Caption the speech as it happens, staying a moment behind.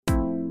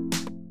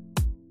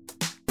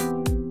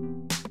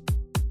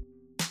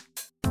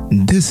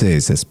This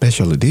is a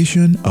special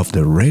edition of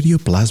the Radio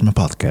Plasma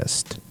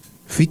Podcast,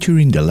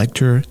 featuring the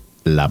lecture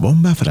La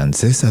Bomba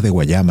Francesa de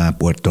Guayama,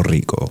 Puerto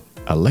Rico,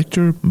 a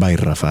lecture by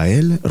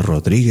Rafael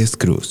Rodríguez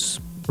Cruz,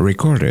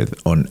 recorded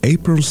on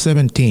April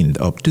 17th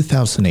of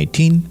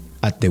 2018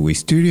 at the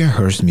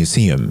Wistariahurst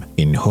Museum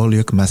in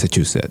Holyoke,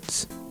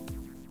 Massachusetts.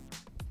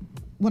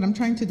 What I'm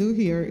trying to do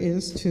here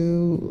is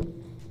to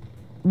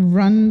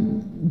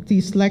run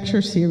these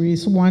lecture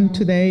series, one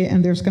today,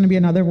 and there's going to be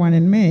another one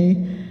in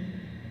May,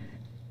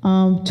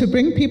 to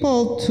bring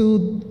people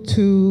to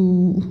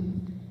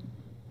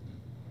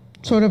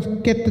sort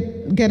of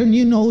get a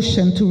new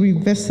notion, to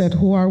revisit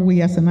who are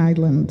we as an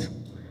island.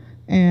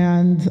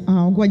 And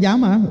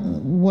Guayama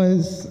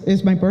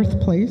is my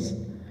birthplace.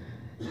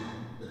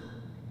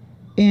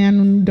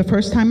 And the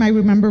first time I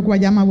remember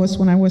Guayama was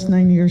when I was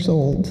 9 years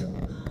old.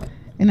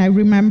 And I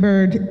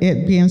remembered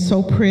it being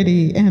so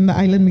pretty and the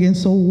island being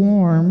so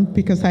warm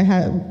because I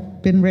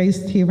had been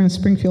raised here in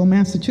Springfield,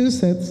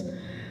 Massachusetts,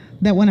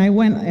 that when I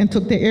went and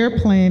took the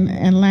airplane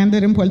and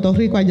landed in Puerto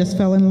Rico, I just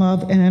fell in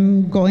love.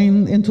 And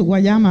going into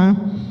Guayama,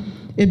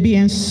 it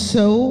being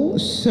so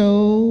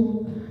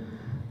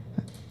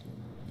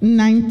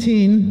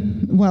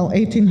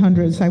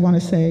 1800s, I want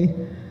to say,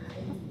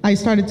 I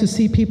started to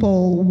see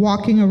people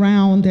walking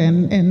around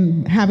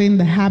and having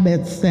the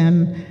habits,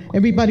 and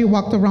everybody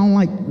walked around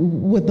like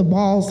with the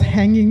balls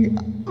hanging,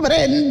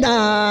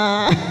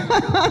 Brenda,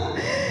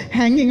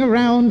 hanging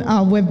around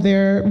were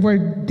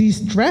these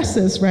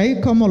dresses,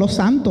 right, como los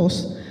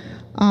santos,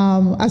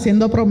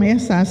 haciendo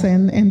promesas,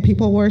 and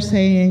people were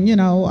saying,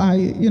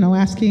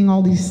 asking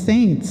all these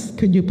saints,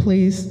 could you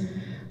please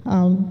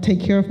take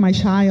care of my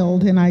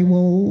child, and I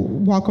will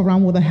walk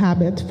around with a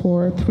habit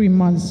for 3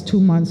 months,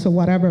 2 months, or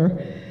whatever.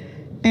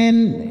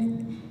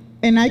 And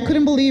I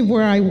couldn't believe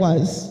where I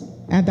was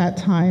at that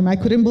time. I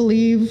couldn't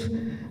believe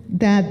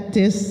that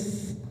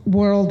this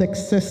world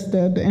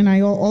existed. And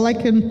all I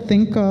can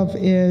think of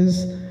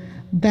is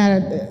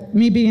that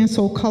me being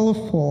so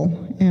colorful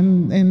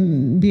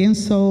and being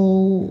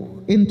so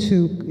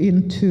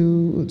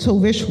into so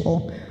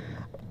visual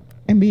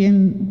and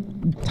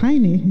being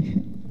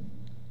tiny.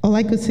 All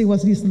I could see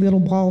was these little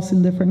balls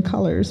in different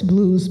colors,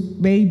 blues,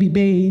 baby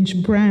beige,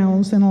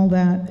 browns, and all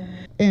that.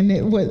 And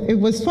it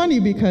was funny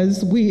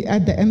because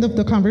at the end of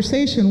the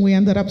conversation, we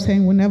ended up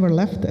saying we never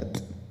left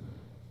it.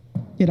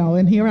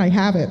 And here I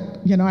have it.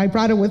 I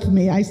brought it with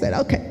me. I said,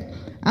 okay,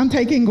 I'm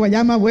taking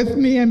Guayama with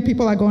me, and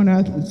people are going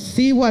to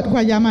see what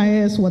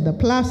Guayama is, what the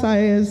plaza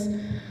is.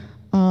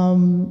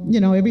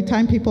 Every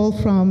time people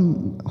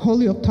from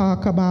Holyoke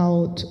talk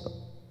about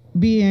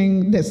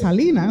being the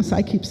Salinas,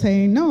 I keep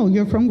saying, no,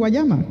 you're from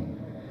Guayama.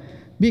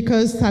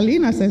 Because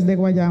Salinas is de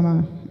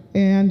Guayama.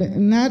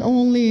 And not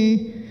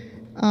only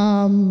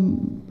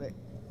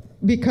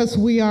because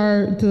we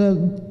are the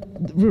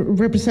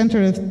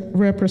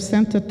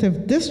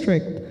representative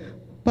district,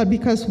 but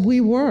because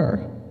we were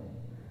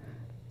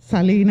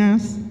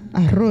Salinas,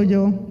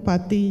 Arroyo,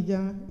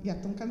 Patilla, y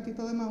hasta un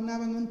cantito de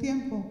Maunaba en un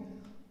tiempo,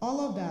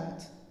 all of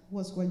that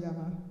was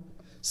Guayama.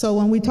 So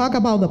when we talk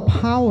about the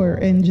power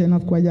engine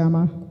of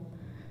Guayama,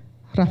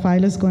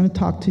 Rafael is going to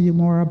talk to you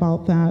more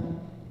about that.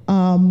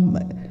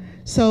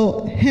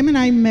 So him and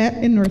I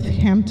met in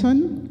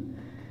Northampton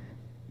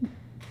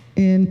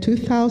in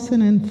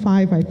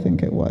 2005, I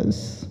think it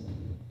was.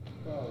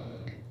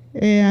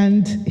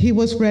 And he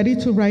was ready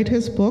to write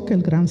his book,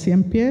 El Gran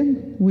Cien Pie.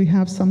 We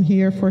have some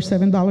here for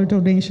 $7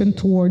 donation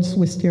towards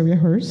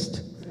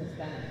Wistariahurst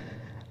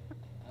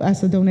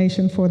as a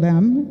donation for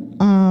them.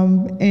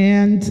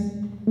 And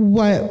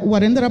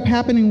what ended up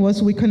happening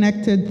was we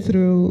connected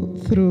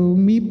through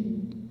me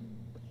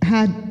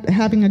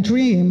having a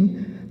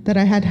dream that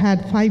I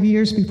had 5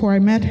 years before I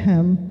met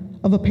him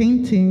of a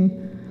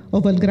painting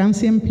of El Gran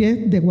Cien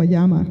Pie de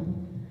Guayama.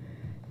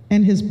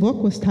 And his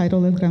book was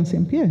titled El Gran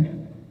Cien Pie.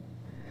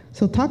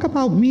 So talk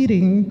about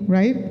meeting,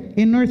 right,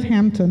 in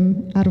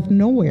Northampton out of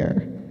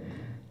nowhere.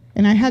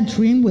 And I had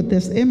dreamed with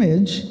this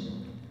image,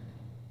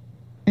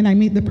 and I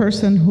meet the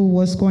person who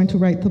was going to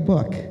write the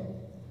book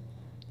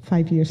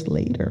 5 years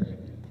later.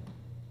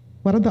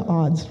 What are the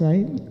odds,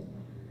 right?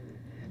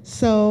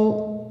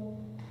 So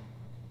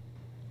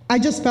I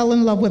just fell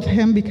in love with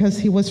him because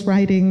he was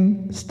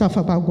writing stuff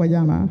about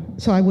Guayama.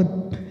 So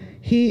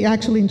he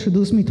actually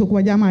introduced me to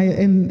Guayama,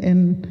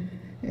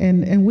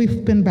 and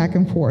we've been back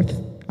and forth.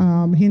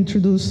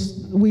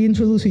 We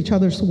introduced each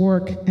other's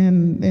work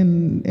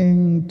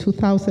in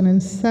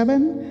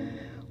 2007,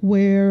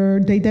 where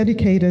they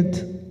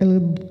dedicated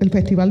el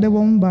Festival de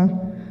Bomba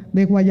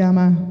de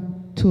Guayama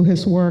to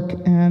his work,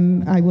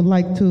 and I would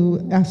like to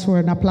ask for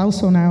an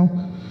aplauso now,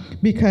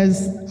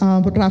 because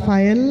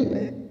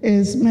Rafael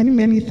is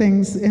many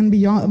things and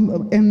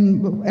beyond.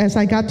 And as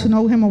I got to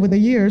know him over the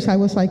years, I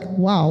was like,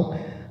 wow,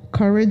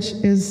 courage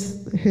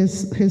is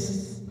his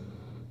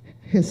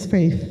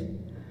faith.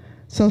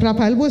 So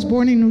Rafael was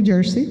born in New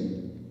Jersey,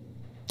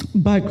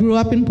 but grew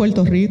up in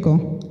Puerto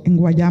Rico, in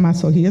Guayama,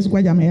 so he is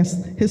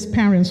Guayamese. His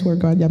parents were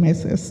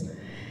Guayameses.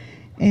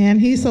 And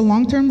he's a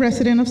long-term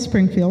resident of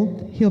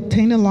Springfield. He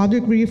obtained a law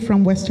degree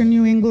from Western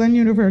New England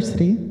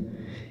University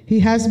He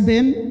has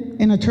been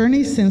an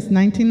attorney since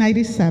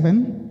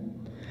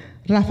 1997.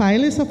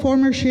 Rafael is a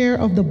former chair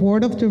of the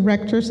board of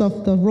directors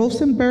of the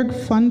Rosenberg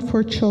Fund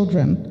for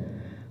Children.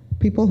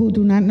 People who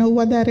do not know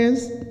what that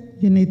is,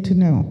 you need to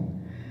know.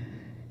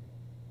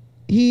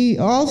 He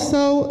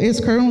also is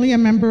currently a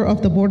member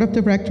of the board of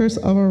directors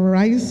of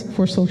Arise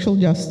for Social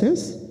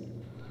Justice.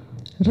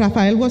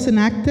 Rafael was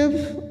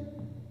active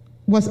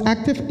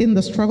in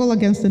the struggle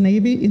against the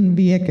Navy in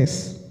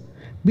Vieques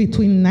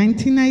between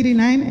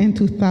 1999 and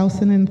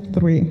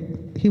 2003.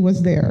 He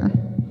was there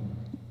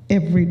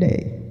every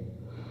day.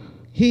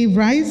 He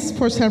writes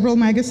for several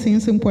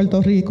magazines in Puerto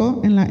Rico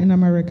and Latin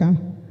America,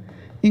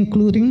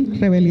 including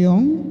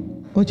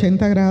Rebelión, 80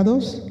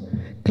 Grados,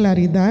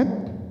 Claridad,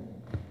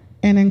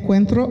 and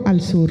Encuentro al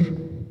Sur.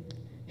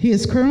 He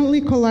is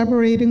currently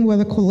collaborating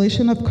with a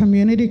coalition of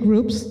community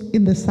groups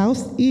in the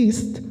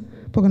southeast,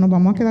 porque nos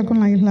vamos a quedar con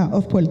la isla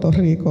of Puerto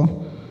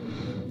Rico.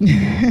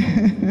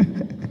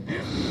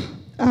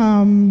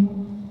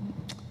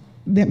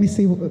 Let me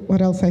see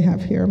what else I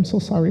have here. I'm so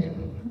sorry.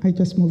 I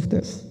just moved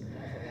this.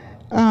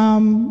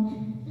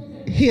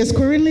 He is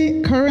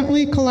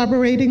currently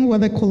collaborating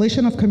with a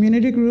coalition of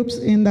community groups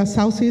in the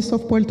southeast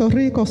of Puerto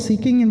Rico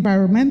seeking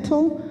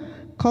environmental,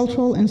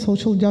 cultural, and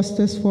social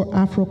justice for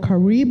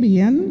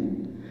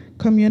Afro-Caribbean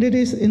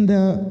communities in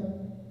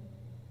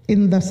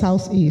the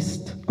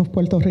southeast of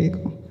Puerto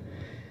Rico.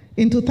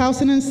 In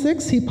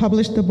 2006, he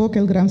published the book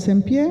El Gran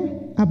Cien Pies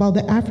about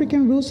the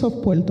African roots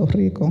of Puerto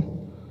Rico.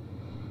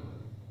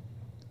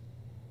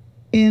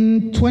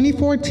 In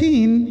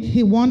 2014,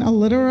 he won a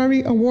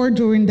literary award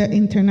during the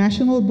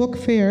International Book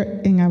Fair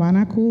in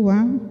Havana,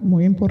 Cuba.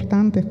 Muy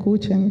importante,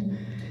 escuchen.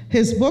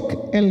 His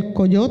book, El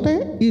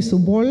Coyote y su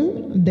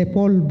bol de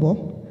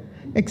polvo,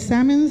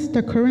 examines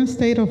the current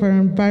state of our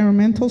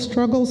environmental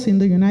struggles in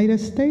the United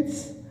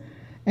States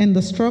and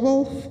the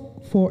struggle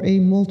for a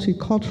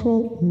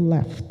multicultural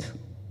left.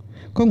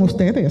 Con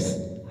ustedes,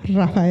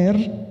 Rafael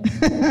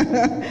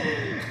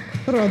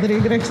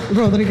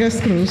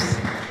Rodríguez Cruz.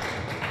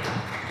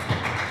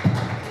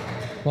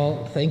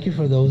 Well, thank you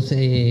for those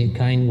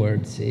kind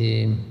words.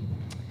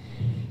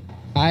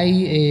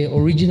 I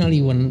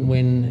originally,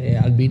 when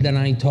Alvilda and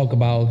I talk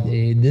about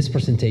this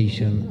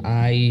presentation,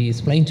 I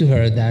explained to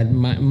her that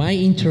my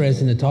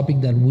interest in the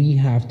topic that we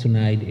have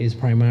tonight is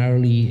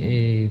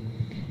primarily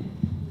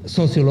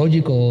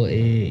sociological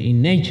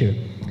in nature.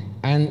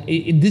 And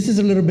this is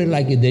a little bit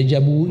like a deja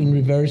vu in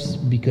reverse,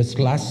 because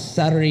last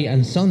Saturday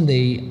and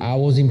Sunday, I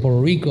was in Puerto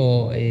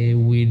Rico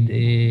with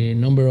a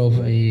number of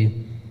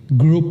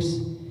groups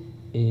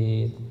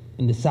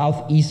in the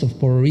southeast of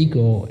Puerto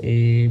Rico,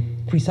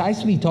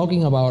 precisely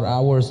talking about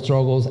our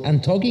struggles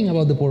and talking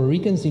about the Puerto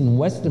Ricans in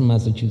Western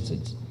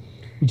Massachusetts,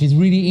 which is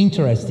really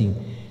interesting.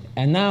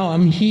 And now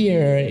I'm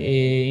here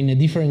in a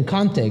different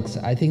context.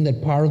 I think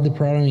that part of the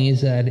problem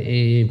is that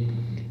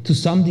to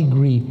some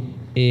degree,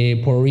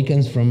 Puerto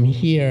Ricans from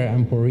here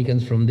and Puerto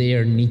Ricans from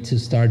there need to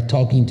start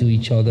talking to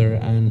each other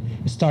and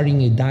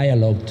starting a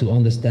dialogue to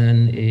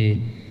understand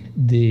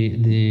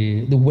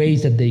the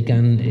ways that they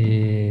can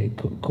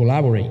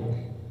collaborate.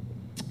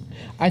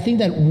 I think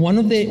that one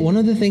of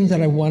the things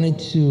that I wanted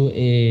to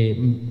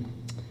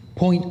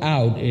point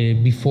out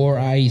before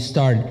I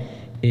start,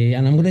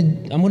 and I'm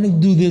gonna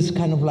do this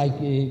kind of like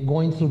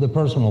going through the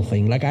personal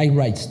thing. Like I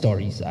write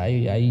stories.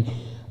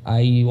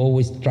 I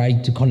always try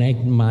to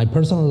connect my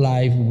personal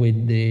life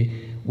with the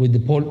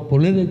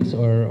politics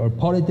or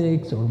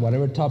politics or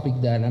whatever topic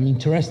that I'm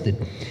interested.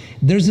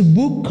 There's a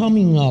book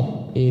coming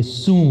up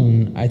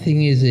soon. I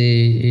think is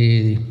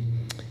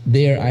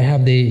there. I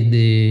have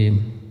the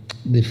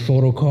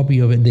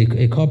photocopy of it,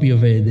 a copy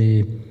of it,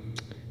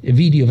 a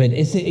video of it.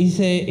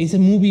 It's a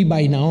movie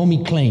by Naomi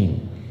Klein.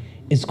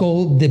 It's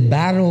called The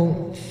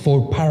Battle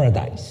for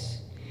Paradise,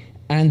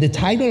 and the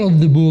title of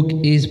the book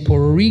is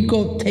Puerto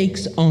Rico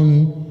Takes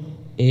on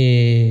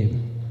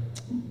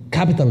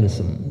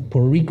Capitalism.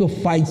 Puerto Rico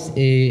fights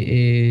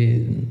a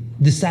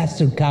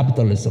disaster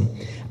capitalism.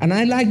 And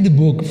I like the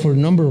book for a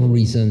number of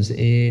reasons.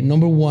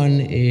 Number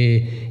one,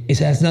 it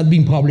has not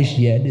been published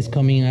yet. It's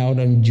coming out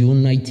on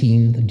June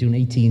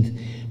 18th.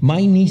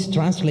 My niece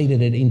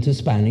translated it into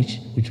Spanish,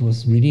 which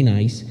was really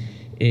nice.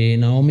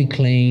 Naomi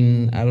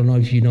Klein, I don't know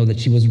if you know that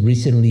she was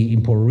recently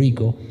in Puerto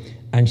Rico,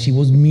 and she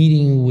was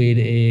meeting with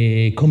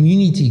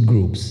community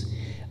groups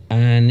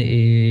and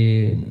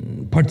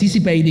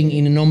participating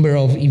in a number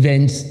of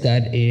events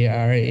that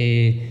are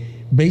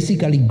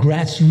basically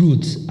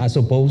grassroots as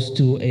opposed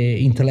to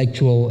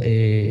intellectual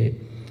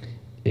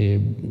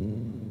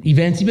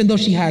events. Even though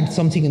she had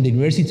something in the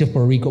University of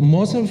Puerto Rico,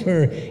 most of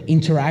her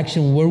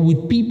interaction were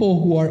with people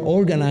who are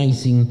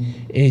organizing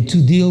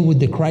to deal with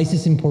the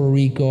crisis in Puerto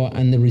Rico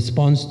and the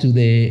response to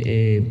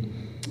the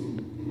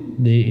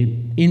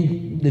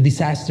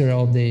disaster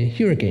of the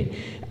hurricane.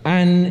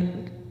 And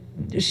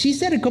she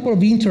said a couple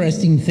of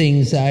interesting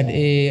things that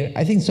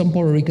I think some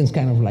Puerto Ricans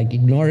kind of like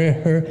ignored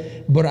her,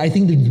 but I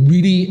think they're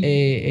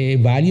really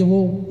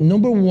valuable.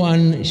 Number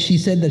one, she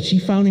said that she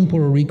found in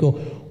Puerto Rico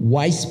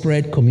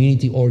widespread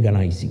community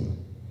organizing.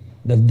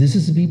 That this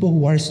is people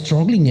who are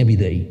struggling every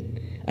day.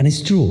 And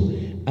it's true.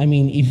 I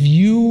mean, if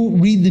you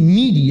read the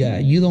media,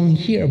 you don't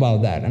hear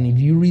about that. And if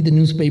you read the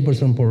newspapers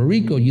from Puerto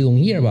Rico, you don't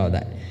hear about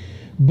that.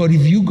 But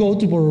if you go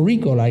to Puerto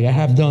Rico, like I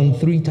have done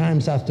 3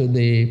 times after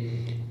the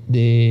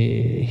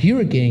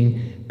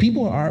hurricane,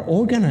 people are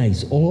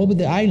organized all over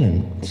the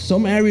island.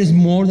 Some areas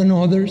more than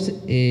others,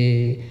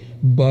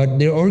 but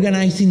they're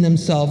organizing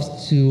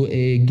themselves to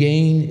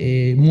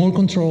gain more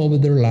control over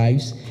their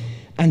lives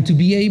and to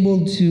be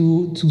able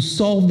to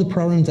solve the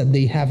problems that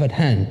they have at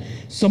hand.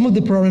 Some of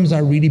the problems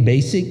are really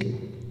basic,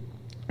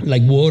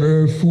 like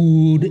water,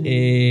 food,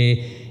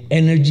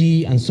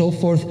 energy, and so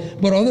forth.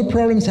 But other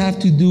problems have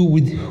to do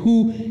with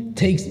who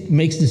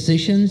makes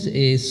decisions.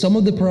 Some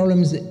of the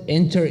problems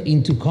enter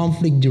into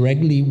conflict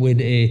directly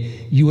with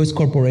U.S.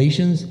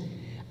 corporations.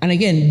 And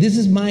again, this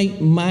is my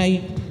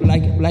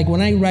like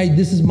when I write,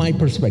 this is my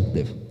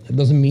perspective. It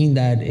doesn't mean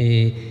that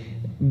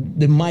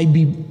there might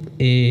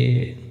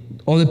be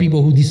other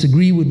people who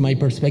disagree with my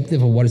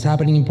perspective of what is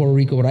happening in Puerto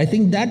Rico. But I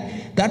think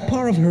that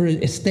part of her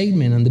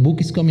statement, and the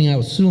book is coming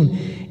out soon,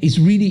 is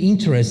really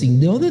interesting.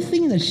 The other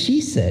thing that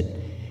she said,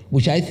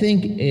 which I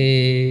think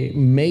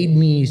made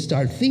me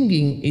start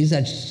thinking, is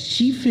that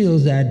she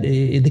feels that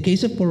the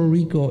case of Puerto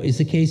Rico is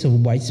a case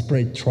of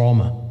widespread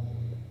trauma.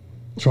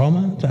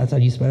 Trauma, that's how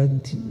you spell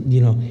it,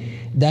 you know.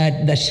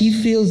 That she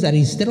feels that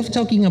instead of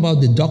talking about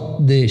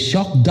the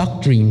shock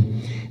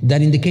doctrine, that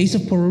in the case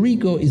of Puerto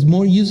Rico, it's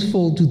more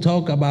useful to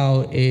talk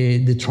about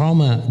the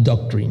trauma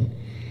doctrine,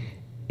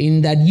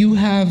 in that you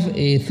have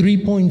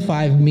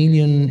 3.5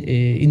 million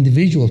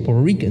individuals, Puerto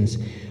Ricans,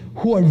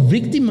 who are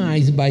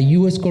victimized by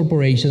U.S.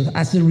 corporations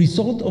as a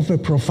result of a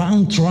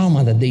profound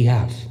trauma that they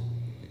have.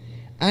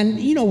 And,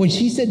 you know, when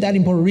she said that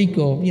in Puerto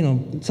Rico, you know,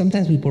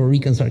 sometimes we Puerto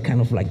Ricans are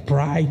kind of like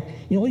pride.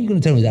 You know, what are you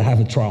going to tell me that I have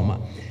a trauma?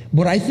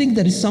 But I think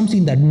that is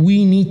something that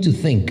we need to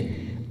think.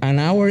 And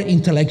our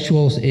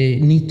intellectuals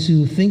need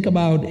to think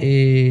about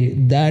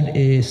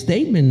that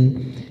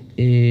statement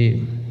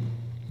in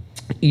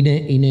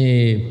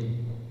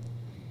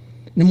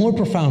a more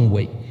profound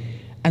way.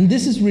 And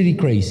this is really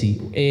crazy.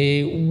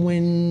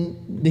 When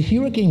the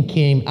hurricane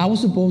came, I was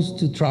supposed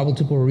to travel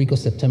to Puerto Rico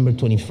September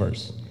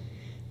 21st,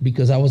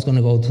 because I was going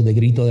to go to the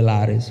Grito de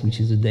Lares, which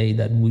is a day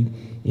that we,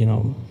 you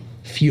know,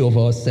 few of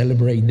us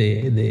celebrate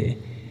the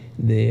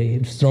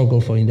struggle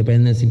for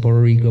independence in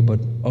Puerto Rico. But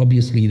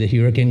obviously the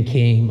hurricane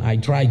came. I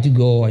tried to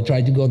go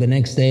the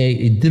next day.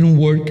 It didn't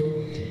work.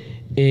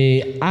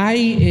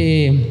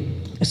 I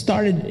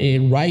started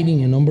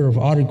writing a number of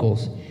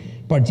articles,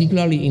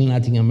 particularly in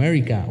Latin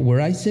America,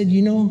 where I said,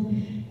 you know,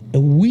 a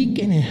week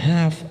and a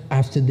half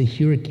after the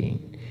hurricane,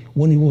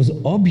 when it was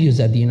obvious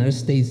that the United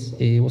States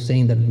was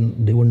saying that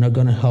they were not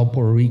going to help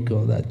Puerto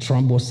Rico, that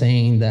Trump was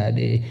saying that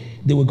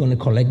they were going to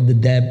collect the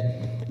debt,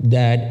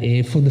 that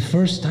for the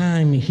first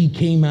time he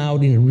came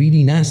out in a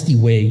really nasty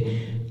way.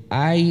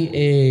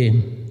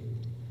 And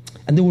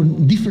there were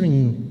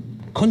different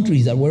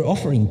countries that were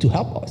offering to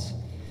help us.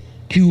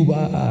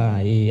 Cuba,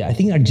 I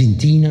think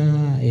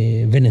Argentina,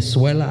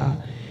 Venezuela.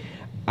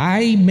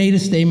 I made a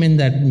statement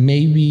that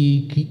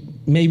maybe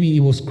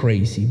it was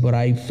crazy, but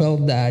I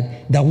felt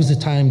that that was the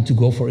time to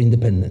go for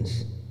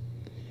independence.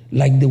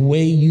 Like the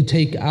way you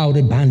take out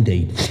a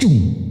Band-Aid,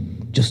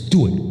 just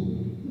do it.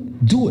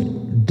 Do it,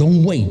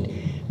 don't wait.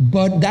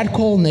 But that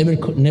call never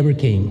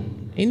came.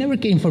 It never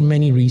came for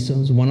many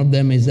reasons. One of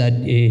them is that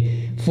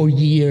for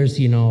years,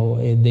 you know,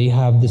 they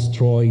have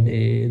destroyed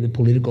the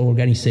political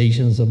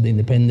organizations of the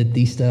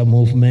independentista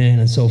movement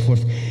and so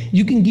forth.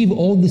 You can give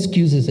all the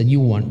excuses that you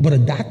want, but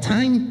at that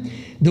time,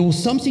 there was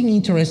something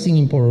interesting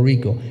in Puerto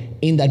Rico,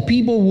 in that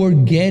people were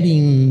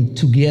getting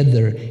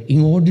together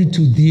in order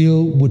to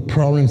deal with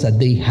problems that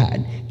they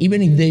had,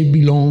 even if they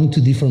belonged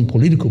to different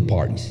political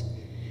parties.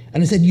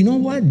 And I said, you know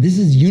what? This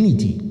is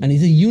unity. And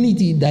it's a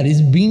unity that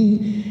is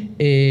being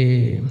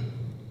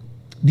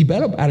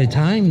developed at a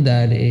time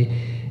that the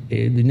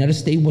United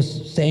States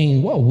was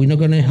saying, well, we're not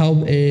going to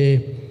help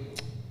them.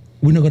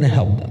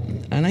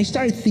 And I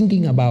started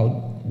thinking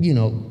about, you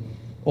know,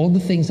 all the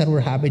things that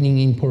were happening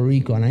in Puerto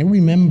Rico. And I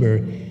remember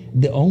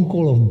the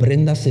uncle of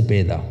Brenda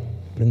Cepeda.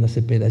 Brenda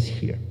Cepeda is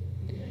here.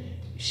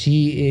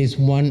 She's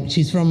from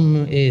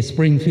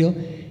Springfield,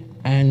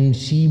 and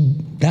she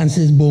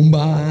dances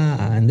bomba,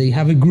 and they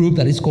have a group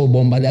that is called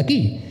Bomba de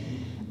Aquí.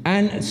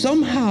 And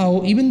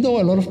somehow, even though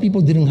a lot of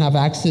people didn't have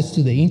access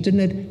to the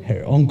internet,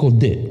 her uncle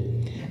did.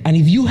 And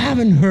if you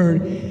haven't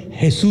heard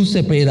Jesus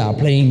Cepeda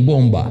playing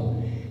bomba,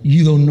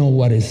 you don't know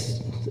what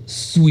is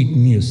sweet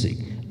music.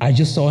 I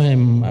just saw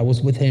him, I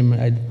was with him,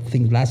 I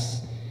think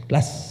last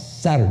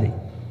Saturday,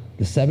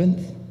 the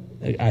 7th,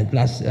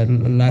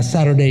 last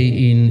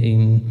Saturday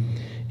in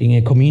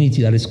a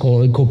community that is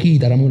called Coquí,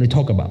 that I'm going to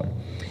talk about.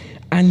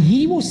 And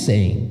he was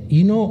saying,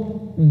 you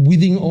know,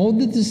 within all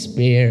the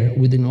despair,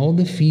 within all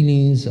the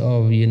feelings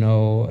of, you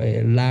know,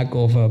 a lack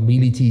of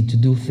ability to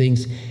do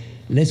things,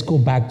 let's go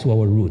back to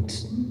our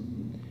roots.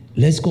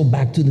 Let's go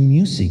back to the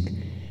music.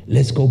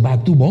 Let's go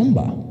back to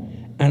bomba.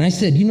 And I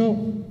said, you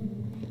know,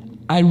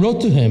 I wrote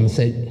to him and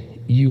said,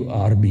 you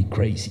ought to be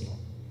crazy.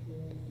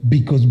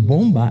 Because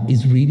bomba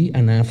is really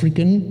an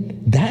African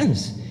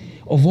dance.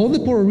 Of all the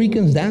Puerto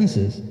Rican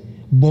dances,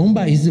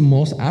 bomba is the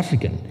most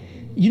African.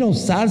 You know,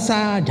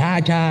 salsa,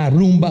 cha-cha,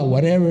 rumba,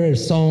 whatever,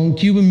 song,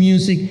 Cuban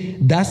music,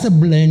 that's a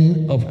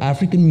blend of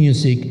African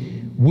music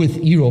with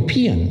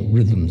European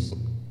rhythms.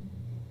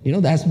 You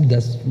know, that's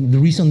the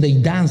reason they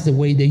dance the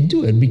way they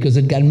do it, because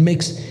it got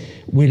mixed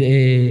with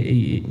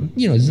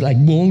it's like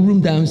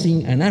ballroom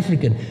dancing and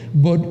African.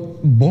 But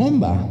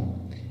bomba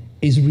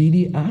is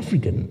really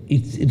African.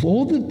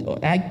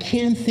 I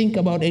can't think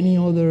about any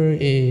other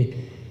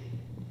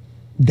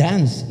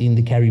dance in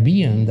the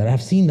Caribbean that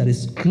I've seen that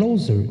is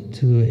closer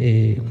to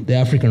the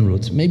African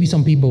roots. Maybe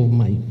some people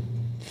might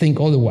think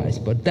otherwise,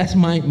 but that's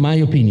my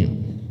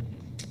opinion.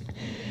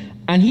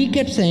 And he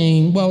kept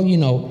saying, well,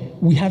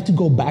 we have to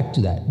go back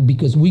to that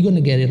because we're going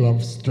to get a lot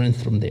of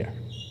strength from there.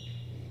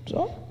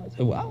 So I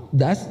said, wow,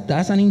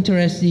 that's an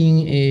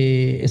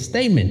interesting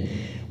statement.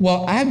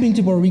 Well, I've been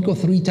to Puerto Rico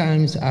 3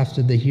 times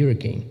after the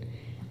hurricane.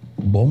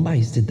 Bomba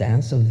is the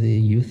dance of the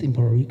youth in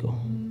Puerto Rico.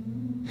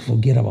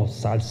 Forget about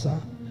salsa,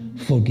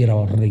 forget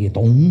about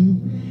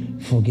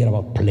reggaeton, forget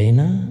about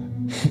plena.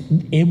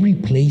 Every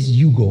place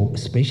you go,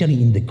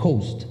 especially in the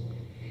coast,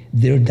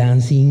 they're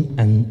dancing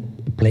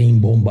and playing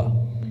bomba.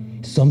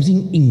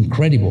 Something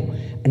incredible.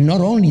 And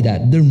not only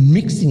that, they're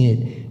mixing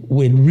it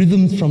with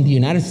rhythms from the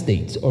United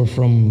States or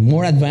from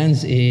more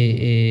advanced,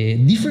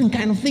 different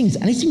kind of things.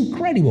 And it's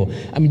incredible.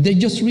 I mean, they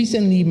just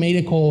recently made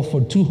a call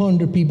for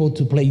 200 people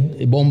to play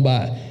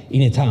bomba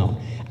in a town.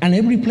 And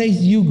every place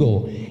you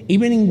go,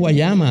 even in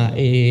Guayama,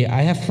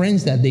 I have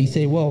friends that they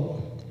say,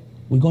 well,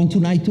 we're going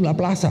tonight to La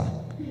Plaza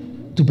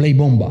to play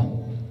bomba.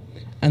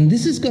 And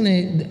this is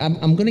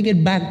I'm gonna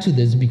get back to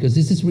this because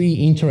this is really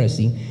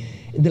interesting.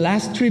 The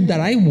last trip that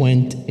I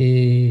went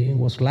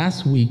was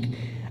last week,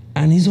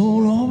 and it's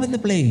all over the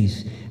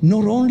place.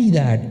 Not only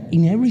that,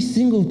 in every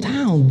single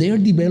town, they're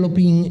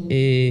developing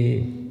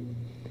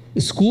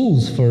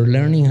schools for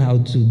learning how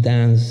to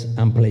dance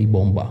and play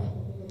bomba.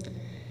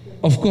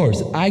 Of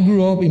course, I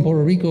grew up in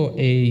Puerto Rico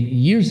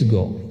years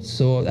ago,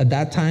 so at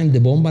that time, the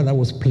bomba that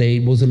was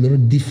played was a little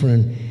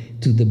different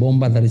to the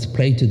bomba that is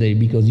played today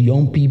because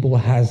young people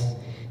have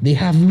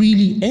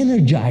really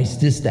energized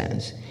this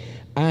dance.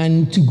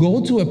 And to go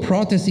to a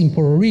protest in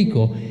Puerto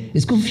Rico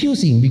is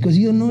confusing because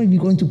you don't know if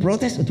you're going to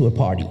protest or to a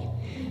party.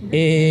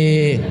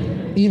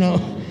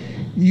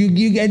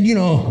 You get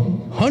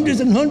hundreds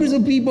and hundreds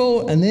of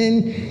people, and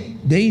then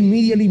they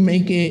immediately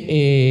make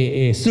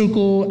a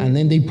circle, and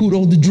then they put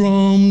all the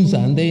drums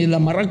and la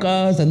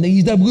maracas, and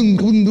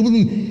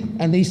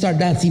they start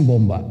dancing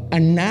bomba.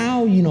 And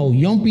now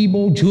young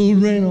people,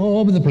 children, all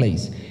over the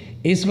place.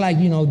 It's like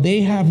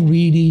they have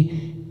really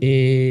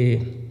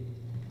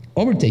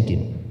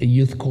overtaken a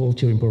youth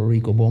culture in Puerto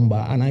Rico,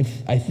 bomba. And I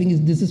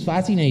think this is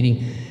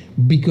fascinating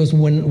because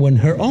when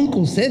her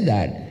uncle said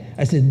that,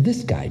 I said,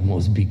 this guy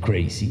must be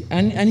crazy.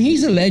 And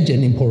he's a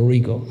legend in Puerto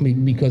Rico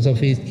because of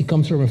he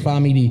comes from a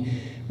family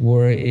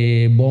where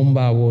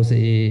bomba was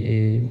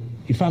a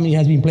family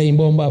has been playing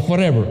bomba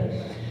forever.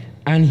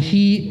 And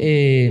he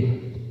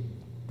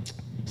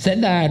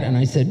said that, and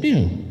I said,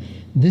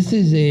 this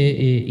is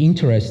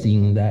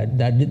interesting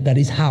that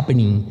is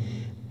happening,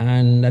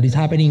 and that is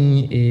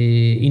happening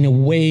in a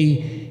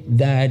way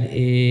that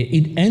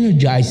it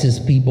energizes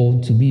people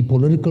to be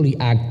politically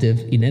active.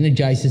 It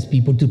energizes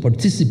people to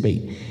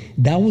participate.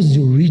 That was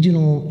the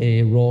original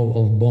role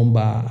of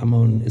bomba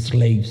among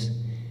slaves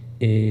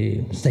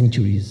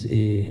centuries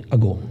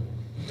ago.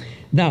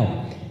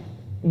 Now,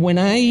 when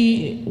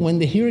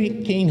the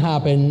hurricane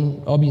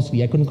happened,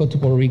 obviously I couldn't go to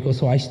Puerto Rico,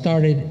 so I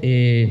started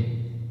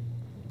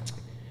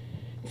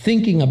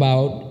thinking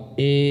about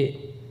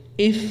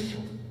if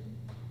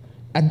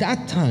at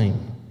that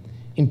time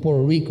in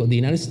Puerto Rico, the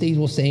United States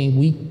was saying,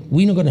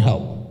 we're not gonna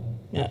help,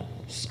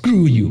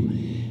 screw you.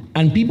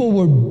 And people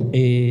were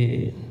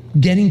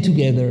getting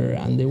together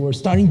and they were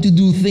starting to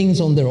do things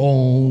on their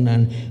own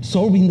and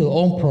solving their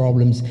own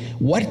problems.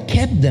 What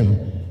kept them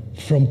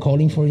from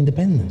calling for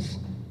independence?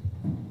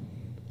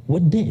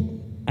 What did?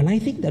 And I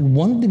think that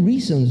one of the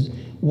reasons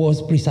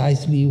was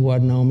precisely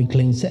what Naomi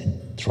Klein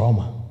said,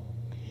 trauma.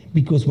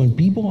 Because when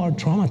people are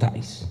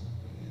traumatized,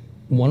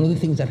 one of the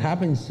things that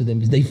happens to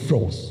them is they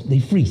freeze.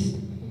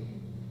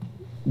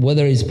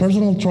 Whether it's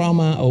personal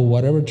trauma or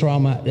whatever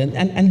trauma.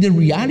 And the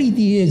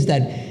reality is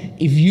that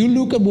if you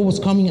look at what was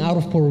coming out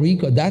of Puerto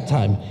Rico at that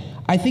time,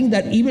 I think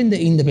that even the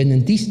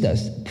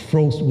independentistas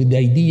froze with the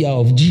idea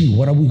of, gee,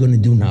 what are we going to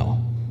do now?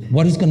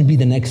 What is going to be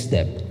the next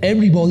step?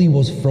 Everybody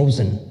was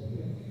frozen.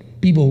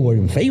 People were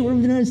in favor of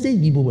the United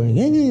States, people were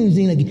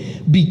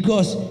against,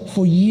 because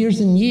for years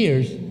and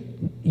years,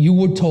 you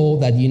were told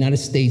that the United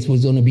States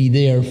was going to be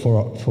there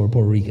for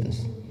Puerto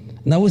Ricans.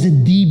 And that was a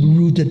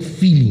deep-rooted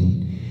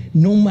feeling.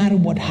 No matter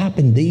what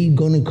happened, they're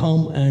going to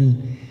come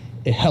and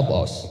help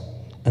us.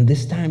 And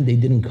this time, they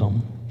didn't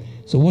come.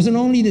 So it wasn't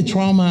only the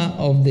trauma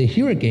of the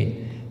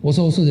hurricane, it was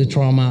also the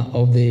trauma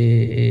of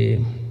the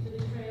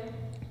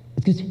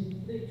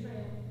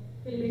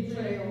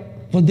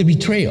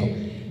betrayal.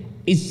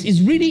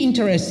 It's really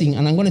interesting,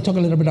 and I'm going to talk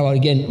a little bit about,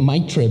 again, my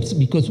trips,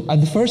 because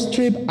at the first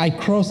trip, I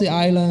crossed the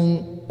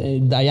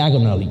island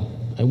diagonally.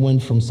 I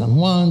went from San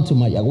Juan to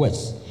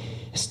Mayagüez,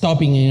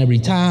 stopping in every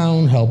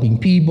town, helping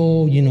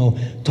people,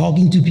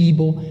 talking to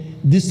people.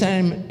 This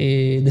time,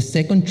 the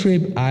second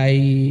trip,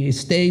 I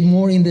stayed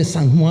more in the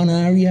San Juan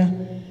area.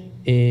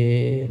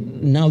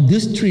 Now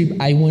this trip,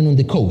 I went on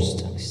the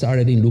coast.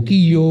 Started in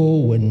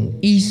Luquillo, went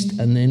east,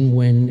 and then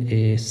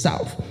went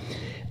south.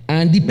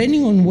 And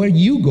depending on where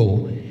you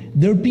go,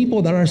 there are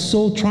people that are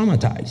so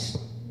traumatized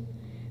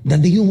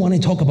that they don't want to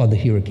talk about the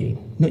hurricane.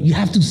 No, you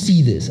have to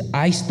see this.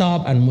 I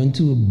stopped and went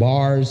to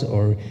bars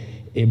or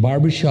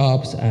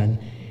barbershops, and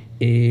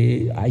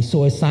I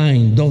saw a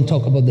sign, "Don't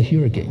talk about the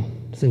hurricane."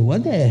 I said,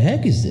 what the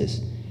heck is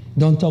this?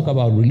 Don't talk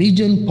about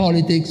religion,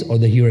 politics, or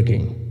the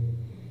hurricane.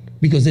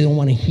 Because they don't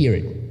want to hear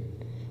it.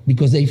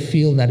 Because they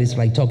feel that it's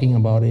like talking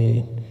about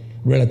a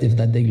relative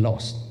that they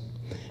lost.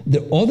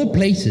 There are other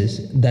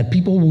places that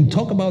people will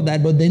talk about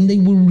that, but then they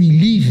will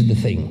relieve the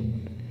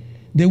thing.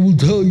 They will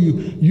tell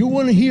you, you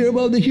want to hear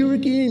about the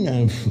hurricane?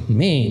 And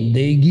man,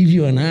 they give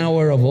you an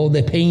hour of all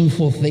the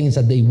painful things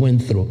that they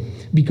went through,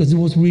 because it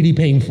was really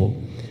painful.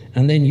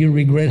 And then you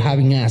regret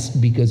having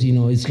asked, because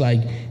it's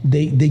like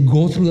they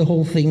go through the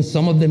whole thing.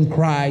 Some of them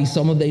cry,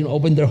 some of them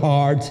open their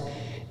hearts,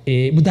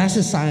 but that's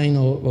a sign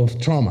of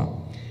trauma.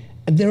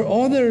 And there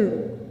are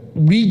other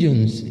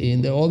regions,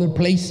 in the other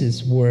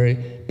places where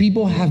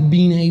people have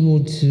been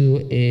able to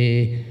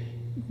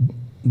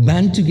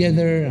band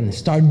together and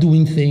start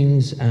doing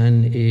things,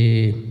 and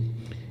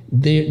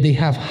they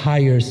have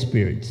higher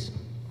spirits.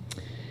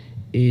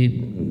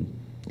 And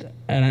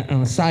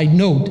on a side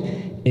note,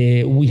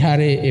 we had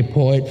a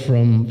poet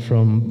from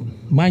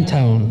my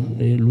town,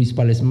 Luis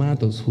Pales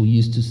Matos, who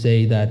used to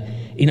say that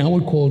in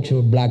our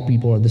culture, black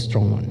people are the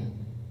strong one.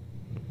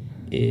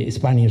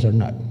 Spaniards are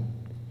not.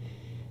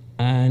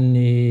 And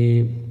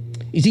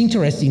it's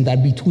interesting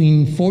that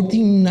between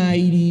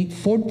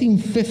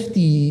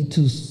 1450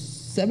 to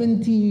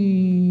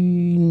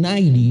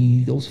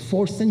 1790, those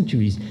 4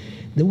 centuries,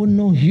 there were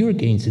no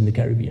hurricanes in the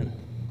Caribbean.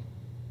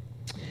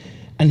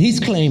 And his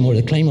claim, or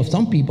the claim of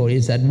some people,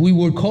 is that we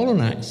were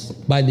colonized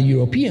by the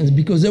Europeans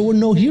because there were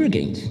no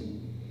hurricanes.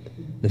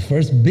 The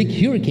first big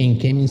hurricane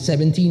came in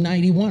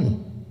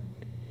 1791.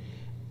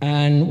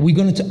 And I'm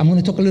going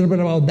to talk a little bit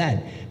about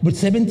that. But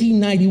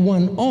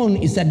 1791 on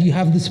is that you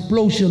have the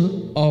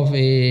explosion of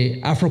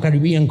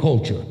Afro-Caribbean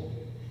culture.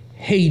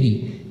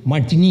 Haiti,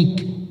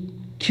 Martinique,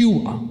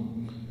 Cuba.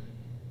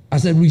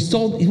 As a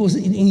result, it was,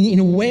 in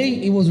a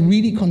way, it was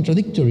really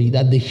contradictory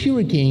that the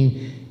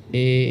hurricane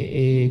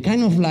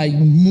kind of like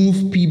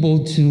moved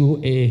people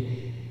to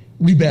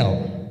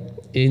rebel.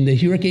 In the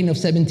hurricane of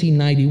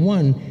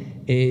 1791,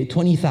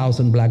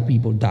 20,000 black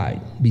people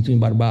died between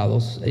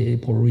Barbados,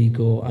 Puerto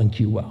Rico, and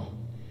Cuba,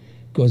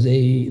 because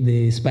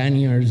the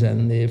Spaniards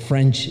and the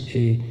French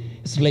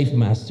slave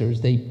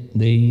masters, they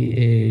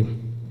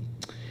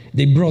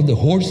brought the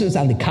horses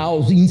and the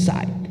cows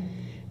inside,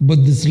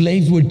 but the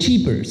slaves were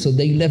cheaper, so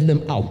they left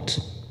them out.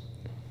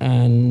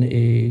 And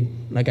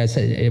like I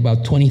said,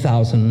 about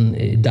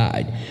 20,000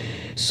 died.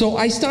 So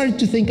I started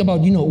to think about,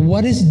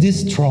 what is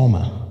this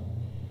trauma?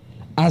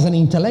 As an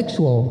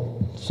intellectual,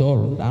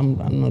 so I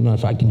don't know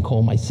if I can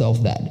call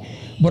myself that,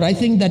 but I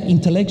think that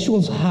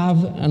intellectuals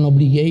have an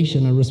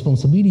obligation, a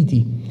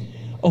responsibility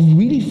of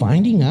really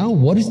finding out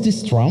what is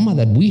this trauma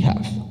that we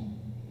have.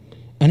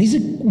 And it's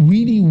a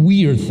really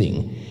weird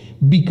thing,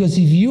 because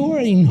if you're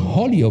in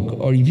Holyoke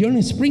or if you're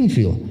in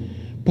Springfield,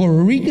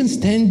 Puerto Ricans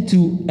tend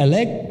to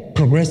elect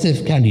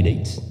progressive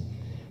candidates.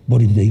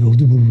 But if they go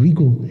to Puerto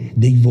Rico,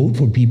 they vote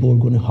for people who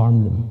are going to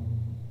harm them.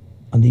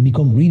 And they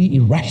become really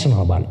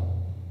irrational about it.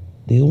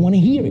 They don't want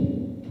to hear it.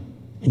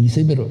 And you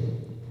say, but,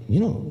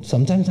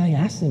 sometimes I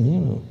ask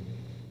them,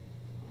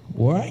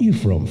 where are you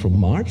from? From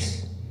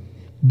Mars?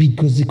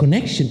 Because the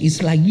connection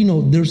is like,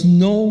 there's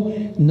no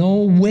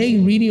way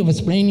really of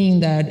explaining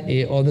that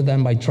other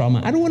than by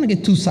trauma. I don't want to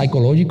get too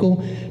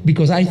psychological,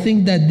 because I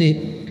think that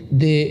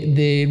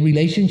the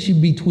relationship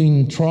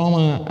between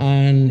trauma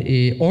and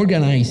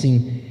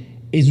organizing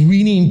is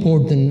really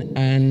important.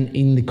 And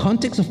in the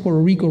context of Puerto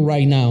Rico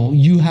right now,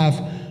 you have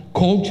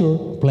culture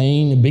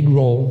playing a big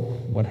role,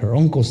 what her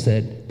uncle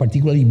said,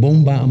 particularly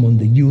Bomba among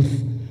the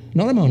youth,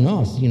 not among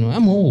us,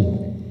 I'm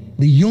old.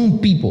 The young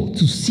people,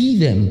 to see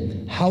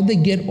them, how they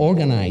get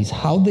organized,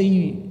 how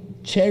they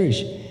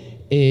cherish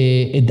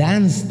a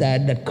dance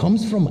that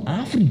comes from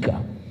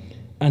Africa,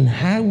 and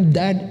how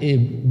that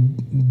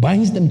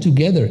binds them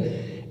together,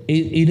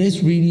 it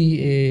is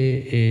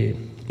really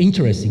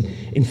interesting.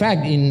 In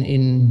fact,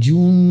 in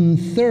June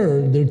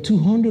 3rd, there are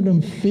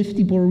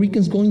 250 Puerto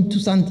Ricans going to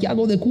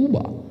Santiago de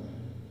Cuba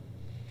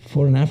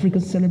for an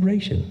African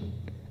celebration.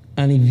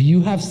 And if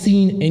you have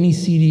seen any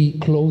city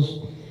close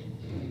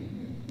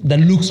that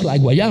looks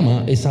like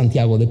Guayama, it's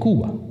Santiago de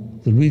Cuba.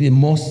 So really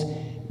most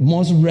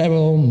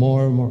rebel,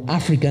 more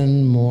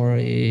African, more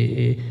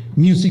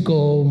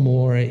musical,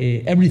 more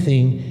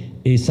everything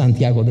is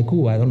Santiago de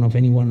Cuba. I don't know if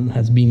anyone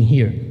has been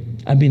here.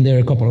 I've been there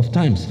a couple of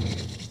times.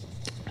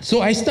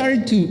 So I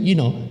started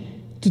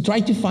to try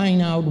to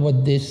find out what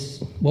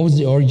was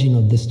the origin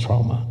of this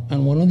trauma.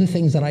 And one of the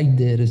things that I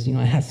did is,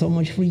 I had so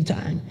much free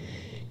time.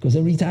 Because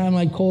every time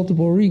I called to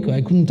Puerto Rico,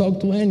 I couldn't talk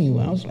to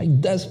anyone. I was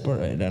like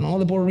desperate, and all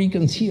the Puerto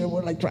Ricans here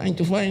were like trying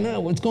to find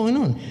out what's going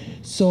on.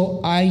 So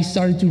I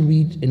started to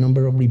read a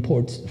number of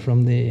reports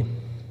from the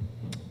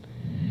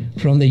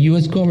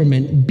US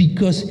government,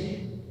 because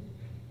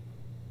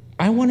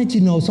I wanted to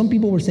know. Some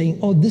people were saying,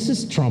 oh, this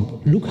is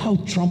Trump. Look how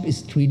Trump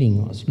is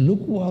treating us. Look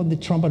how the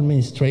Trump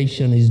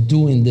administration is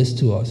doing this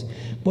to us.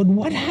 But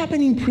what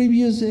happened in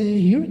previous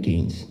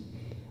hurricanes?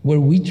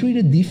 Were we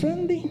treated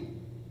differently?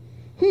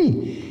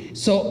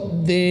 So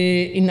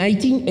in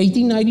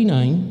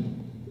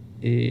 1899,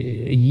 a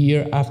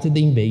year after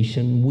the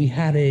invasion, we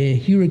had a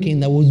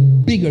hurricane that was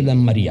bigger than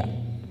Maria.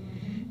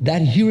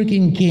 That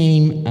hurricane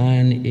came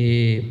and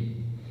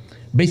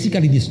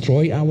basically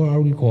destroyed our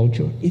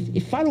agriculture.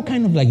 It followed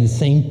kind of like the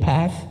same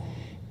path,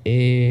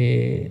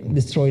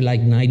 destroyed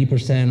like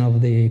 90%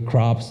 of the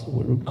crops,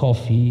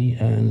 coffee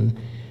and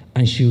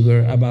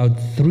sugar. About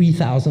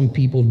 3,000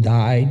 people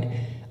died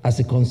as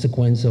a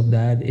consequence of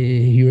that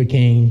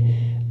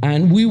hurricane.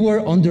 And we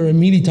were under a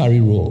military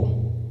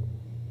rule.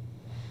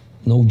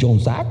 No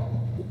Jones Act,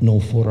 no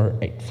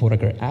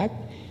Foraker Act.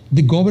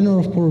 The governor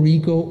of Puerto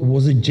Rico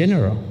was a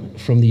general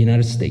from the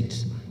United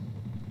States.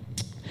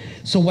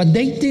 So what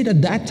they did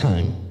at that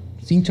time,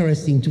 it's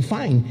interesting to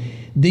find,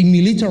 they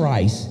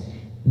militarized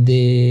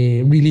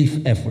the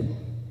relief effort.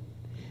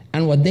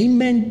 And what they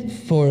meant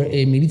for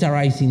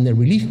militarizing the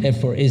relief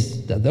effort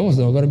is that there was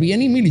not going to be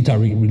any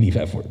military relief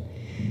effort.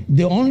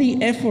 The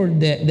only effort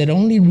that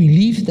only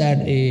relief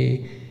that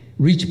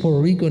reached Puerto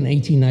Rico in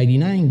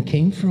 1899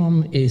 came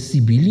from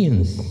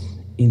civilians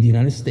in the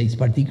United States,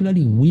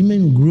 particularly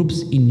women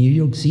groups in New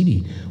York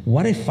City.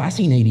 What a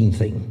fascinating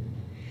thing.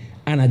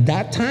 And at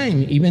that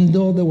time, even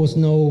though there was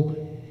no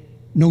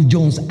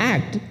Jones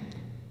Act,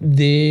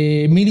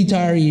 the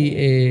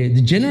military,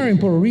 the general in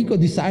Puerto Rico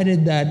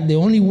decided that the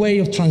only way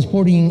of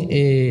transporting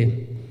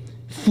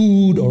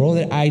food or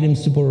other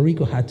items to Puerto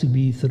Rico had to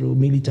be through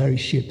military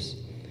ships.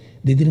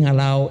 They didn't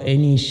allow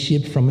any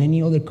ship from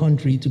any other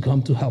country to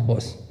come to help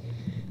us.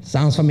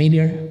 Sounds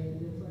familiar?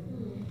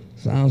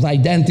 Sounds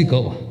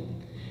identical.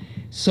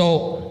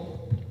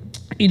 So,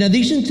 in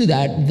addition to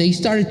that, they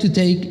started to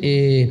take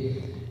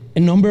a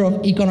number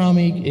of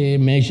economic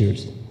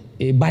measures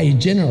by a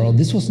general.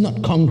 This was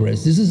not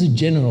Congress. This is a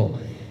general,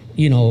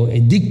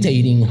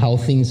 dictating how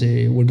things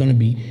were going to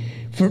be.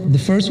 The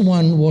first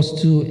one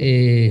was to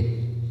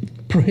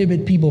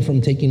prohibit people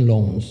from taking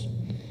loans.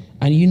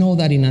 And you know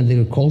that in an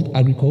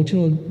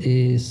agricultural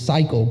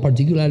cycle,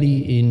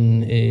 particularly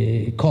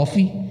in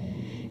coffee,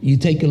 you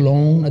take a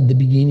loan at the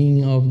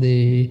beginning of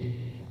the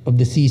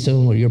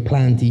season where you're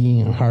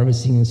planting and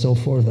harvesting and so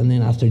forth, and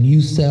then after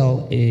you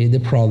sell the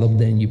product,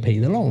 then you pay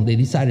the loan. They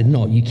decided,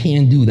 no, you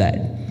can't do that.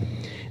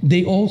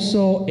 They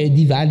also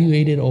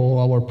devaluated all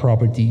our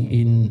property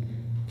in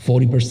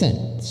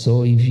 40%.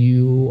 So if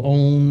you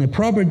own a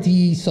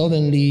property,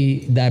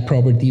 suddenly that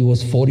property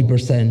was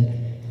 40%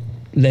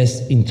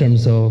 less in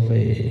terms of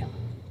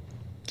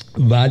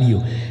value.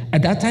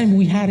 At that time,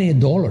 we had $1.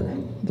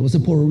 There was a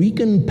Puerto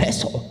Rican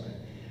peso,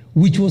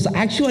 which was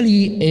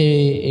actually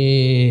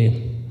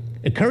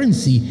a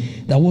currency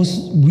that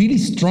was really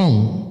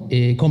strong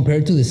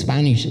compared to the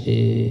Spanish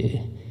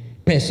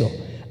peso.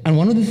 And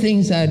one of the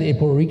things that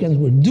Puerto Ricans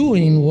were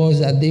doing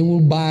was that they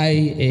would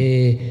buy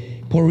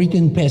Puerto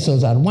Rican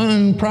pesos at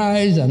one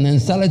price and then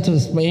sell it to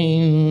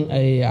Spain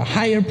a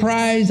higher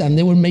price, and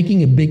they were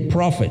making a big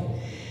profit.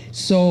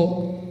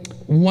 So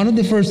one of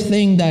the first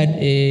things that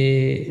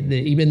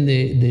even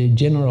the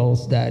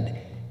generals that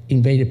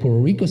invaded Puerto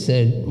Rico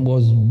said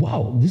was,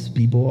 wow, these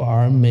people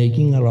are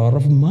making a lot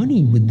of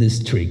money with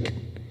this trick.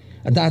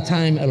 At that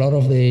time, a lot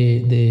of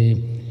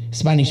the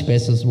Spanish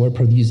pesos were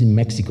produced in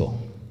Mexico,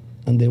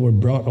 and they were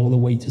brought all the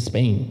way to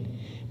Spain.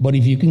 But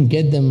if you can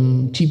get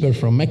them cheaper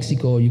from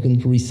Mexico, you can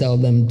resell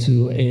them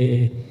to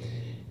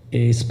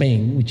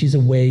Spain, which is a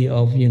way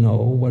of,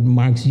 what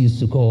Marx used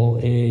to call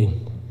a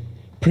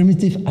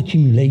primitive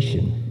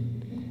accumulation.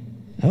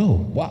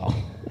 Oh, wow.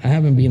 I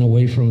haven't been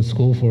away from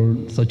school for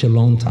such a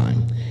long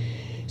time.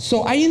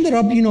 So I ended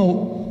up,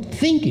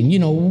 thinking,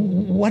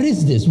 what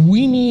is this?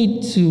 We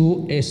need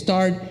to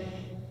start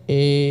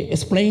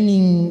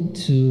explaining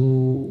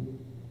to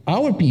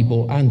our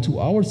people and to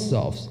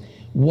ourselves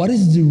what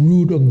is the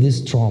root of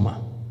this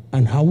trauma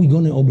and how we're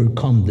going to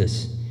overcome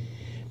this.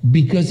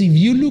 Because if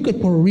you look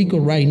at Puerto Rico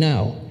right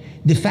now,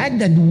 the fact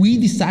that we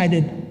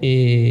decided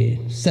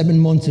 7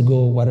 months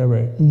ago,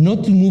 whatever,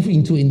 not to move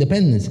into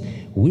independence,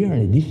 we are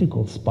in a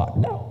difficult spot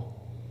now.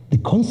 The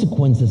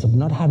consequences of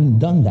not having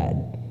done that,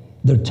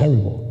 they're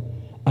terrible.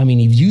 I mean,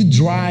 if you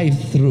drive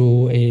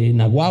through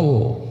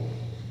Naguabo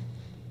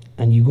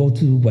and you go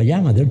to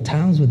Guayama, there are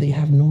towns where they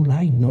have no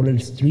light, no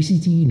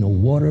electricity, no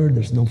water,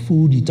 there's no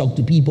food. You talk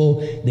to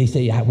people, they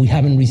say, we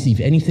haven't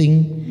received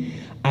anything.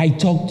 I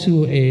talked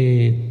to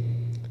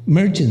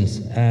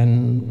merchants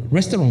and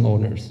restaurant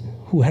owners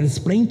who have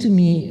explained to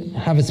me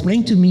how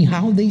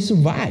they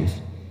survive.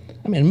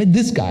 I mean, I met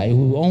this guy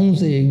who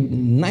owns a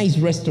nice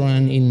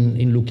restaurant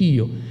in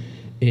Luquillo,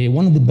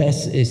 one of the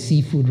best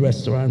seafood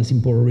restaurants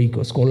in Puerto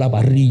Rico. It's called La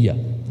Parrilla.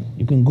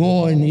 You can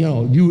go and,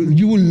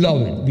 you will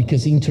love it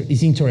because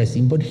it's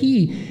interesting. But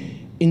he,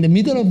 in the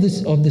middle of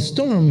the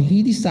storm,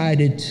 he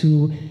decided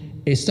to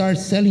start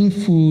selling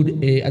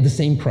food at the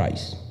same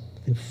price,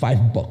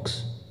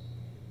 $5.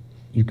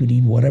 You could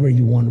eat whatever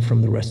you want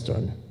from the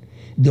restaurant.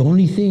 The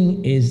only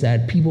thing is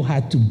that people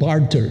had to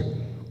barter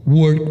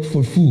work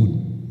for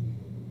food.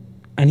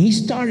 And he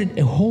started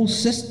a whole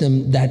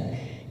system that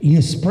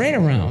spread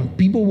around.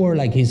 People were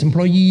like, his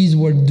employees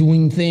were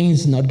doing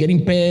things, not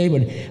getting paid,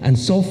 and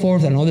so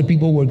forth, and other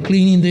people were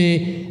cleaning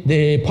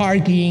the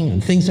parking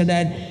and things like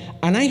that.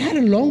 And I had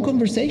a long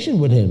conversation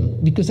with him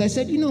because I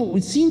said,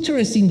 it's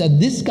interesting that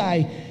this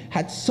guy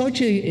had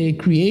such a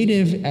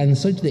creative and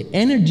such the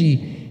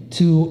energy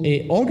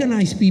to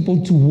organize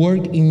people to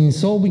work in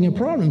solving a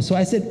problem. So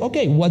I said,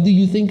 okay, what do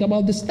you think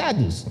about the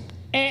status?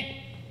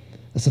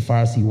 That's as far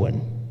as he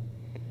went.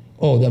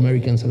 Oh, the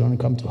Americans are going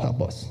to come to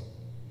help us.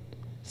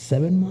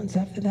 7 months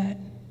after that,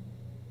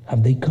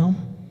 have they come?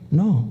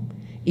 No.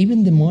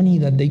 Even the money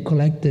that they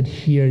collected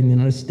here in the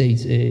United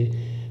States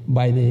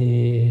by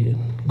the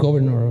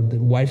governor or the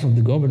wife of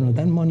the governor,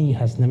 that money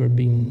has never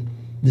been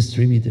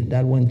distributed.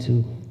 That went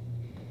to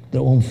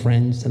their own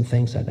friends and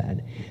things like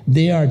that.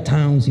 There are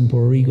towns in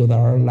Puerto Rico that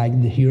are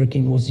like the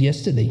hurricane was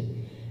yesterday.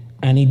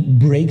 And it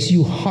breaks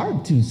your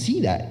heart to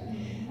see that.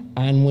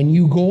 And when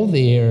you go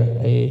there,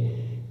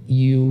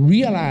 you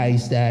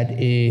realize that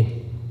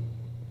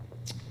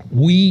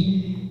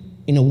we,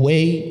 in a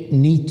way,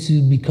 need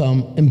to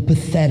become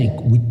empathetic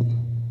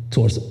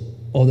towards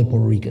other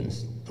Puerto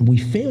Ricans. And we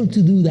fail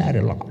to do that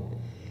a lot.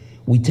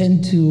 We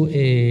tend to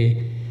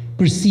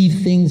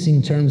perceive things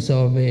in terms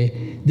of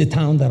the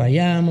town that I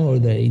am or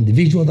the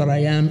individual that I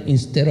am,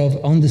 instead of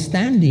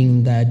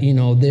understanding that,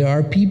 there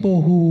are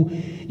people who,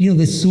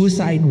 the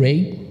suicide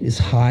rate is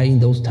high in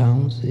those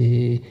towns.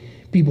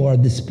 People are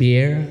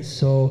despair.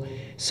 So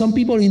some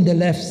people in the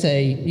left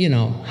say,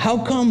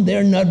 how come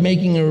they're not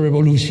making a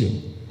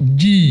revolution?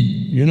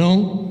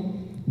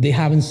 They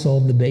haven't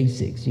solved the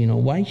basics.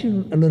 Why aren't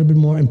you a little bit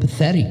more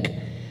empathetic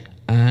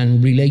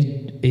and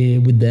relate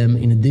with them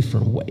in a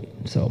different way?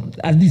 So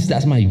at least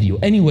that's my view.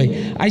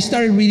 Anyway, I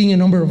started reading a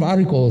number of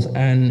articles,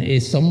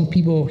 and some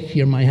people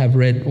here might have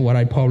read what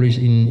I published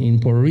in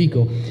Puerto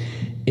Rico.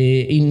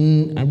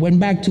 I went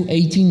back to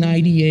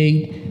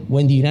 1898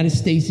 when the United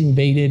States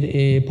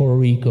invaded Puerto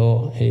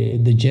Rico.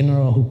 The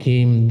general who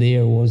came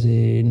there was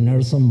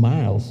Nelson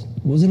Miles.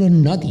 It was a little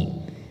nutty,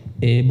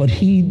 but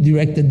he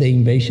directed the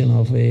invasion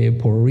of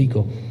Puerto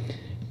Rico.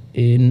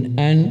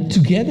 And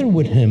together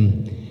with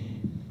him,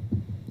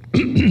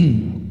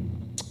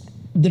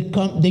 there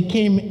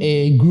came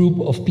a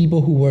group of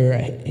people who were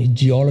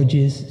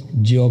geologists,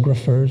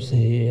 geographers,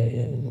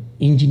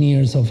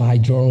 engineers of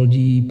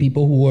hydrology,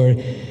 people who were,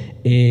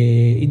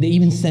 they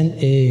even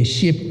sent a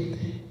ship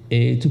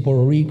to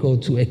Puerto Rico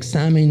to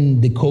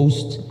examine the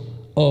coast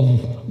of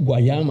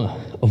Guayama,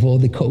 of all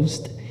the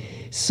coast.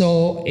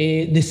 So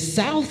the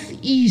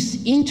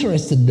Southeast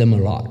interested them a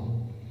lot.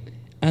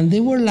 And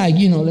they were like,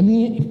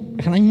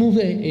 can I move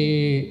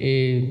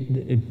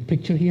a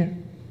picture here?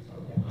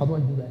 How do I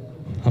do that?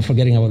 I'm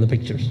forgetting about the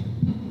pictures.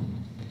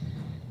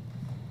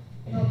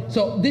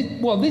 So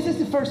this is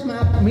the first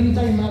map,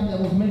 military map that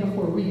was made of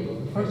Puerto Rico.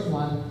 The first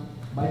one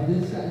by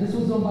this guy. This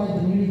was done by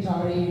the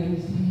military. Let me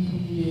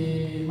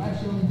see,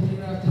 Marshal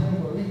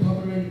Puerto Rico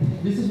operating.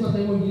 This is what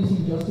they were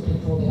using just to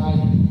control the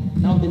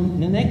island. Now the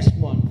next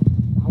one.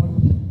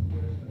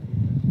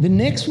 The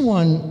next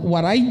one,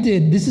 what I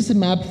did, this is a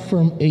map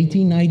from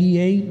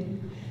 1898,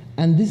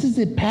 and this is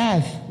a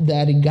path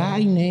that a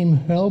guy named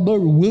Herbert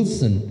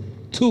Wilson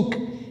took.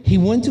 He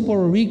went to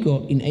Puerto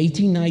Rico in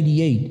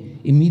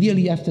 1898,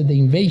 immediately after the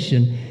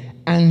invasion,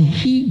 and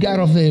he got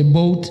off a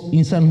boat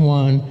in San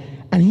Juan,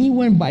 and he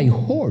went by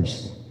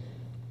horse,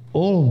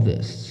 all of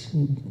this.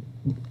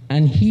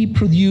 And he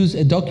produced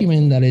a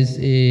document that is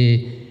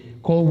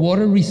called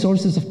Water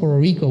Resources of Puerto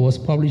Rico, was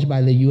published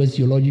by the U.S.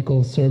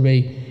 Geological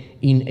Survey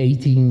in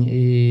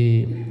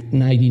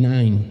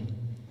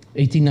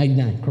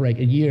 1899, correct,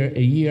 a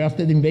year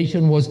after the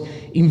invasion was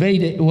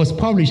invaded, it was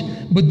published.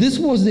 But this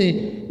was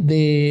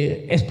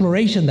the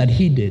exploration that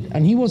he did.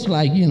 And he was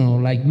like,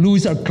 like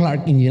Lewis R.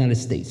 Clark in the United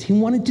States. He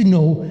wanted to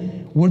know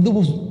what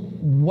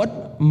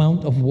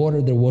amount of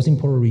water there was in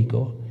Puerto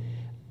Rico,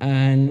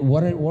 and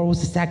what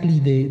was exactly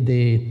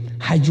the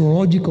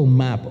hydrological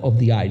map of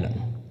the island.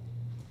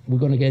 We're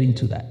gonna get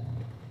into that.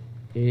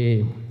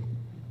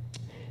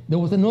 There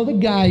was another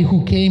guy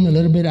who came a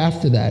little bit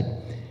after that,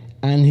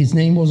 and his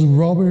name was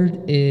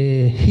Robert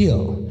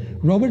Hill.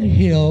 Robert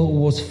Hill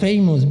was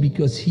famous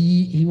because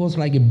he was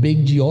like a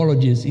big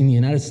geologist in the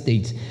United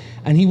States,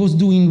 and he was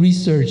doing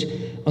research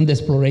on the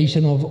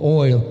exploration of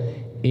oil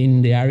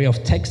in the area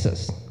of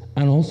Texas.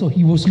 And also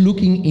he was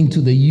looking into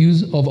the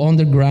use of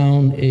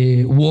underground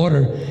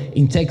water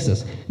in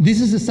Texas. This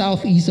is the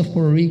southeast of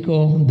Puerto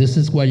Rico. This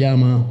is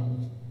Guayama.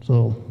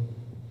 So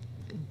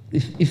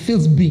it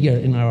feels bigger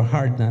in our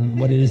heart than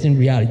what it is in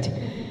reality.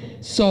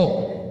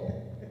 So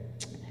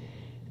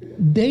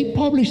they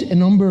published a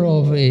number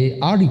of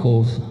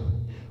articles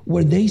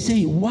where they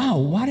say, wow,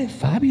 what a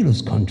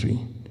fabulous country.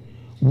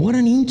 what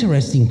an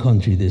interesting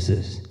country this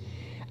is.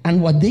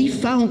 And what they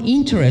found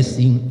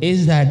interesting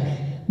is that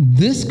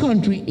this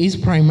country is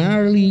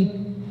primarily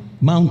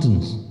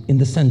mountains in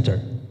the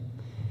center.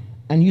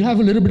 And you have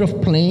a little bit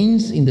of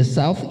plains in the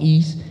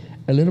southeast,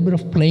 a little bit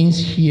of plains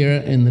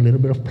here, and a little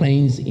bit of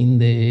plains in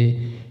the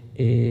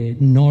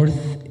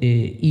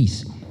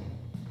northeast.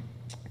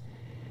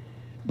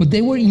 But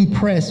they were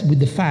impressed with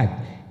the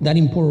fact that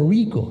in Puerto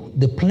Rico,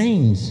 the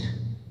plains,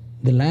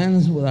 the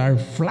lands that are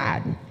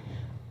flat,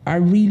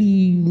 are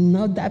really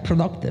not that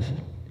productive.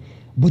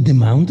 But the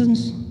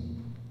mountains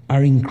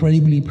are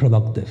incredibly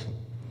productive.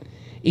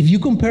 If you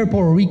compare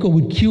Puerto Rico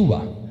with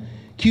Cuba,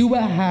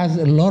 Cuba has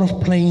a lot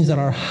of plains that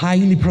are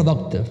highly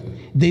productive.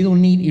 They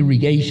don't need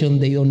irrigation,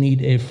 they don't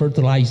need a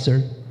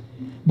fertilizer.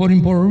 But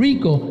in Puerto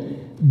Rico,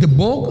 the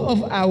bulk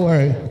of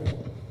our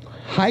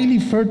highly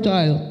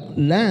fertile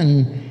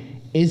land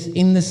is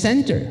in the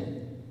center.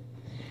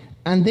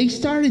 And they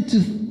started to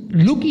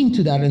look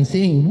into that and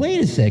saying, wait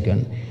a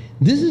second,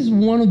 this is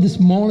one of the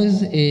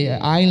smallest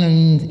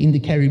islands in the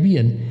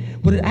Caribbean,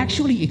 but it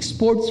actually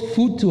exports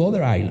food to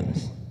other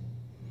islands.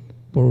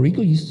 Puerto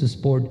Rico used to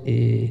export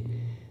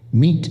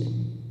meat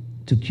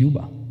to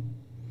Cuba.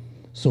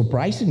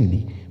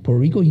 Surprisingly, Puerto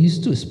Rico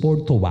used to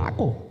export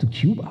tobacco to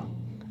Cuba,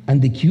 and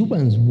the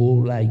Cubans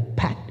will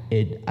pack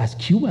it as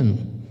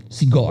Cuban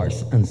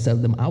cigars and sell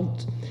them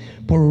out.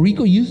 Puerto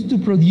Rico used to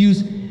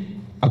produce,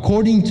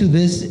 according to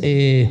this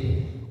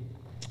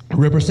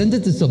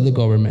representatives of the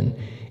government,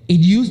 it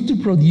used to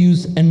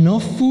produce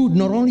enough food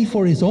not only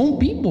for its own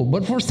people,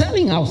 but for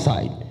selling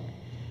outside.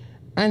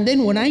 And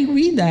then when I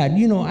read that,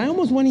 I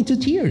almost went into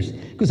tears,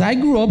 because I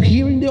grew up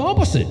hearing the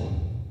opposite.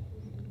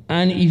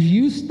 And if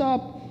you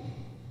stop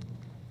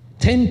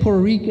 10 Puerto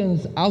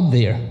Ricans out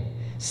there,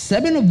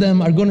 7 of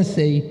them are gonna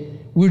say,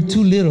 we're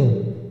too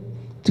little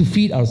to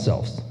feed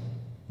ourselves.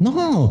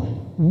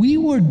 No, we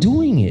were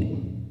doing it.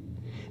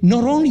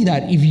 Not only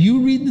that, if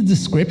you read the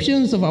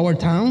descriptions of our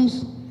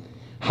towns,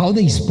 how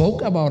they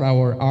spoke about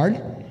our art,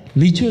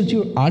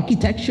 literature,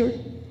 architecture,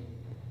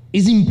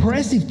 it's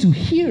impressive to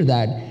hear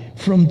that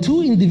from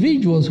 2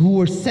 individuals who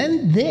were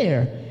sent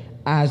there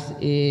as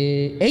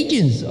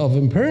agents of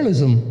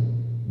imperialism,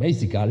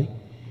 basically,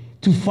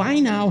 to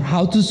find out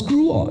how to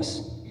screw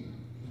us.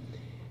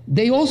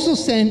 They also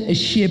sent a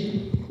ship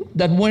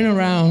that went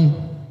around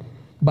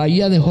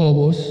Bahía de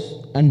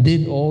Hobos and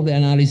did all the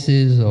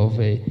analysis of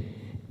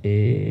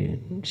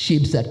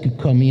ships that could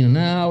come in and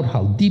out,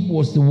 how deep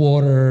was the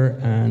water,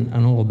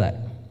 and all that.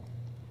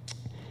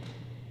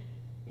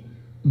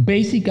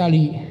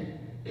 Basically,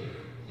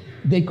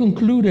 they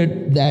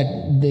concluded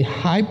that the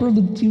high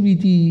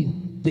productivity,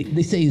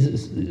 they say,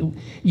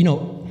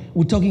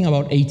 we're talking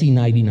about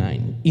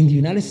 1899. In the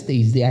United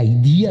States, the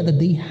idea that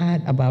they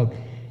had about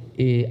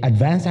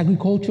advanced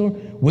agriculture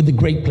were the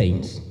Great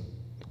Plains.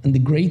 And the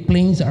Great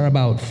Plains are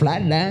about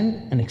flat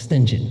land and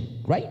extension,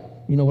 right?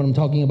 You know what I'm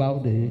talking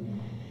about? The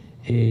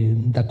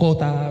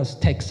Dakotas,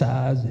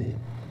 Texas,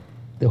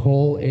 the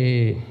whole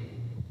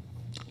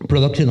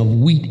production of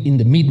wheat in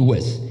the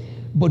Midwest.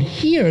 But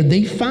here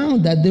they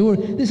found that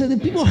they said the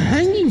people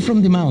hanging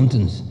from the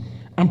mountains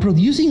and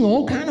producing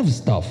all kind of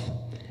stuff.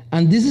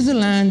 And this is a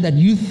land that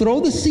you throw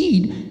the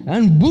seed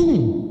and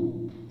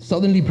boom,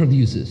 suddenly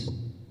produces.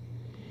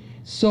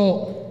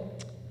 So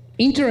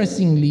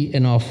interestingly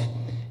enough,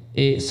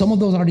 some of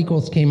those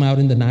articles came out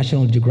in the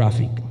National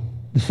Geographic.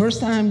 The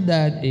first time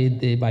that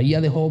the Bahía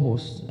de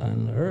Hobos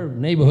and her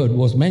neighborhood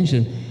was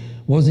mentioned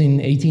was in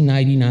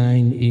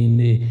 1899 in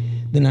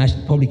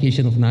the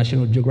publication of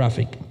National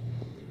Geographic.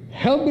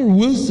 Herbert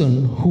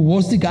Wilson, who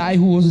was the guy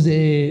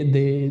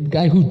the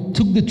guy who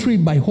took the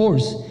trip by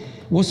horse,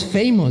 was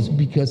famous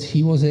because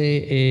he was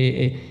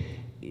he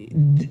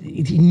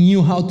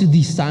knew how to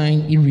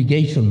design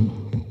irrigation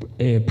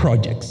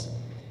projects.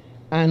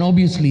 And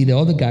obviously the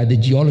other guy, the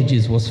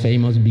geologist, was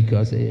famous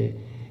because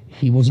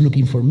he was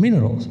looking for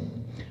minerals.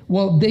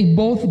 Well, they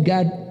both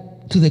got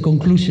to the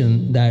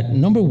conclusion that,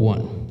 number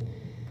one,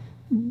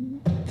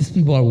 these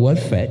people are well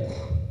fed,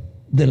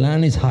 the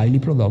land is highly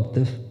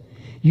productive.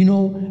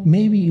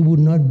 Maybe it would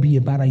not be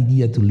a bad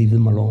idea to leave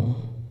them alone.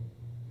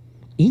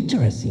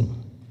 Interesting.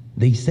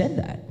 They said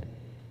that.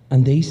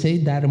 And they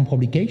said that in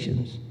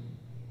publications.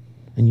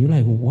 And you're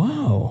like,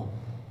 wow,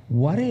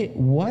 what a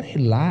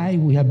lie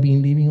we have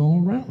been living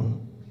all around.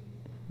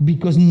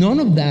 Because none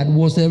of that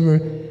was ever,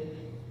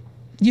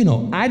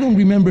 I don't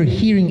remember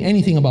hearing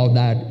anything about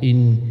that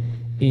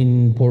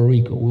in Puerto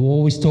Rico. We were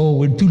always told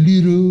we're too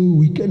little,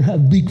 we can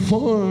have big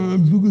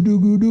farms,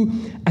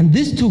 and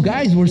these 2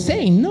 guys were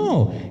saying,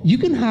 no, you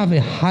can have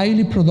a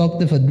highly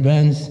productive,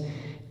 advanced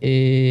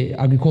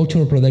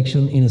agricultural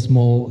production in a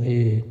small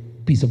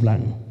piece of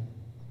land.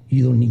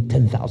 You don't need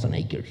 10,000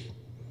 acres.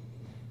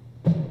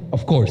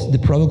 Of course, the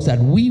products that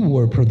we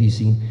were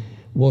producing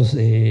was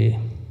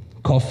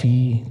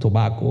coffee,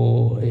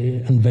 tobacco,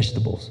 and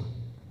vegetables.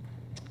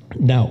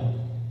 Now,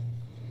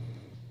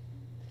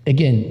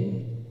 again,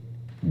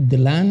 the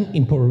land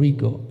in Puerto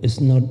Rico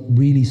is not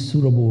really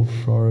suitable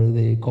for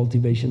the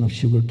cultivation of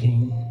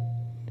sugarcane.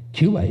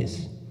 Cuba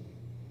is.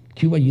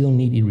 Cuba, you don't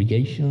need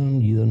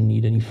irrigation, you don't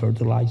need any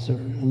fertilizer.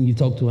 And you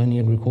talk to any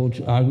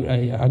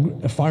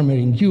a farmer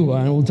in Cuba,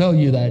 and will tell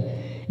you that,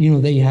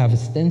 they have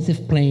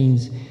extensive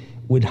plains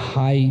with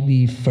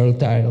highly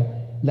fertile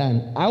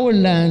land. Our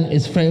land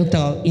is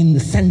fertile in the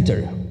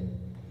center,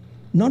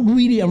 not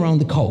really around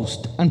the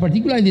coast. And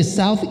particularly the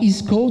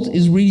southeast coast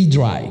is really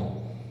dry.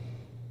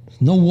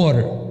 No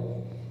water.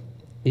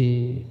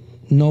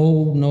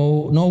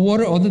 No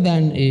water other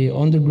than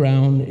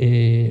underground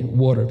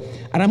water.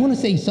 And I'm going to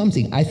say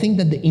something. I think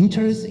that the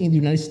interest in the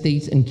United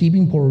States in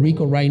keeping Puerto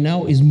Rico right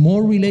now is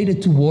more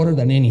related to water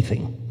than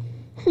anything.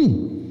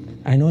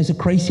 I know it's a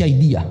crazy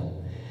idea,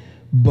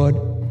 but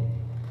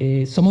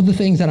some of the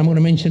things that I'm going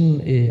to mention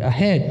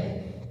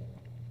ahead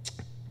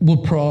will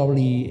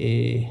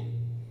probably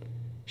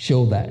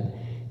show that.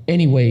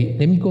 Anyway,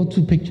 let me go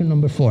to picture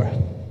number 4.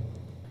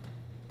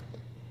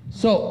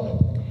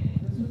 So,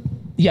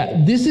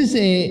 yeah, this is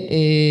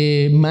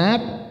a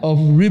map of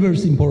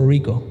rivers in Puerto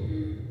Rico.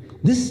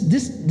 This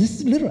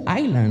little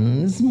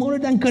island is smaller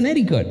than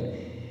Connecticut.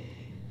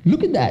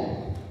 Look at that.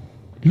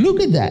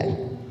 Look at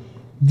that.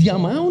 The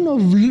amount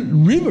of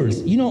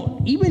rivers,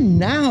 even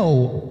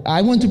now,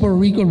 I went to Puerto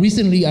Rico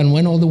recently and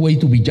went all the way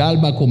to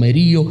Villalba,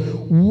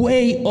 Comerío,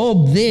 way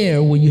up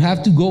there where you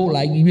have to go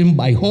like even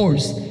by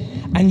horse,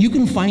 and you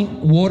can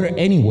find water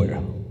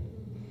anywhere.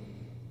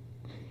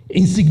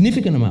 In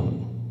significant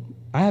amount.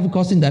 I have a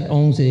cousin that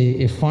owns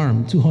a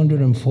farm,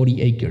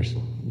 240 acres.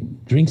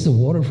 Drinks the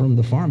water from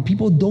the farm.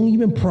 People don't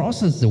even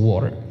process the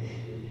water.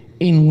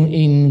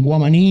 In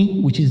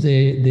Guamaní, which is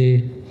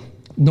the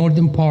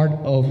northern part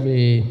of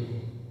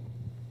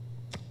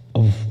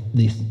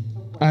this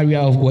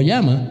area of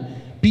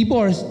Guayama, people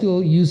are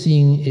still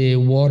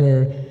using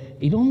water.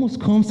 It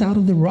almost comes out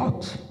of the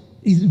rocks.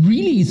 It's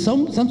really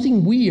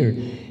something weird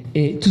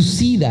to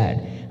see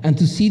that and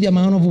to see the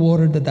amount of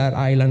water that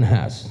island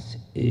has.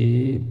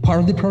 Part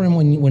of the problem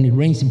when it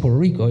rains in Puerto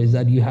Rico is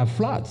that you have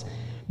floods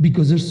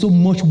because there's so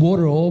much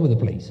water all over the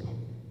place.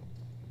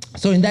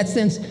 So in that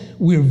sense,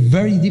 we're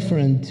very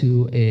different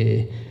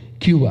to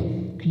Cuba.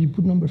 Could you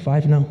put number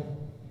 5 now?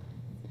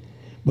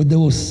 But there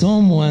was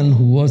someone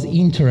who was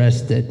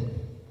interested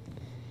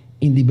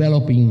in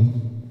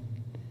developing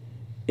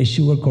a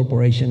sugar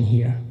corporation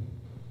here.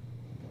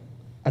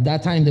 At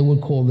that time, they were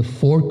called the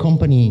Ford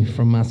Company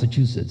from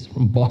Massachusetts,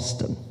 from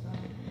Boston.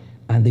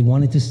 And they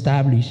wanted to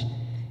establish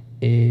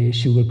a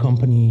sugar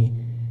company,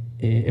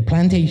 a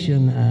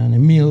plantation and a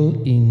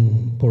mill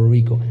in Puerto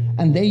Rico.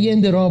 And they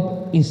ended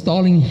up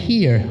installing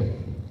here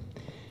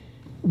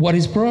what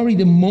is probably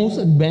the most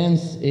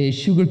advanced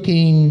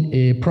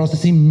sugarcane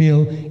processing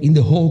mill in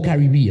the whole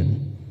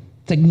Caribbean.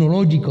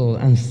 Technological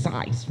and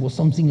size was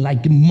something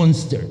like a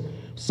monster,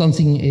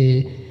 something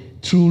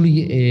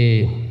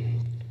truly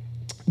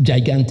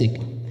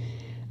gigantic.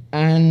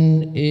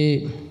 And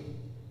if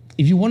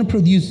you want to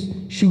produce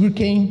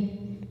sugarcane,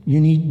 you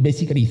need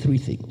basically 3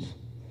 things.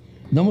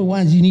 Number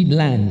 1 is you need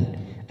land,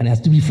 and it has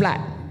to be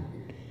flat.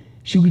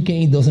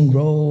 Sugarcane doesn't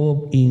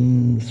grow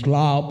in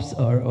slopes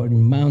or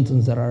in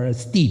mountains that are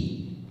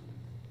steep.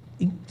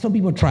 Some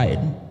people try it,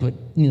 but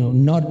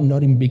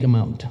not in big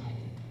amount.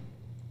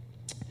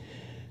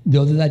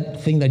 The other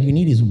thing that you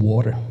need is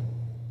water.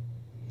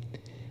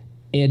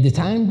 At the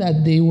time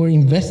that they were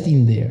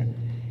investing there,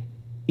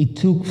 it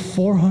took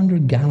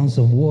 400 gallons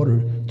of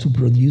water to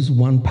produce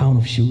 1 pound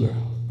of sugar.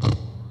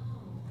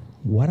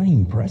 What an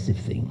impressive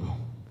thing.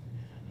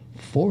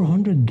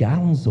 400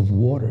 gallons of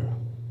water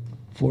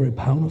for a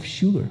pound of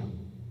sugar,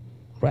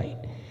 right?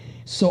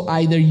 So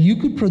either you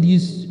could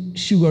produce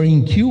sugar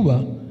in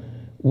Cuba,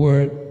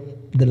 where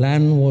the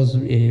land was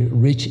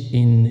rich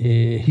in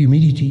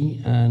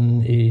humidity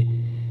and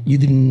you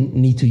didn't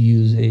need to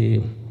use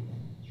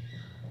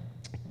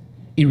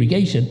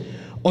irrigation,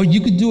 or you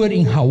could do it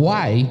in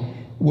Hawaii,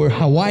 where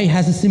Hawaii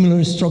has a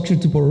similar structure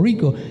to Puerto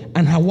Rico,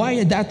 and Hawaii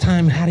at that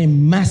time had a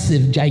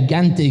massive,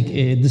 gigantic,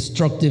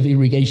 destructive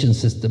irrigation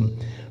system,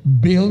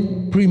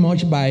 built pretty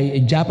much by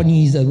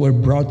Japanese that were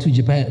brought to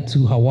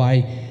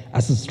Hawaii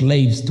as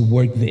slaves to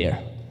work there.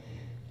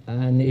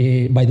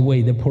 And by the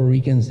way, the Puerto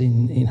Ricans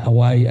in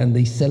Hawaii, and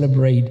they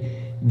celebrate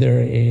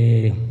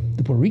the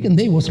Puerto Rican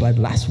Day was like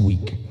last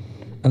week,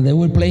 and they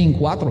were playing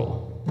cuatro.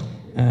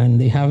 And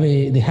they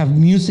have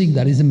music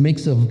that is a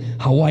mix of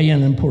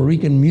Hawaiian and Puerto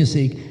Rican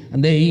music,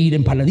 and they eat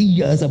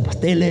empanadillas and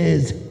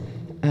pasteles.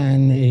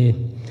 And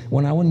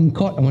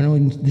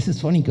this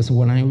is funny because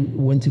when I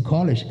went to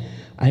college,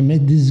 I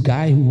met this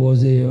guy who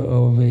was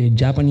of a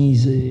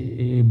Japanese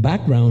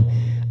background,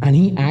 and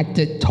he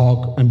acted,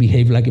 talked, and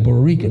behaved like a Puerto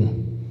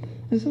Rican.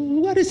 I said,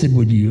 what is it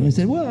with you? I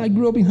said, well, I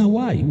grew up in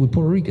Hawaii with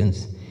Puerto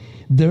Ricans.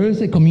 There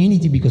is a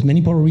community because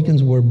many Puerto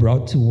Ricans were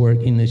brought to work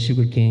in the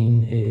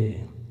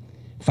sugarcane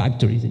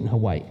factories in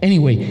Hawaii.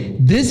 Anyway,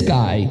 this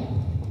guy,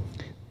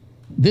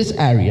 this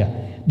area,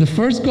 the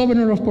first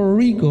governor of Puerto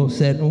Rico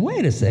said,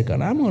 wait a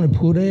second, I'm going to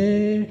put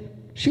a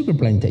sugar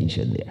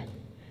plantation there.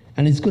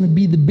 And it's going to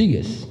be the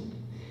biggest.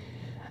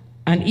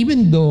 And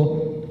even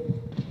though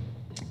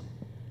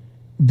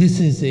this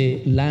is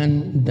a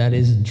land that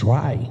is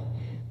dry,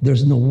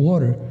 there's no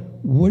water,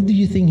 where do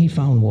you think he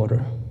found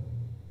water?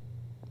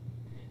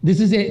 This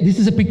is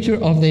a picture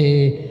of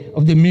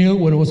the mill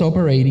when it was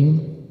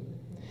operating.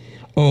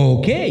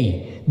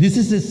 Okay, this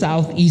is the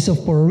southeast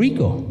of Puerto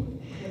Rico.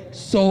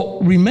 So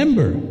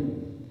remember,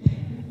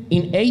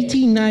 in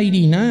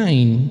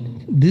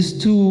 1899, these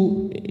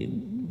two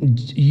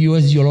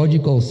U.S.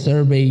 Geological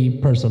Survey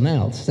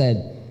personnel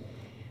said,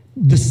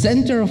 the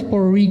center of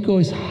Puerto Rico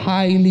is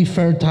highly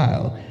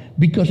fertile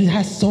because it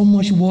has so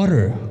much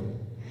water.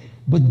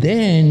 But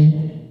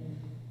then,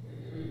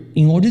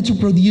 in order to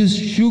produce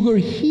sugar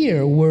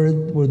here where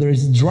there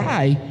is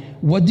dry,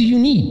 what do you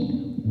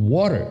need?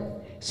 Water.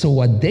 So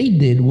what they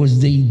did was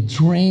they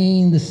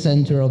drained the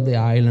center of the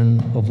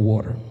island of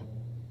water.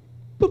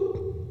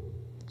 Boop.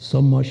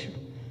 So much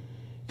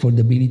for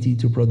the ability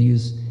to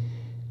produce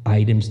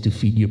items to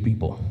feed your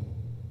people.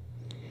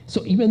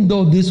 So even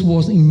though this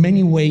was in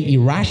many ways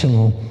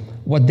irrational,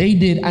 what they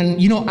did,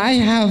 and I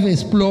have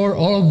explored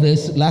all of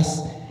this.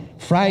 Last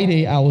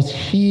Friday, I was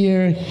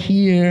here.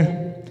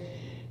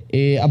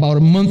 About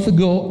a month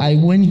ago, I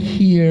went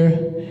here,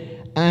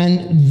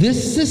 and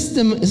this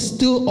system is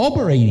still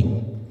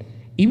operating,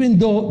 even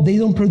though they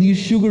don't produce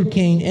sugar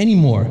cane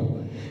anymore.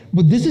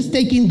 But this is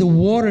taking the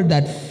water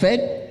that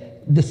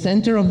fed the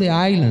center of the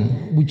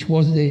island, which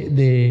was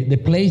the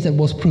place that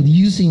was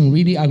producing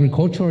really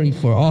agriculturally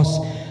for us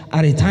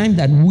at a time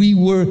that we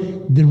were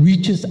the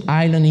richest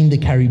island in the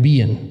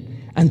Caribbean.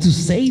 And to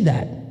say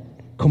that,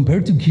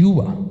 compared to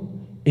Cuba,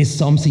 is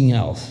something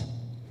else.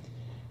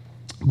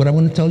 But I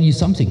want to tell you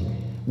something.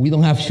 We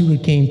don't have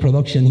sugarcane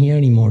production here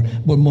anymore,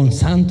 but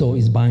Monsanto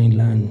is buying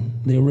land.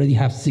 They already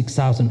have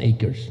 6,000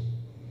 acres.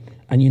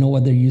 And you know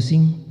what they're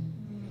using?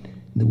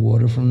 The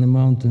water from the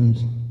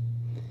mountains.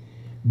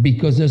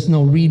 Because there's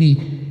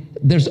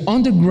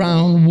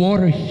underground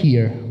water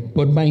here,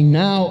 but by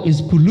now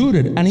it's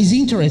polluted. And it's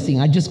interesting,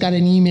 I just got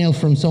an email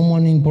from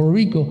someone in Puerto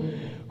Rico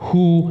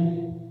who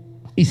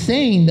is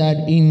saying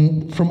that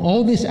from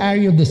all this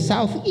area of the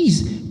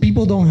southeast,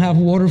 people don't have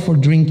water for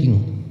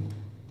drinking.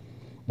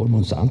 But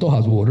Monsanto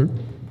has water,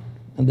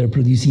 and they're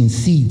producing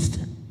seeds.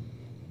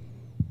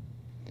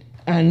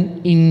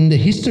 And in the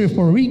history of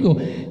Puerto Rico,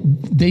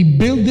 they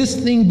built this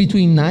thing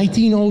between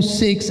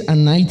 1906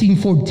 and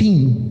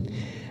 1914.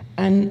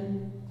 And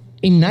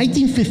in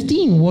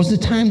 1915 was the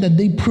time that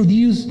they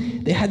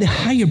had the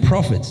higher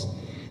profits.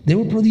 They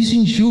were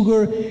producing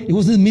sugar. It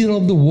was the middle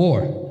of the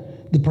war.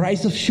 The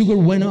price of sugar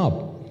went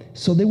up.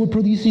 So they were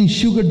producing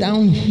sugar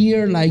down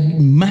here like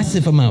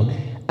massive amount.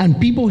 And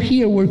people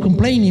here were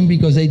complaining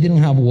because they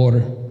didn't have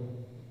water.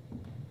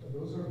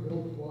 Those are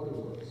built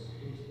waterworks.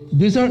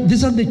 These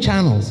are the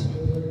channels.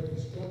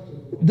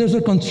 Those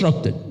are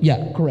constructed.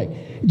 Yeah, correct.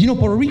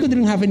 Puerto Rico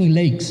didn't have any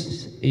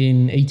lakes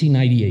in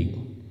 1898.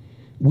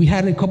 We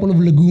had a couple of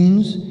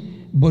lagoons,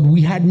 but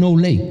we had no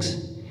lakes.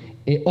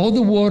 All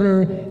the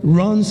water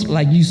runs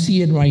like you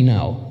see it right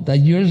now. That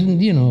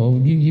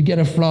you get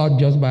a flood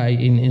just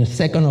in a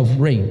second of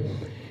rain.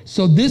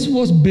 So this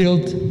was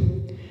built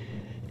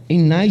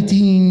in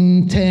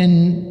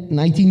 1913,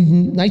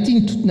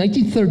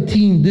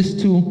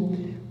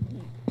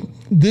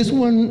 this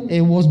one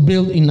was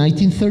built in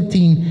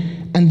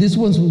 1913, and this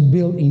one was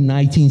built in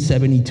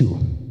 1972.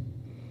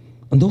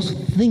 And those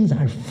things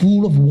are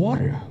full of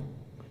water.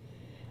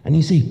 And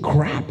you say,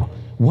 crap,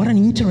 what an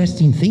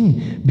interesting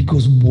thing,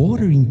 because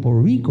water in Puerto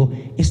Rico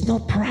is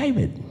not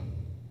private.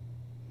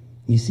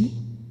 You see,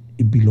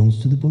 it belongs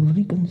to the Puerto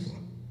Ricans.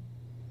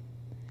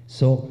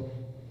 So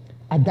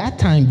at that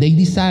time, they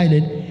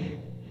decided,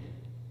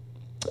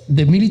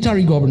 the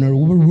military governor,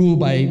 we were ruled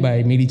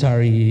by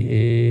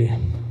military,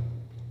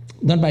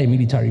 not by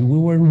military, we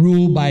were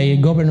ruled by a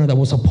governor that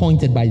was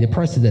appointed by the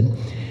president.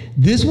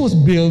 This was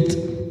built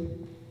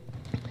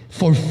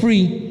for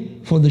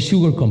free for the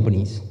sugar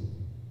companies,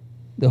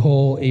 the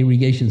whole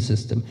irrigation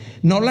system.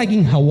 Not like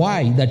in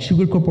Hawaii, that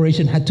sugar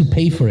corporation had to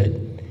pay for it.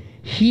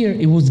 Here,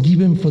 it was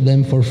given for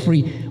them for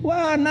free.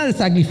 Well, not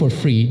exactly for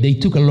free. They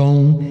took a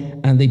loan,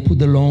 and they put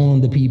the loan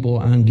on the people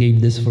and gave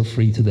this for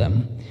free to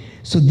them.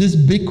 So these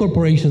big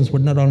corporations were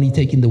not only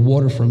taking the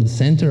water from the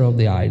center of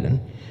the island,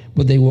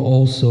 but they were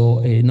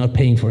also not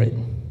paying for it.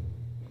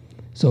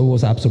 So it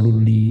was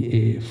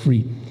absolutely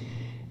free.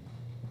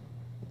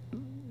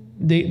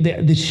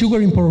 The sugar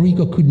in Puerto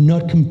Rico could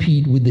not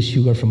compete with the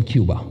sugar from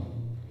Cuba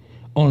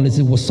unless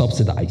it was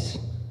subsidized.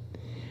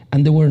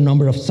 And there were a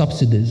number of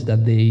subsidies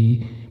that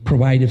they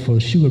provided for the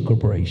sugar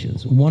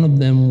corporations. One of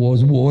them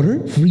was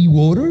water, free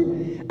water,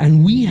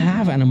 and we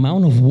have an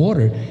amount of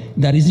water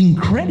that is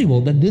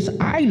incredible, that this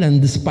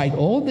island, despite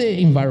all the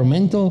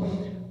environmental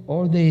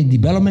or the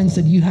developments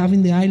that you have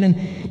in the island,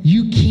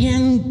 you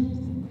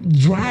can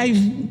drive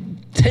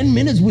 10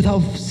 minutes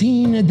without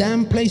seeing a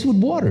damn place with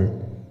water.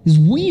 It's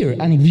weird.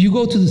 And if you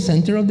go to the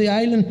center of the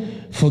island,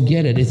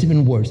 forget it, it's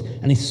even worse.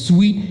 And it's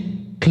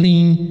sweet,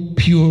 clean,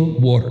 pure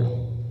water.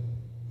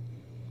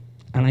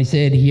 And I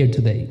said here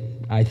today,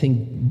 I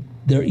think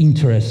their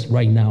interest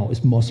right now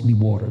is mostly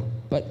water.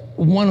 But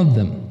one of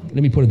them,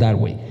 let me put it that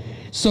way.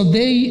 So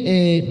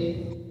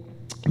they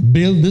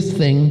built this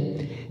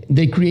thing.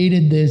 They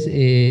created this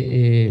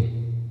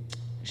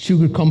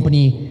sugar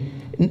company.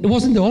 It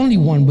wasn't the only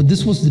one, but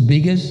this was the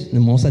biggest, the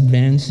most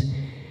advanced.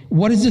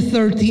 What is the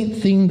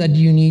 13th thing that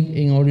you need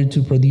in order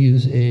to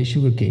produce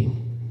sugarcane?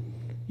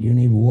 You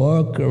need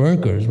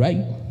workers,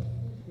 right?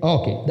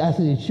 Okay, that's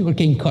a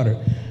sugarcane cutter.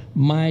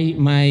 My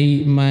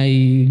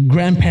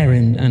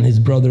grandparent and his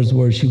brothers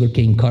were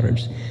sugarcane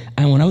cutters.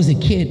 And when I was a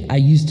kid, I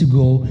used to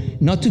go,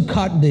 not to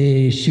cut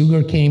the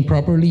sugarcane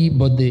properly,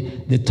 but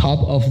the top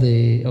of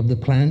the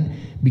plant,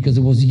 because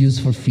it was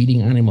used for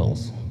feeding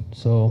animals.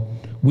 So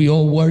we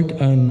all work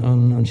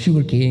on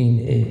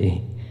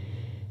sugarcane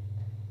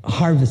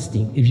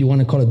harvesting, if you want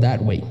to call it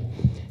that way.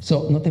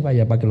 So, no te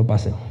vaya para que lo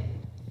pase.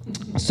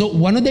 So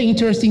one of the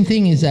interesting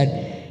things is that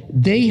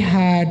they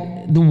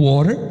had the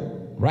water,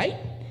 right?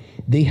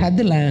 They had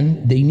the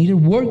land, they needed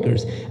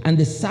workers. And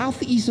the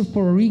southeast of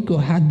Puerto Rico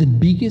had the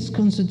biggest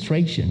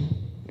concentration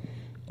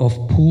of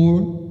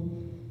poor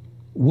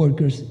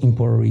workers in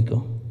Puerto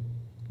Rico.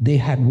 They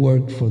had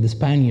worked for the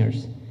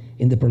Spaniards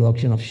in the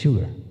production of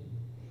sugar.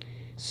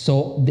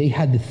 So they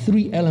had the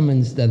three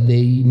elements that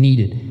they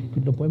needed.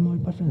 ¿Lo podemos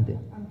ir para frente?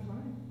 I'm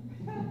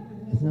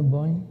fine. It's not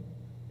going?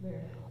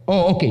 There.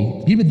 Oh,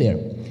 okay, leave it there.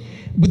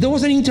 But there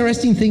was an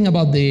interesting thing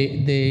about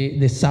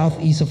the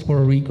southeast of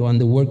Puerto Rico and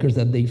the workers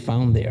that they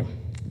found there.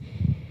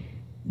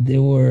 They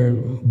were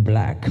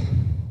black,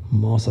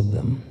 most of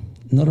them.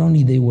 Not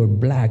only they were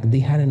black, they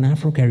had an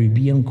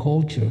Afro-Caribbean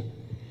culture.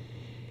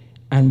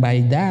 And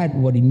by that,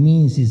 what it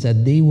means is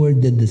that they were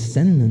the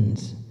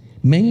descendants.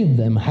 Many of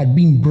them had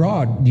been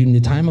brought during the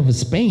time of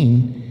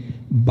Spain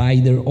by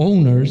their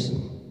owners,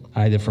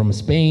 either from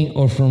Spain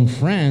or from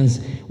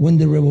France, when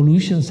the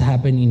revolutions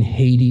happened in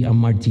Haiti and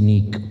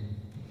Martinique.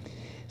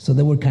 So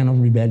they were kind of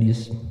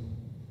rebellious.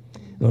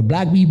 They were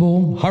black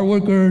people, hard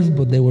workers,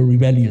 but they were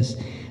rebellious.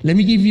 Let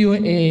me give you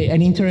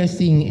an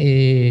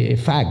interesting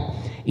fact.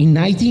 In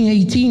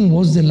 1918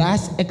 was the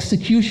last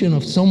execution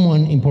of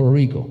someone in Puerto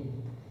Rico,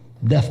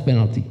 death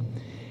penalty.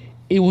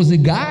 It was a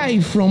guy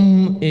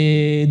from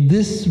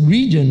this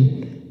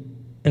region,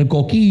 El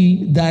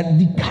Coquí, that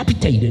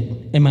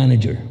decapitated a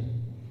manager.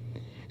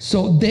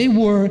 So they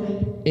were,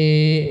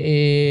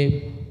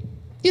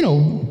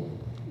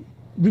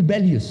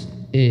 rebellious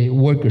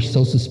workers,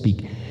 so to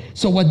speak.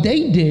 So what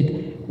they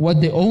did, what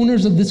the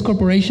owners of this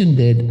corporation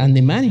did, and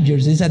the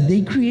managers, is that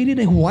they created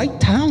a white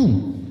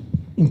town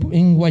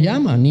in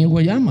Guayama, near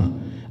Guayama.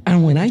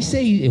 And when I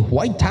say a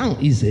white town,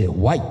 it's a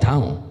white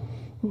town.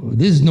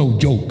 This is no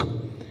joke.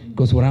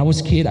 Because when I was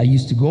a kid, I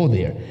used to go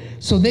there.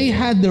 So they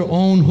had their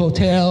own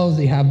hotels,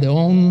 they have their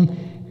own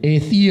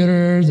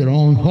theaters, their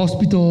own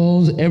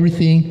hospitals,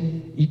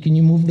 everything. Can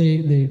you move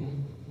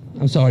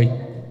I'm sorry.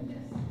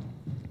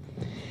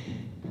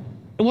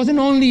 It wasn't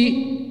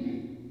only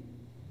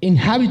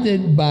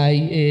inhabited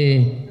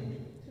by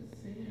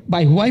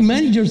white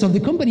managers of the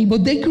company,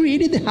 but they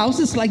created the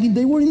houses like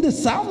they were in the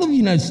south of the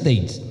United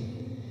States.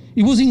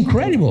 It was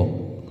incredible.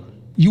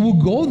 You would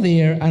go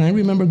there, and I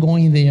remember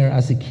going there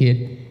as a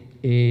kid.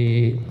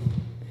 They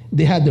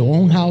had their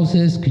own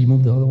houses. Could you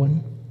move the other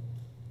one?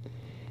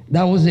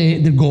 That was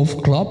the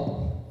golf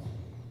club.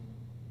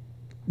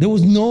 There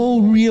was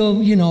no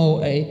real,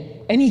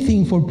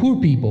 anything for poor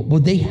people,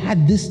 but they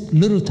had this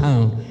little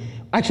town,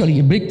 actually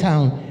a big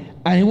town,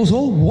 and it was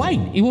all white.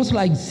 It was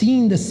like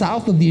seeing the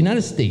south of the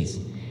United States.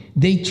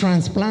 They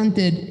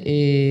transplanted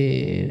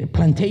a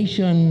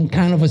plantation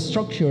kind of a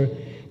structure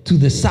to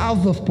the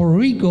south of Puerto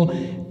Rico,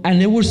 and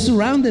they were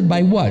surrounded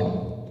by what?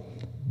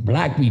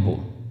 Black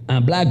people.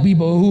 And black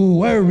people who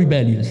were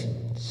rebellious.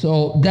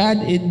 So that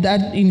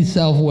in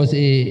itself was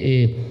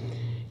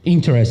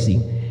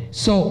interesting.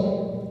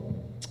 So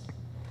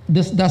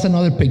that's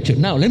another picture.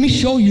 Now let me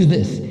show you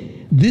this.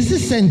 This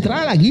is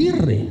Central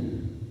Aguirre.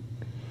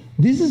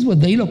 This is where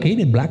they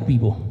located black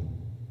people.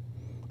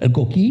 El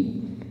Coquí,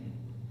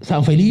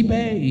 San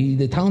Felipe,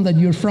 the town that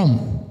you're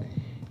from.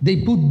 They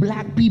put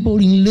black people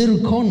in little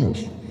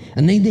corners.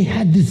 And then they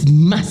had this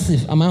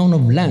massive amount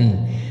of land.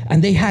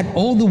 And they had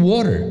all the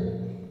water.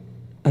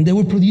 And they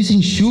were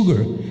producing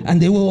sugar, and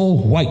they were all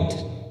white.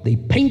 They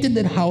painted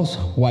their house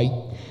white.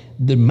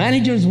 The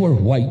managers were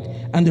white,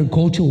 and their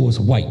culture was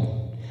white.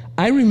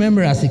 I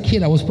remember as a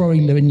kid, I was probably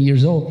 11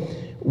 years old,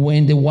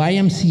 when the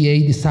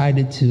YMCA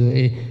decided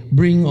to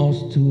bring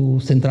us to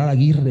Central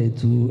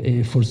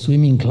Aguirre for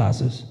swimming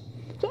classes.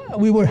 So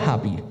we were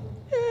happy.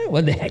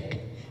 What the heck?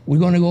 We're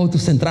going to go to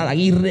Central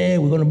Aguirre.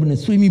 We're going to bring a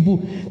swimming pool.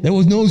 There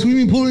was no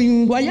swimming pool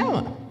in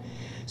Guayama.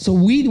 So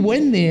we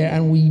went there,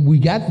 and we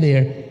got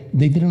there.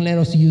 They didn't let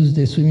us use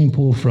the swimming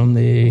pool from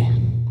the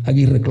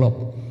Aguirre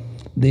Club.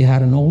 They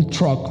had an old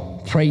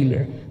truck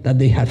trailer that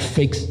they had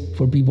fixed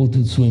for people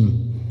to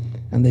swim.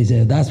 And they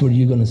said, that's where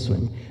you're going to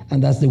swim.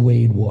 And that's the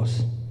way it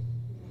was.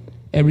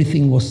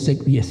 Everything was sick.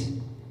 Yes?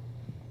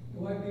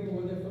 White people,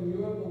 were they from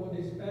Europe, or were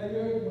they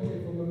Spaniards, were they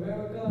from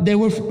America? They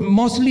were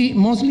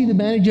mostly the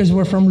managers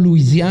were from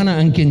Louisiana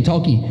and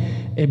Kentucky,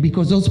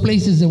 because those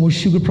places there was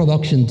sugar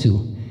production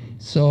too.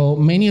 So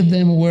many of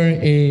them were,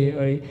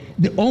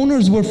 the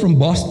owners were from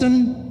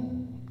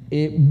Boston,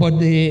 But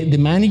the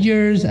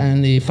managers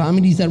and the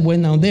families that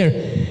went down there,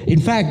 in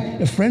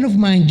fact, a friend of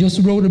mine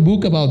just wrote a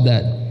book about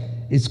that.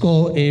 It's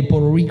called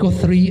Puerto Rico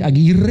 3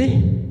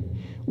 Aguirre,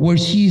 where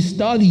she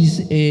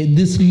studies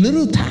this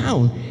little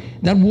town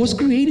that was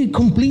created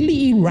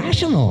completely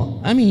irrational.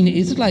 I mean,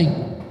 it's like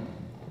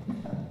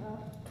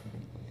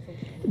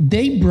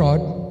they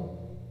brought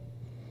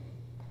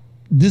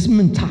this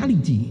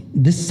mentality,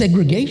 this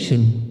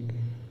segregation,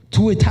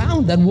 to a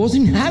town that was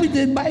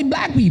inhabited by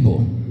black people,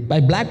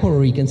 by black Puerto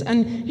Ricans.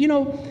 And you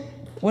know,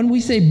 when we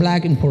say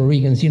black and Puerto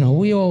Ricans, you know,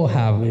 we all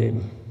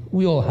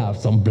have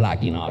some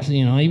black in us.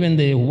 You know, even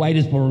the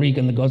whitest Puerto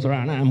Rican that goes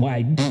around, I'm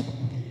white.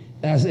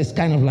 It's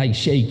kind of like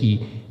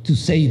shaky to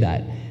say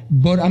that.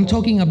 But I'm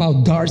talking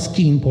about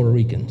dark-skinned Puerto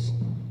Ricans,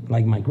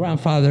 like my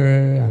grandfather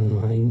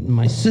and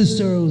my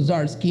sister who's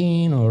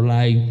dark-skinned, or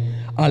like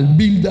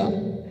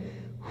Alvilda,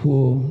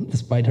 who,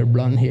 despite her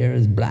blonde hair,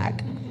 is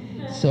black.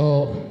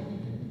 So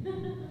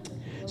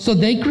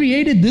they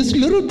created this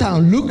little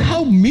town. Look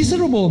how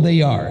miserable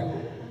they are.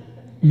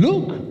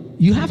 Look,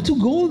 you have to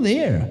go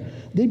there.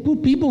 They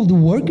put people, the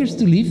workers,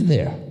 to live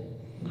there,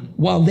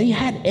 while they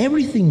had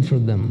everything for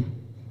them,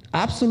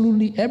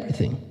 absolutely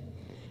everything.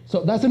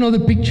 So that's another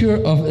picture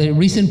of a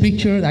recent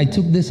picture. I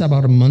took this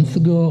about a month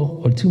ago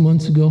or 2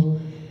 months ago,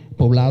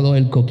 Poblado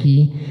El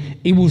Coquí.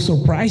 It will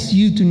surprise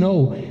you to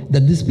know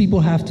that these people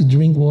have to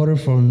drink water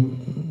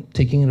from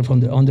taking it from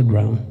the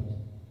underground,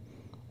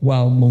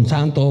 while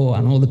Monsanto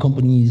and all the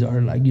companies are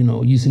like, you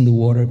know, using the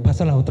water.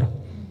 Pasa la otra.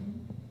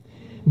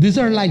 These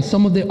are like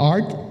some of the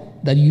art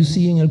that you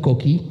see in El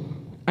Coquí.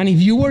 And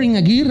if you were in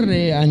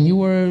Aguirre and you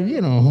were,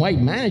 you know,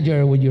 white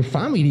manager with your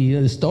family,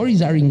 the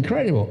stories are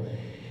incredible.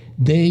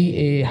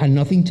 They had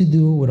nothing to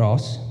do with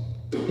us.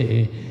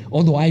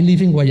 Although I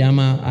live in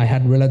Guayama, I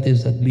had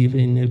relatives that live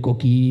in El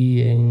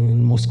Coquí,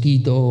 in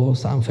Mosquito,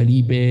 San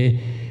Felipe.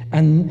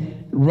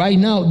 And right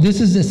now,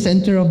 this is the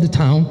center of the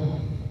town,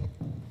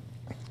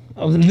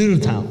 of the little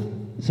town.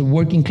 It's a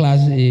working class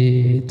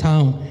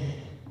town.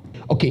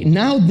 Okay,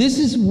 now this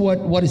is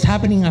what is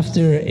happening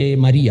after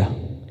Maria.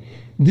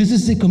 This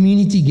is the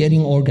community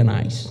getting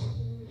organized.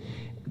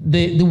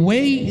 The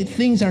way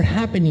things are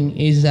happening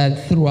is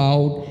that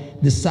throughout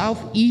the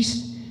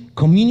Southeast,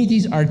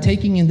 communities are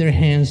taking in their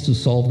hands to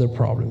solve their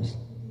problems.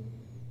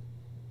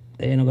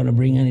 They're not gonna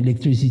bring any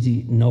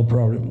electricity, no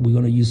problem. We're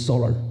gonna use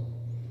solar.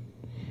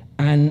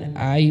 And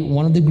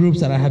one of the groups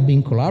that I have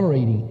been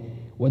collaborating,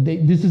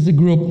 this is a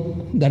group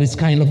that is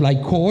kind of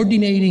like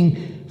coordinating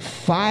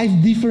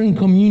 5 different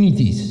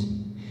communities.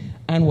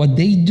 And what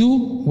they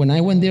do, when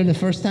I went there the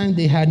first time,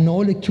 they had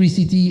no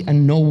electricity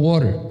and no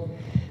water.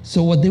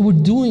 So what they were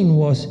doing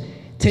was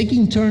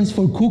taking turns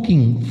for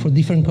cooking for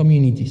different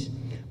communities.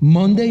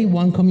 Monday,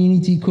 one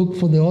community cooked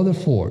for the other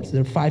 4.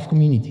 There are 5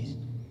 communities.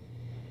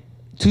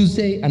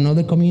 Tuesday,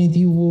 another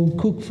community will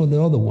cook for the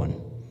other one.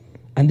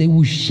 And they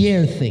will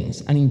share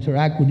things and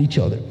interact with each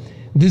other.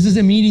 This is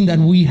a meeting that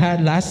we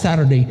had last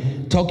Saturday,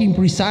 talking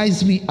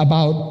precisely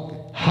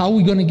about how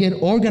we're gonna get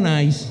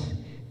organized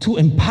to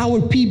empower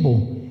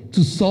people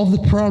to solve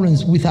the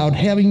problems without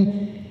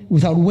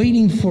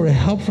waiting for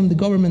help from the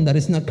government that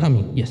is not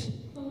coming. Yes.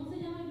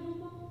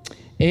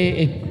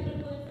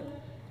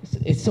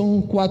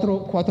 Son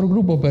cuatro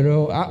grupos,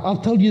 pero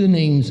I'll tell you the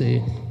names.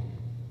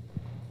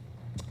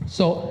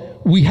 So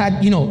we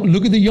had, you know,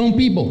 look at the young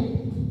people.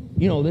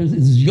 You know,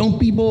 there's young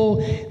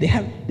people, they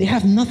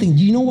have nothing.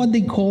 Do you know what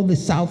they call the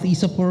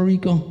southeast of Puerto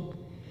Rico?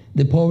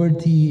 The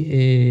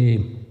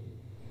poverty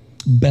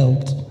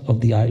belt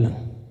of the island.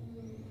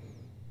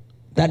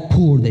 That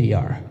poor they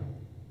are.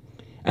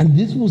 And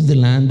this was the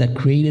land that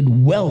created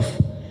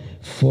wealth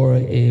for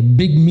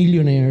big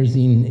millionaires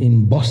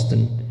in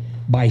Boston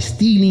by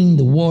stealing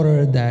the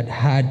water that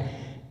had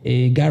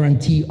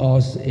guaranteed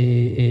us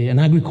an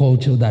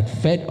agriculture that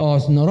fed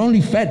us, not only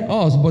fed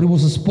us, but it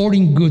was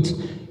exporting goods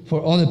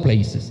for other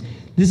places.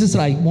 This is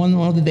like one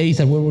of the days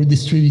that we were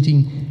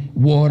distributing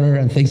water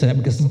and things like that,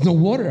 because there's no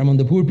water among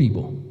the poor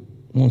people.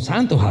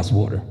 Monsanto has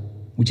water,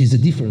 which is a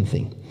different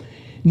thing.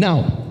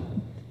 Now,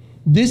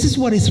 this is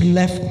what is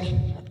left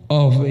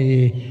of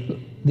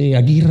the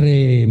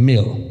Aguirre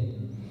mill.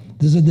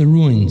 These are the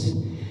ruins.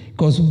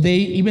 Because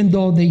even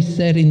though they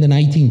said in the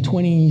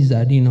 1920s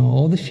that, you know,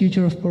 all the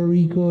future of Puerto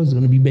Rico is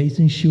going to be based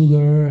in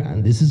sugar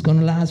and this is going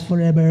to last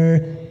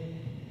forever,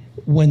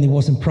 when it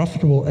wasn't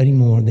profitable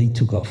anymore, they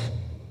took off.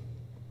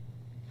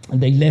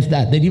 And they left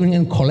that. They didn't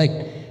even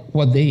collect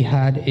what they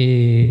had,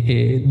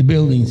 the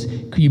buildings.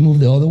 Could you move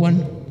the other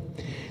one?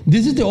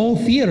 This is the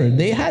old theater.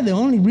 They had the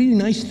only really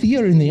nice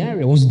theater in the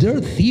area. It was their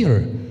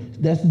theater.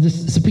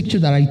 That's a picture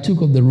that I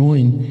took of the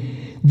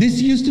ruin.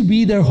 This used to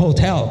be their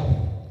hotel.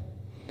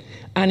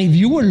 And if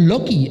you were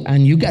lucky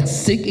and you got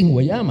sick in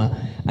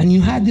Guayama and you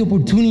had the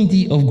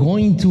opportunity of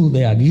going to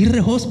the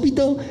Aguirre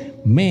Hospital,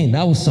 man,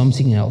 that was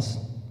something else.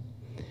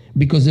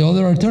 Because the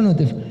other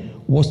alternative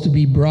was to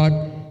be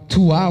brought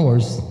 2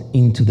 hours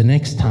into the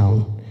next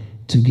town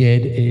to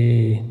get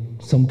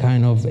some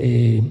kind of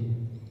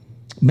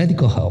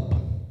medical help.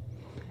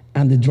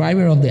 And the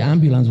driver of the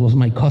ambulance was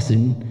my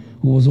cousin,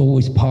 who was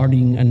always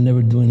partying and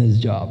never doing his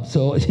job.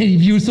 So if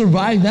you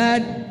survive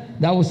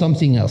that, that was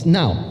something else.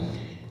 Now,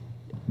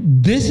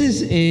 this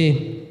is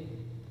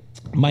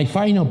my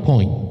final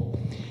point.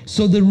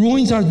 So the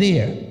ruins are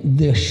there.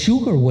 The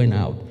sugar went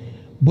out.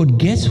 But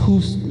guess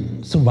who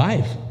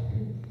survived?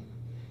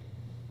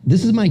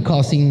 This is my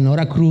cousin,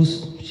 Nora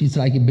Cruz. She's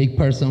like a big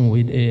person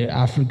with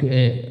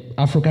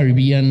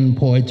Afro-Caribbean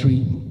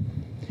poetry.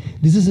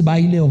 This is a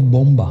baile of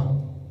Bomba.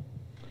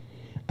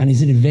 And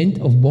it's an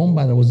event of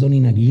Bomba that was done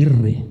in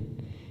Aguirre,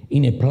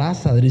 in a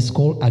plaza that is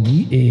called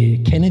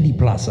Kennedy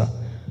Plaza.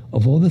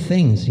 Of all the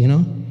things, you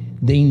know,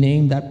 they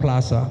named that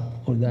plaza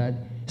or that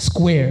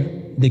square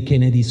the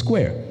Kennedy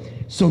Square.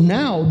 So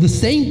now the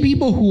same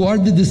people who are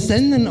the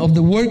descendant of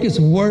the workers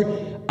who were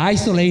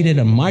isolated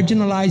and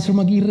marginalized from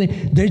Aguirre,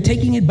 they're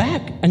taking it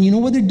back. And you know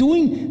what they're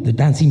doing? They're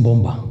dancing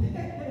Bomba.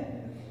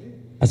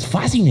 That's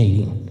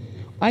fascinating.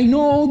 I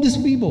know all these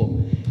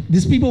people.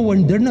 These people,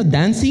 when they're not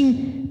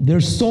dancing, they're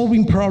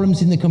solving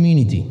problems in the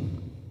community.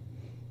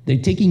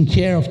 They're taking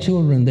care of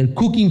children. They're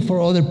cooking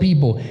for other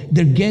people.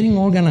 They're getting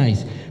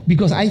organized.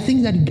 Because I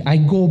think that I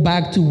go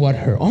back to what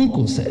her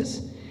uncle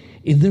says.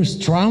 If there's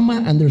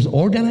trauma and there's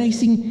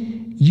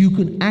organizing, you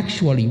can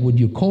actually, with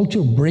your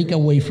culture, break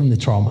away from the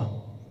trauma.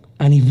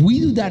 And if we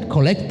do that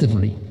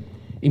collectively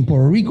in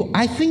Puerto Rico,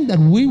 I think that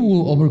we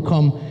will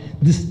overcome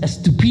this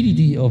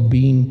stupidity of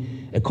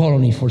being a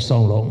colony for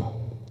so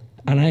long.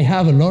 And I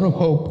have a lot of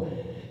hope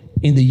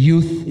in the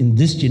youth in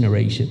this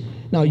generation.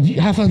 Now, if you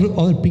have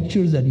other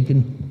pictures that you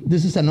can,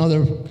 this is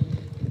another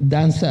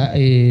dancer,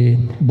 a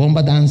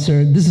Bomba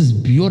dancer. This is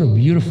beautiful,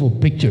 beautiful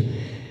picture.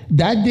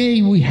 That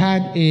day we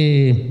had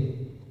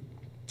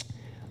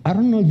I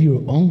don't know if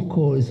your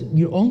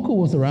uncle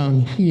was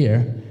around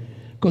here,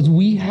 because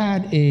we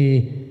had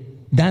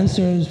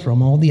dancers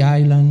from all the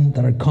island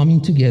that are coming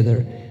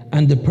together,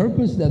 and the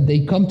purpose that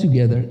they come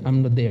together,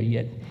 I'm not there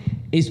yet,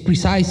 is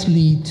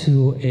precisely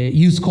to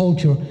use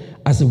culture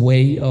as a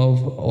way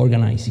of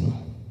organizing.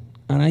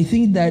 And I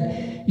think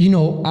that, you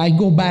know, I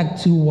go back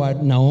to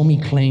what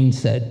Naomi Klein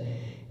said,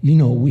 you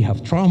know, we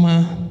have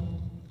trauma,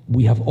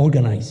 we have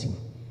organizing.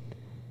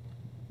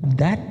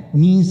 That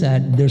means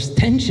that there's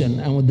tension,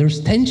 and when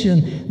there's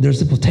tension,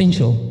 there's a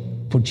potential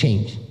for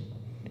change.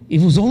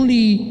 If it was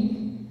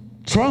only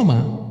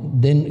trauma,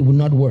 then it would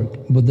not work,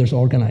 but there's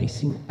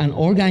organizing. And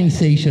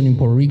organization in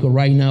Puerto Rico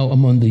right now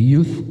among the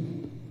youth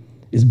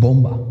is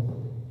Bomba.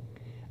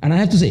 And I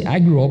have to say, I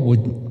grew up with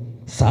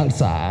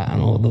salsa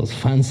and all those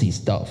fancy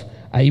stuff.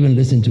 I even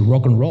listened to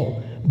rock and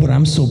roll, but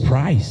I'm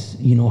surprised,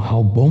 you know,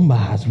 how Bomba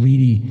has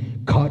really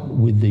caught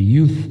with the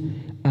youth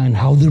and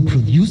how they're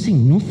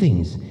producing new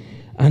things.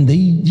 And they,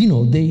 you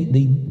know,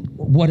 they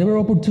whatever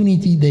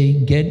opportunity they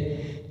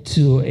get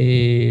to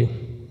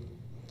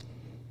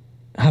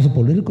have a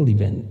political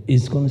event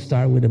is going to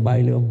start with a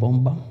baile of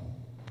Bomba.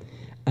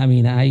 I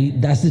mean,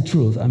 that's the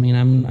truth. I mean,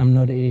 I'm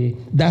not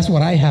that's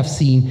what I have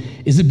seen.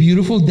 It's a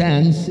beautiful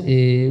dance.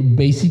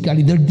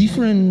 Basically, there are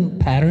different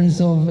patterns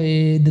of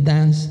the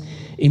dance.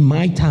 In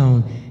my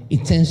town,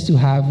 it tends to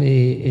have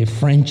a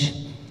French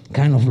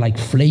kind of like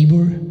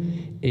flavor,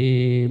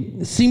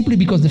 simply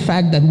because the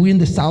fact that we're in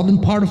the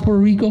southern part of Puerto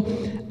Rico,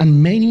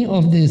 and many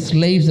of the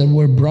slaves that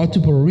were brought to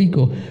Puerto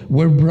Rico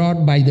were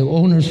brought by the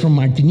owners from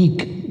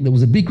Martinique. There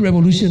was a big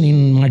revolution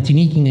in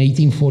Martinique in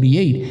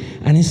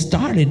 1848, and it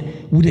started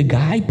with a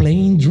guy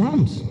playing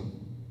drums,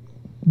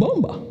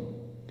 Bomba.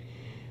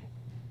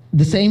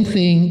 The same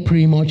thing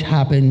pretty much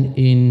happened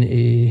in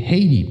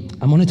Haiti.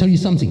 I'm going to tell you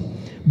something.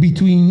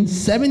 Between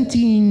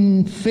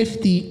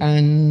 1750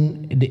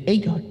 and the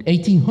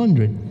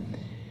 1800,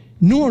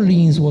 New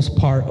Orleans was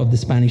part of the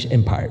Spanish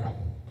Empire.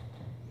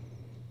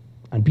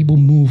 And people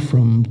moved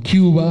from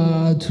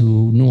Cuba to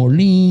New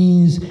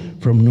Orleans,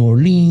 from New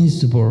Orleans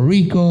to Puerto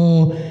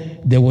Rico.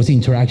 There was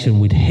interaction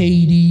with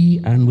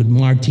Haiti and with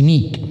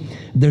Martinique.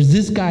 There's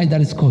this guy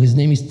that is called, his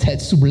name is Ted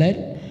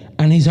Sublet,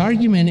 and his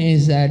argument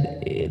is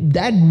that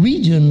that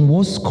region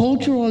was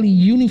culturally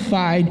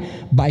unified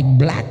by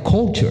black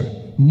culture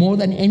more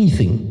than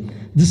anything,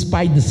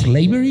 despite the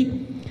slavery,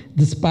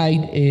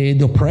 despite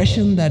the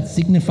oppression that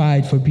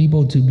signified for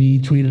people to be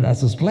treated as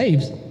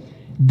slaves.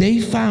 They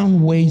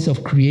found ways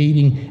of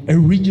creating a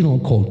regional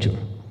culture.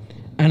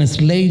 And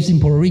slaves in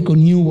Puerto Rico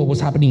knew what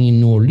was happening in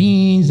New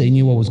Orleans, they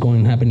knew what was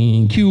happening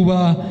in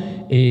Cuba.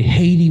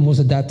 Haiti was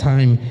at that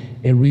time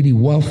a really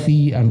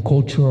wealthy and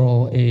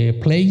cultural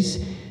place.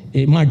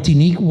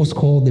 Martinique was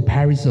called the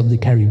Paris of the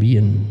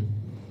Caribbean.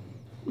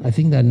 I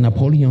think that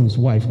Napoleon's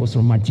wife was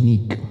from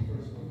Martinique.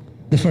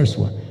 The first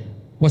one.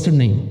 What's her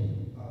name?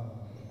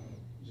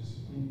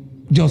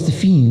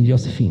 Josephine.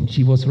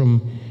 She was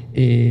from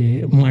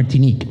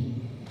Martinique.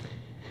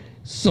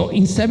 So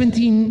in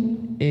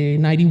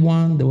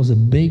 1791, there was a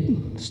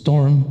big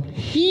storm,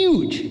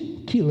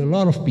 huge, killed a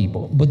lot of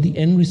people, but the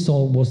end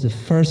result was the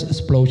first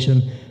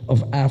explosion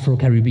of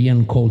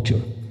Afro-Caribbean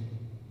culture.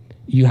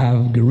 You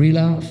have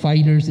guerrilla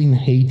fighters in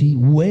Haiti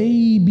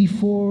way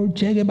before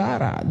Che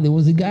Guevara. There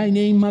was a guy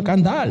named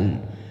Macandal,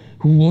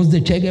 who was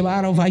the Che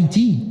Guevara of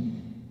Haiti,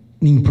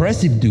 an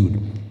impressive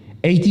dude.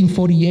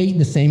 1848,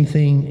 the same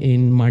thing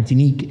in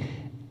Martinique.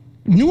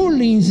 New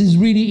Orleans is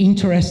really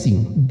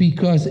interesting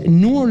because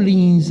New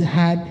Orleans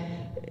had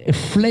a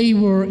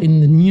flavor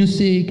in the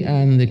music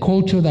and the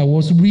culture that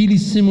was really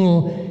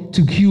similar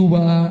to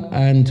Cuba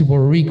and to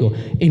Puerto Rico.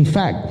 In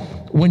fact,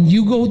 when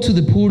you go to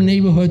the poor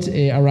neighborhoods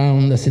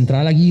around the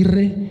Central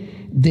Aguirre,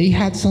 they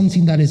had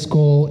something that is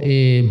called,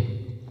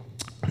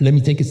 let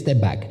me take a step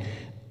back.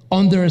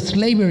 Under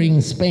slavery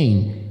in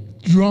Spain,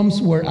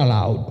 drums were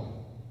allowed.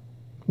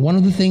 One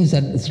of the things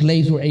that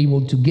slaves were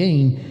able to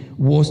gain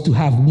was to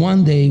have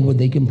one day where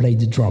they can play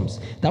the drums.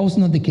 That was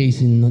not the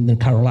case in the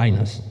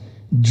Carolinas.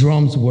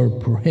 Drums were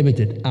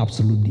prohibited,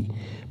 absolutely.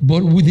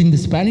 But within the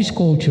Spanish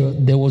culture,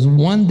 there was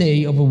one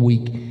day of a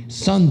week,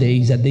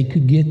 Sundays, that they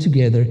could get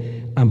together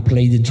and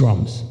play the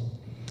drums.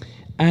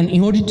 And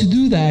in order to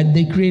do that,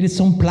 they created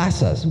some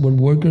plazas where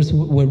workers,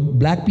 where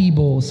black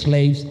people,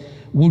 slaves,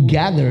 would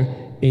gather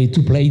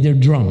to play their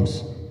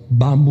drums.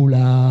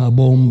 Bambula,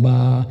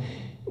 bomba,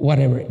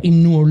 whatever.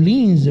 In New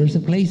Orleans, there's a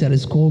place that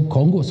is called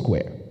Congo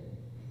Square.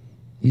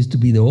 It used to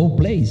be the old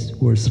place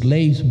where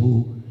slaves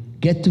will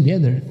get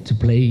together to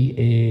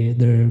play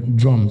their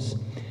drums.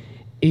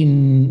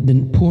 In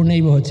the poor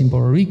neighborhoods in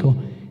Puerto Rico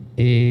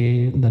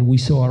that we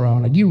saw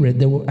around Aguirre,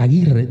 there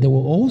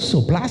were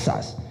also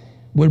plazas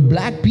where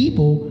black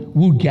people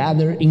would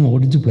gather in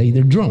order to play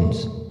their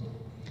drums.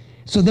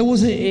 So there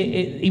was,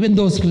 even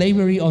though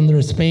slavery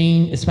under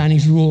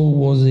Spanish rule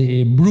was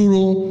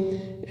brutal,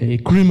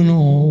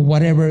 criminal,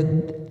 whatever,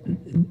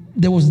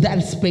 there was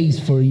that space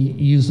for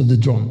use of the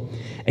drum.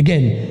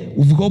 Again,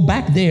 if we go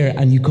back there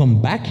and you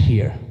come back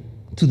here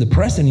to the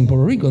present in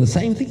Puerto Rico, the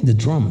same thing, the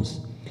drums.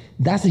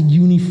 That's a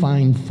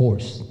unifying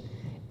force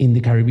in the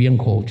Caribbean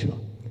culture.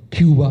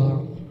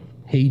 Cuba,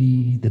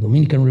 Haiti, the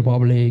Dominican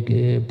Republic,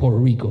 Puerto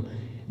Rico,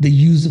 the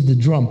use of the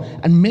drum.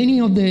 And many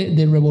of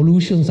the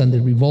revolutions and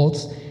the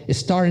revolts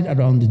started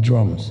around the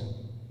drums.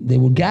 They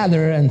would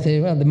gather and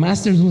say, well, the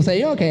masters would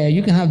say, okay,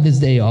 you can have this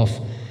day off.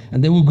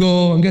 And they would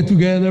go and get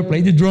together,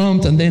 play the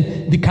drums, and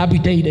then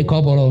decapitate a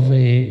couple of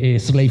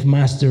slave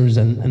masters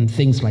and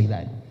things like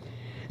that.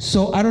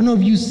 So I don't know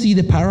if you see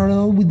the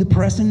parallel with the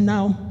present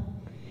now,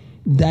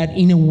 that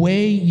in a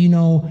way, you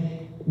know,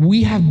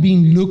 we have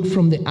been looked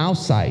from the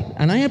outside.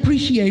 And I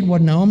appreciate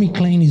what Naomi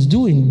Klein is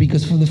doing,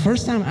 because for the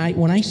first time,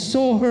 when I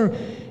saw her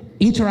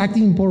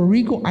interacting in Puerto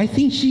Rico, I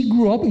think she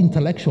grew up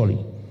intellectually.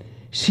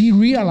 She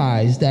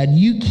realized that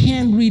you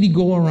can't really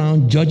go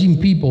around judging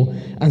people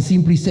and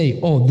simply say,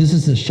 oh, this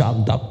is a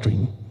shock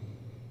doctrine.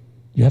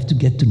 You have to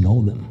get to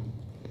know them,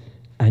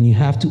 and you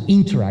have to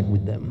interact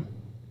with them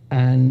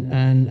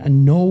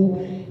and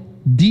know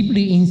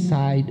deeply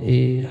inside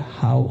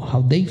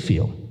how they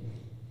feel.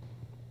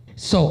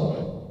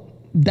 So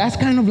that's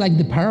kind of like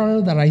the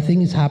parallel that I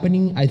think is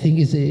happening. I think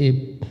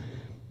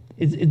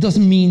it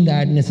doesn't mean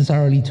that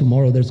necessarily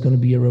tomorrow there's going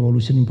to be a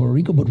revolution in Puerto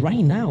Rico, but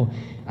right now,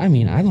 I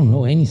mean, I don't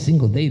know any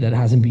single day that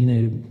hasn't been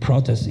a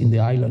protest in the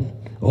island,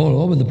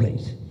 all over the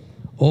place,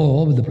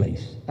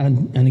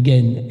 and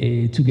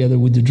again, together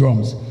with the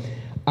drums.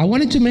 I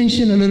wanted to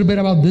mention a little bit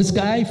about this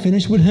guy,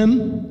 finish with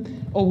him.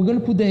 Oh, we're gonna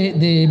put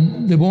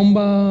the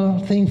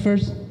bomba thing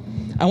first.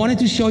 I wanted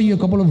to show you a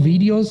couple of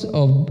videos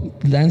of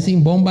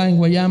dancing bomba in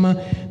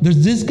Guayama.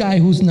 There's this guy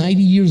who's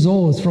 90 years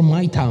old, is from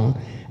my town,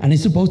 and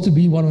he's supposed to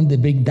be one of the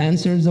big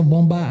dancers of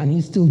bomba, and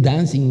he's still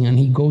dancing, and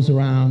he goes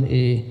around.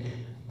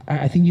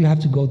 I think you have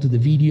to go to the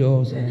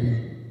videos.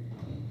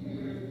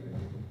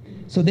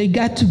 So they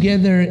got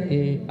together.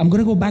 I'm going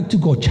to go back to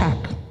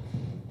Gochak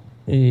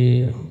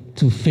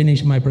to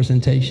finish my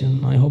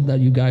presentation. I hope that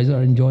you guys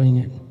are enjoying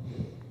it.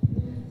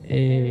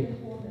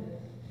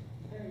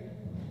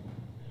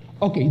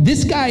 Okay,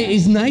 this guy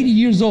is 90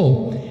 years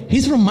old.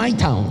 He's from my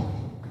town.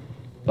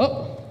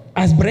 Oh,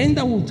 as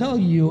Brenda will tell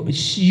you,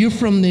 you're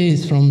from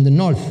the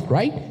north,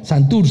 right?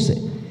 Santurce.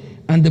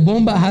 And the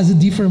bomba has a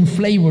different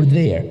flavor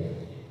there.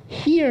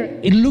 Here,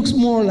 it looks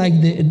more like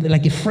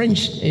a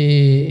French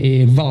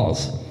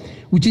valse,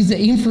 which is the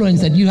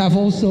influence that you have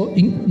also,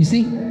 you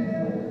see?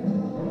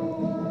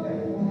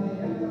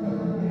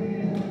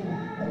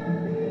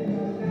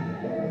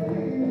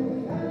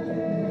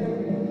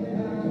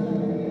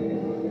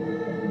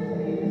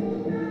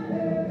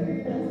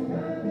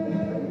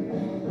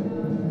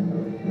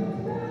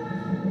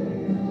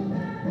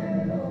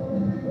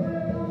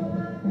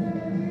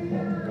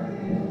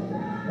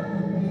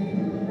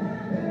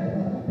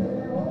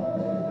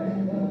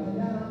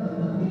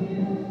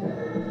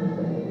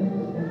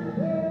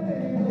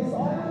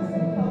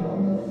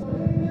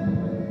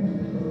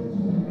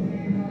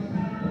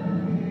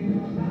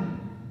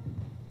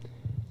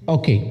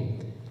 Okay,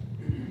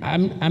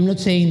 I'm not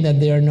saying that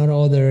there are not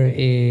other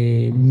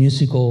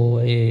musical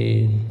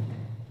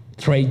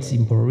traits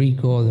in Puerto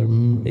Rico,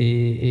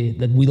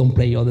 that we don't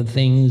play other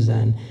things,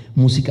 and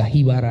música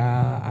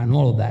jíbara and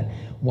all of that.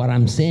 What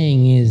I'm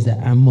saying is that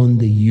among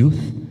the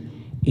youth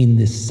in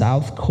the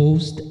south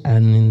coast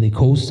and in the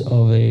coast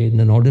of the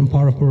northern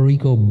part of Puerto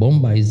Rico,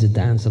 bomba is the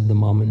dance of the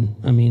moment.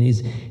 I mean,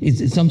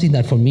 it's something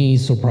that for me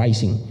is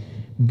surprising,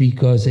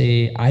 because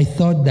I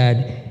thought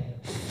that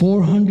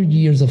 400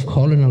 years of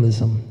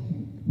colonialism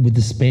with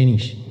the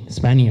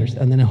Spaniards,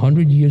 and then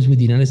 100 years with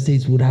the United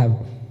States would have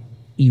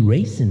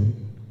erasing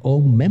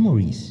all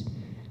memories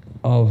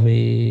of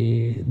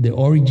the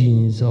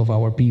origins of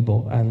our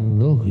people. And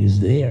look, it's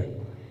there.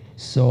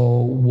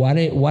 So what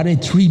a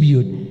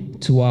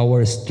tribute to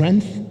our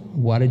strength,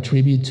 what a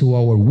tribute to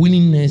our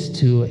willingness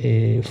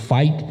to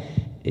fight,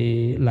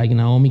 like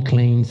Naomi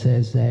Klein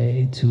says,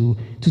 to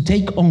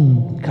take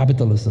on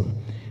capitalism.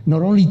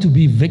 Not only to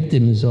be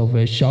victims of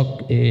a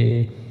shock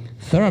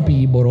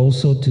therapy, but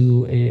also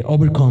to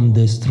overcome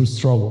this through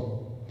struggle.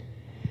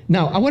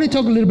 Now, I want to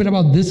talk a little bit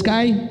about this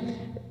guy.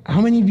 How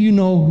many of you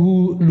know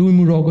who Luis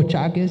Muro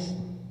Gottschalk is?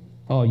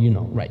 Oh, you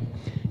know, right.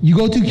 You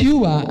go to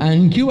Cuba,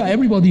 and in Cuba,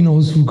 everybody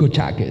knows who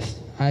Gottschalk is.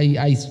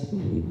 I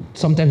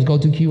sometimes go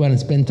to Cuba and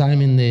spend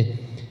time in the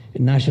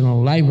National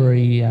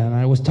Library, and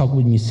I always talk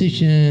with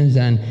musicians,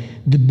 and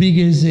the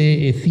biggest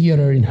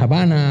theater in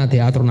Havana,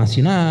 Teatro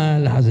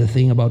Nacional, has a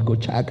thing about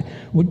Gottschalk.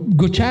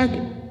 Gottschalk,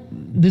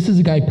 this is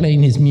a guy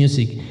playing his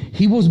music.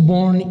 He was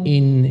born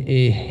in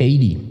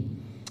Haiti.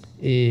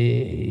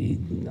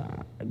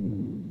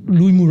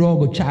 Louis Muro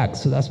Gottschalk,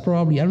 so that's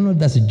probably, I don't know if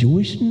that's a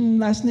Jewish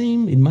last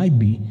name, it might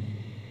be.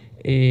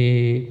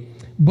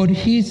 But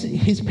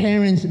his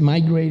parents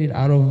migrated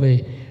out of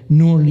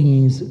New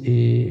Orleans,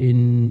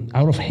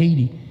 out of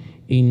Haiti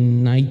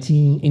in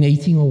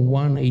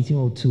 1801,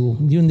 1802,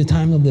 during the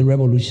time of the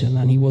Revolution,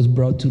 and he was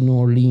brought to New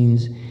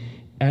Orleans,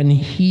 and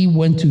he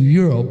went to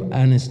Europe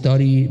and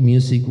studied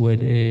music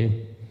with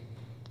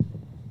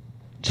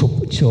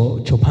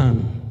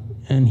Chopin.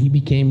 And he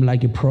became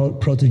like a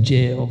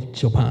protege of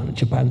Chopin.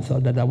 Chopin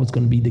thought that was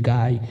going to be the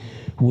guy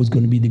who was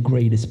going to be the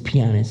greatest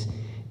pianist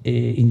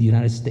in the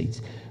United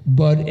States.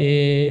 But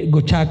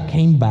Gottschalk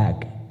came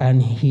back,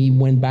 and he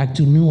went back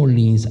to New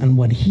Orleans, and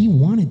what he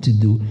wanted to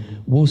do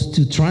was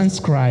to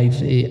transcribe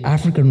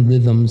African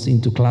rhythms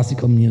into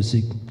classical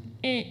music.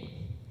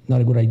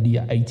 Not a good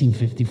idea,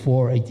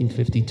 1854,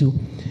 1852.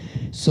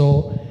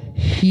 So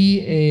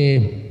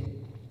he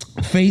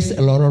faced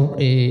a lot of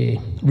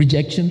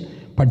rejection,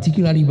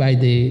 particularly by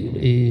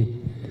the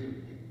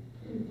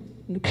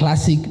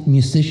classic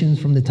musicians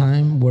from the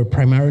time, were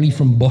primarily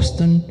from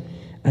Boston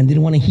and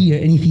didn't want to hear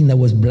anything that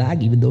was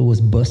black, even though it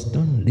was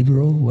Boston,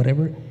 liberal,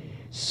 whatever.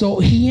 So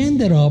he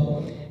ended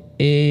up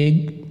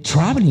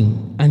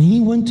traveling, and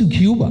he went to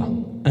Cuba,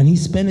 and he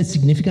spent a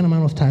significant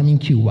amount of time in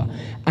Cuba,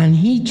 and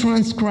he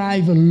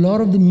transcribed a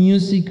lot of the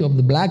music of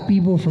the black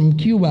people from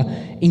Cuba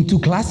into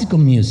classical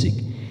music.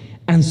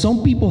 And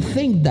some people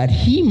think that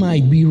he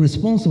might be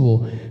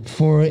responsible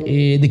for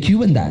the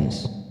Cuban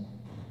dance.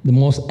 The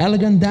most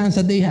elegant dance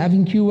that they have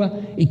in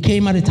Cuba, it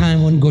came at a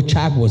time when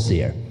Gottschalk was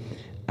there.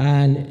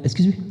 And,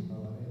 excuse me?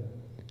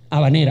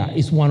 Habanera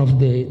is one of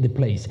the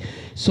place.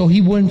 So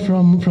he went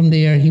from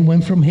there, he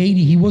went from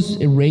Haiti. He was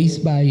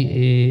raised by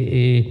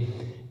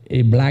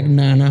a black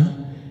nana,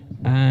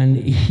 and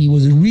he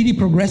was a really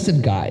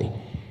progressive guy.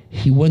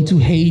 He went to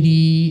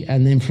Haiti,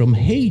 and then from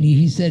Haiti,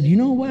 he said, you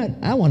know what?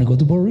 I want to go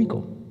to Puerto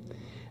Rico.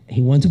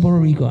 He went to Puerto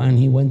Rico, and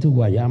he went to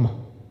Guayama.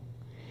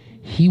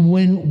 He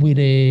went with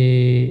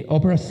a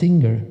opera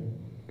singer,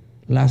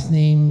 last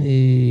name,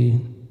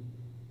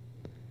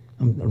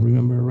 I don't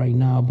remember right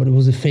now, but it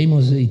was a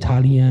famous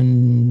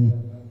Italian,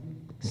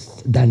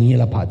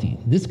 Daniela Patti.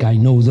 This guy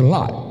knows a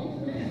lot.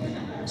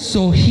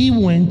 So he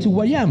went to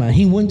Guayama,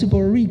 he went to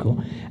Puerto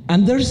Rico.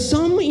 And there's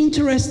some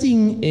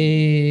interesting,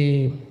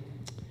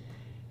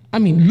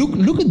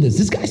 look at this.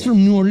 This guy's from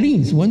New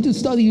Orleans, went to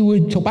study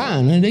with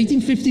Chopin in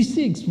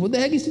 1856. What the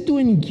heck is he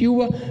doing in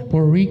Cuba,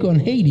 Puerto Rico,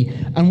 and Haiti?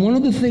 And one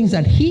of the things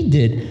that he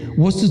did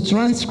was to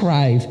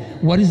transcribe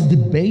what is the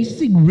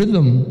basic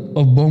rhythm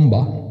of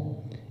bomba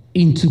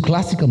into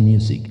classical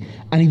music.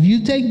 And if you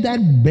take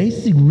that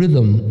basic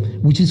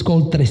rhythm, which is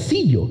called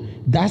tresillo,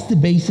 that's the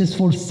basis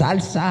for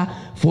salsa,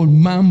 for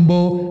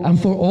mambo, and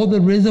for all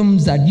the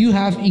rhythms that you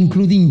have,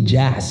 including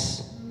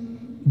jazz.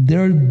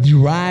 They're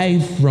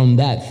derived from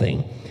that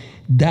thing.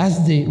 That's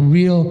the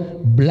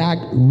real black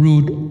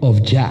root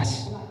of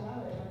jazz.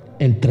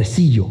 El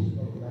tresillo.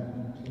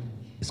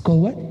 It's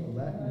called what?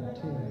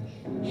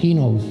 He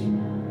knows.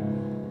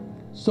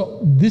 So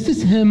this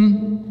is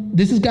him.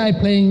 This is guy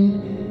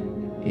playing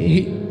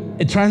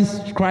a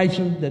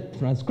transcription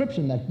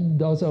that he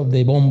does of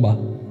the bomba.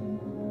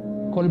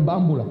 Call it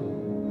bambula.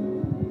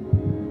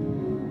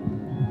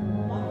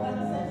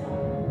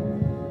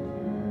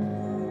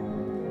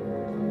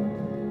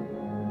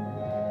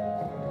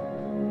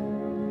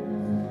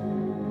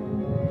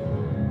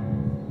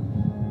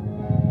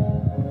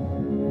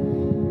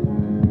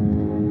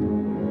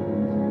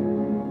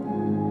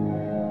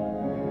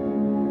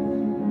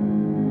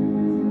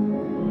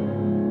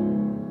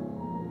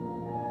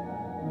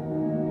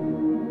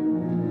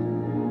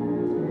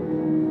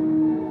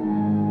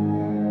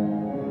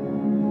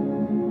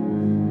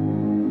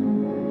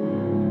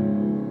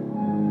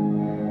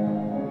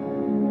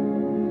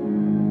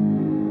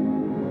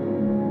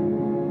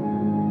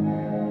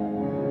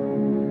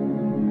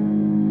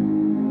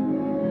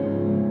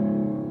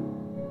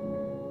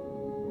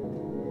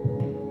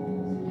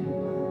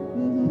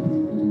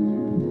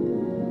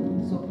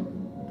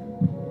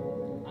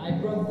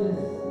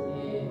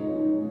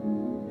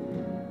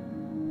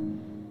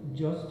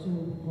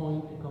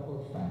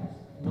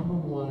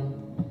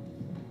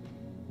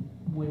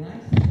 when I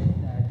said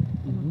that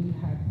if we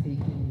had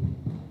taken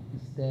the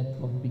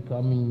step of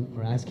becoming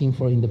or asking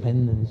for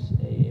independence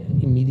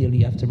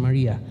immediately after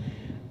Maria,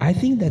 I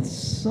think that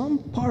some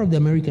part of the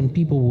American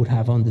people would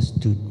have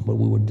understood what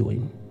we were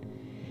doing.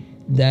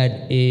 That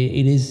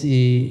it is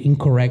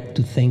incorrect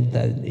to think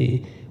that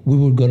we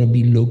were going to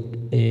be looked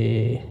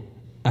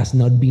as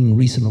not being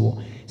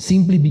reasonable,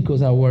 simply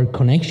because our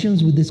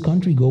connections with this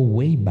country go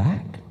way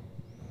back,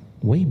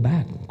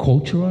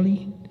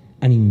 culturally,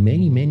 and in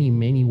many, many,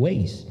 many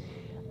ways.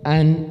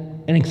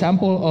 And an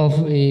example of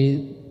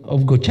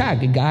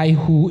Gochak, a guy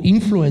who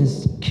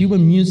influenced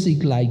Cuban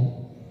music like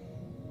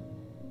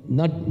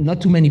not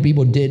too many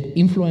people did,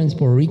 influenced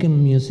Puerto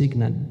Rican music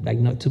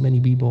not too many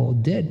people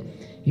did.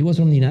 He was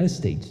from the United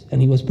States,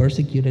 and he was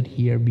persecuted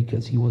here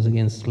because he was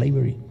against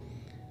slavery.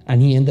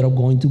 And he ended up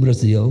going to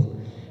Brazil,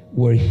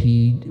 where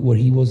he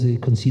was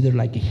considered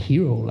like a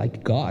hero, like a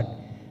god.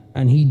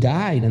 And he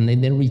died, and they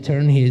then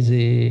returned his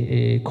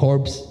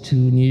corpse to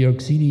New York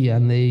City,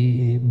 and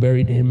they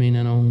buried him in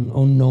an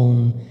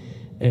unknown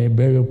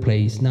burial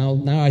place.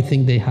 Now I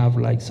think they have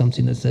like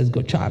something that says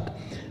Gochak,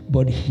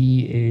 but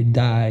he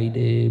died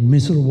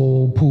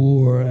miserable,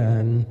 poor,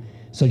 and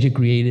such a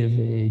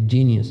creative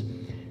genius.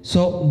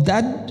 So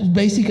that's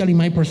basically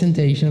my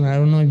presentation. I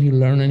don't know if you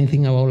learned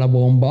anything about La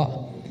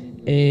Bomba.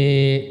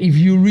 If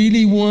you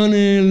really want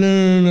to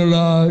learn a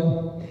lot,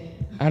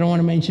 I don't want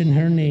to mention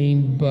her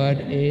name, but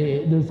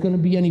there's going to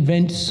be an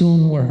event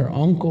soon where her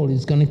uncle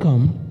is going to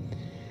come.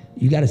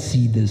 You got to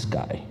see this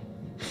guy.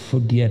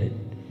 Forget it.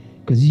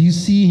 Because you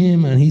see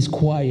him and he's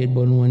quiet,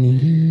 but when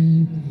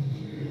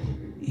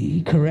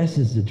he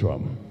caresses the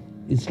drum,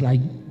 it's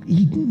like,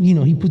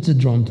 he puts the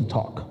drum to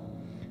talk.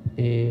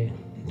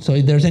 So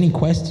if there's any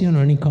question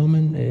or any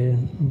comment,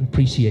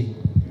 appreciate.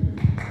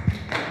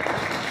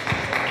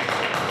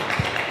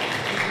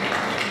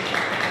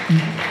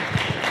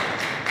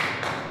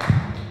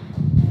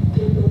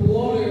 The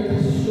water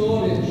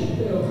shortage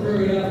that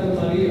occurred after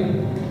Maria.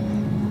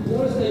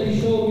 Notice that you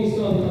showed me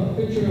a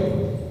picture of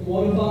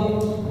water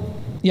bottles.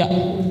 Yeah.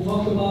 We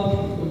talked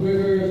about the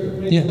rivers, the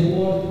places of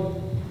water.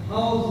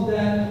 How's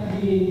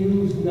that being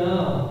used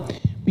now?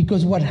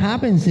 Because what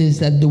happens is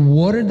that the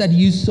water that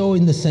you saw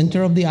in the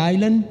center of the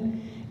island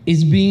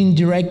is being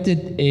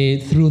directed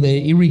through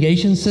the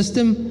irrigation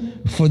system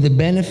for the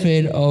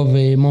benefit of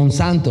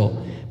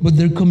Monsanto. But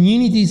there are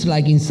communities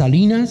like in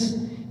Salinas,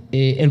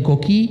 El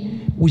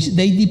Coquí, which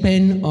they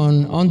depend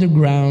on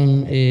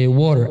underground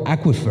water,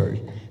 aquifers.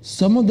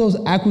 Some of those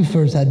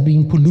aquifers have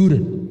been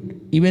polluted,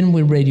 even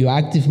with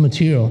radioactive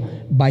material,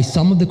 by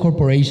some of the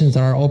corporations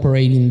that are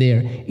operating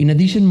there. In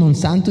addition,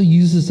 Monsanto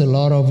uses a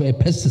lot of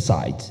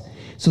pesticides.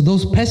 So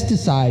those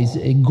pesticides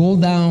go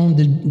down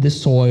the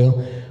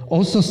soil.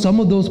 Also, some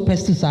of those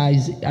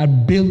pesticides are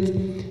built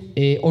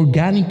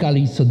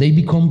organically, so they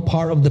become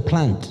part of the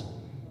plant.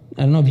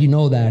 I don't know if you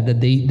know that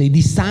they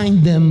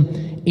designed them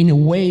in a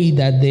way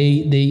that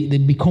they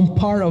become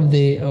part of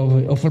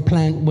a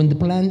plant. When the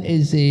plant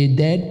is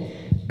dead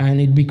and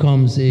it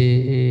becomes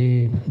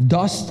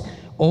dust,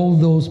 all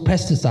those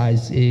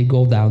pesticides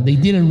go down. They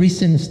did a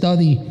recent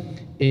study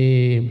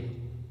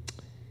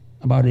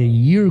about a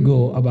year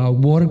ago about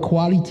water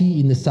quality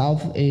in the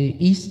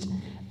southeast,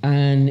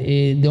 and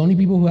the only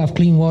people who have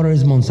clean water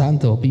is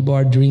Monsanto. People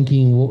are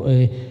drinking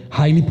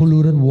highly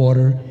polluted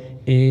water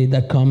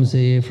that comes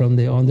from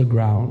the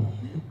underground.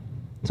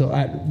 So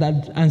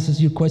that answers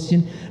your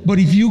question. But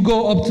if you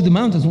go up to the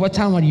mountains, what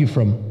town are you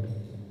from?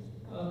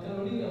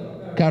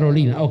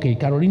 Carolina. Okay,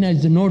 Carolina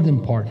is the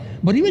northern part.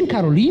 But even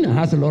Carolina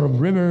has a lot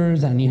of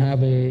rivers, and you have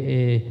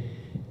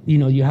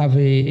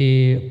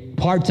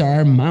parts that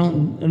are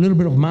a little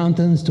bit of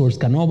mountains towards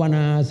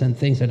Canóvanas and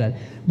things like that.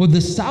 But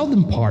the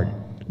southern part,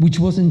 which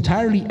was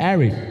entirely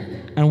arid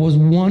and was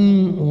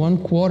one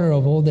quarter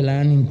of all the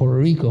land in Puerto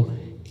Rico,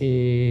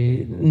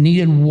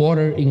 needed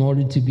water in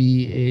order to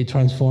be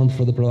transformed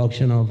for the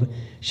production of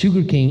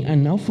sugarcane,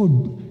 and now for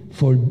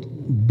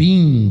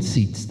bean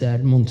seeds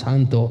that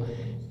Monsanto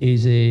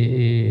is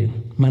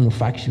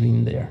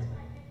manufacturing there.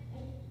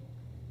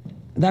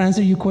 That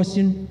answer your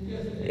question?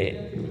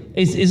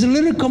 It's a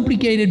little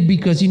complicated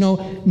because,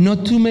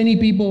 not too many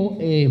people,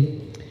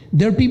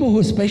 there are people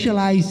who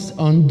specialize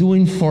on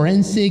doing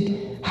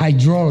forensic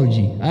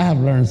hydrology. I have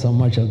learned so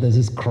much of this,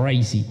 it's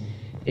crazy.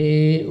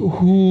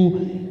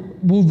 Who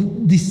will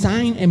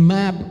design a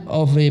map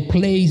of a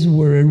place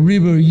where a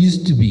river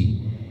used to be.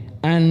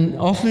 And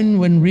often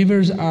when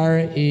rivers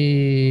are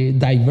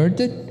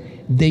diverted,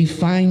 they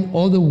find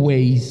other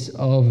ways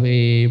of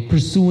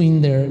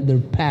pursuing their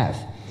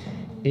path.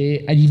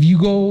 And if you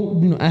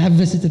go, I have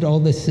visited all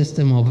the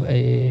system of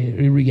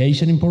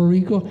irrigation in Puerto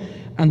Rico,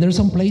 and there's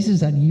some places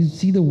that you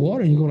see the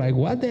water and you go like,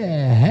 what the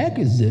heck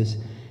is this?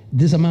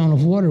 This amount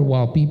of water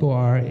while people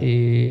are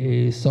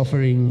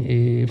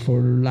suffering for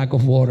lack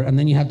of water, and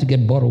then you have to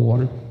get bottled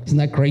water. Isn't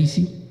that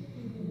crazy?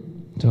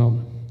 So,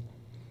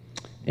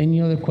 any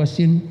other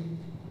question?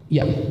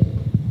 Yeah.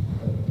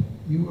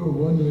 You were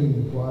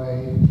wondering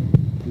why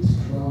this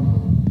trauma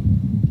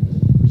has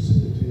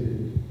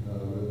precipitated a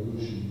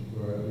revolution,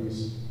 or at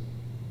least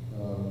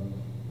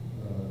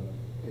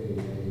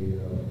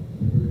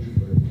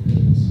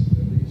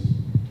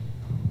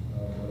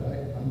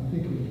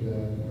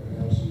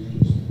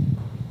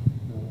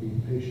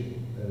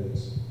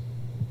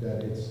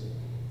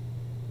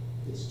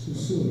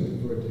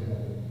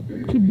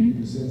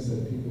sense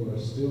that people are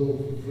still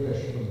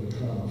fresh from the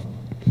trauma.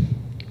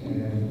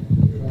 And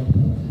the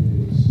trauma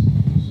is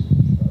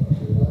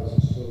their lives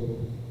are so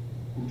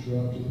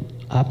interrupted.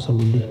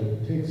 Absolutely. That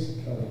it takes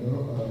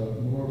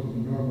more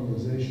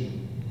normalization.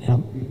 Yeah.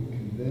 People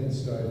can then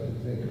start to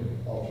think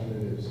of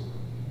alternatives,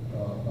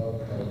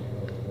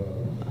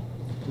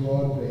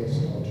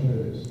 broad-based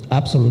alternatives.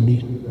 Absolutely.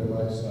 To their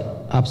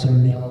lifestyle.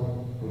 Absolutely. And now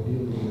we're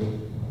dealing with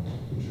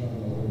the trauma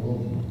of the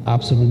moment.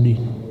 Absolutely.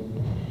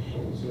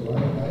 So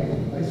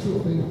I still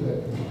think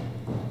that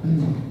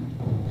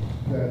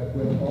that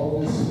when all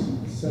this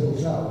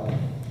settles out,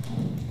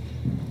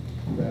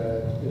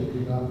 that it'll be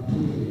an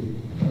opportunity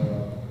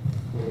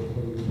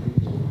for these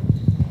people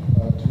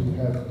to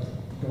have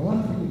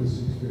gone through this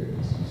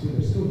experience. See,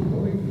 they're still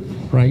going through this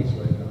experience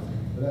right now,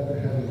 but after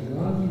having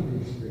gone through the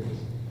experience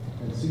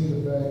and seeing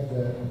the fact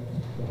that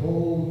the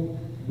whole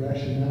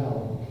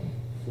rationale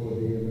for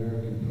the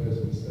American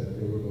presence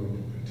that they were going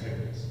to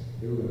protect us,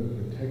 they were going to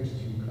protect us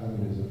from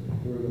communism,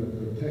 they were going to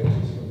protect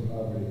us from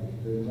poverty,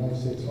 the United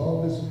States,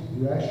 all this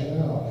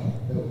rationale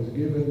that was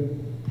given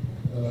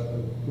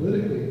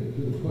politically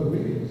to the Puerto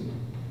Ricans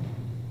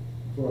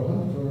for the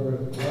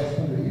last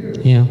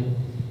 100 years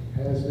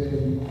has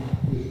been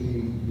with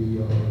the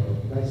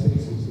United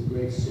States is the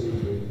great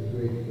savior, the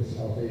great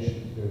salvation,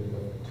 the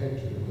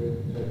protector, the great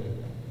protector.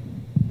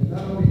 And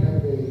not only have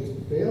they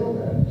failed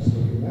that so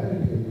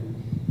dramatically,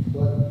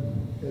 but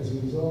as a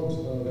result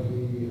of the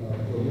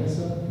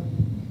promesa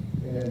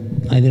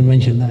and I didn't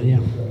mention that, yeah.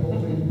 the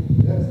whole thing,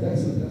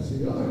 that's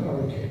the other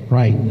hurricane.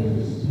 Right.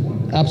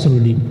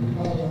 Absolutely. On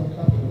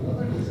top of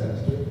another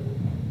disaster,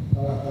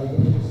 are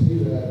going to see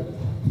that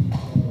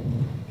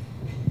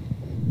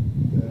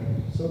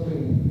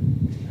something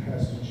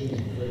has to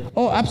change. Right?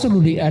 Oh,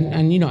 absolutely.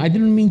 And you know, I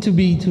didn't mean to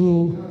be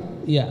too,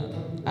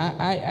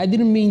 I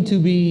didn't mean to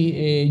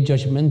be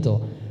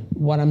judgmental.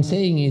 What I'm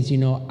saying is, you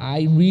know,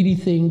 I really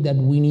think that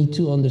we need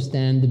to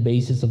understand the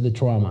basis of the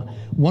trauma.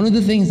 One of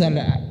the things that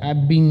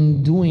I've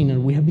been doing,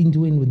 and we have been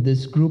doing with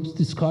this group's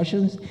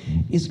discussions,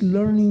 is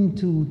learning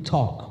to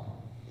talk.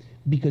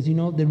 Because, you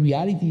know, the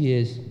reality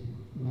is,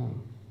 I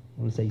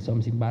want to say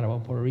something bad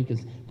about Puerto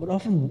Ricans, but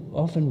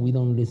often we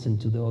don't listen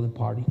to the other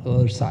party, the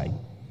other side.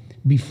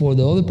 Before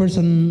the other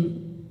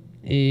person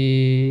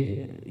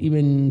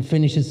even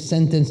finishes a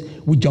sentence,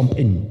 we jump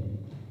in.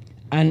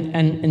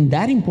 And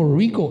that in Puerto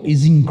Rico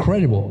is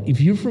incredible. If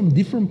you're from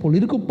different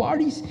political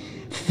parties,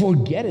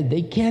 forget it.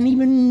 They can't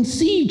even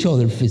see each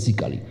other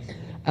physically.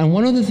 And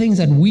one of the things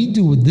that we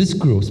do with these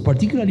groups,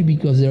 particularly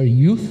because they're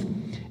youth,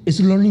 is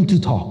learning to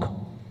talk,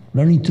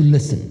 learning to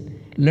listen,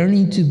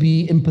 learning to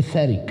be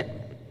empathetic.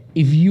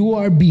 If you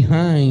are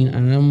behind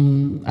and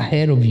I'm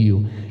ahead of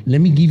you,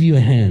 let me give you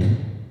a hand,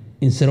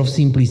 instead of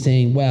simply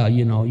saying, well,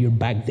 you know, you're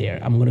back there,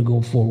 I'm gonna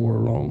go forward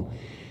alone.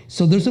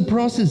 So there's a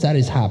process that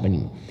is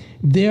happening.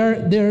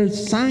 There are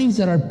signs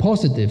that are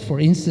positive. For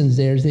instance,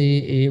 there's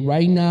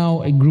right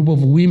now a group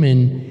of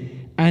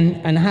women,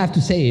 and I have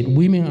to say it,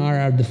 women are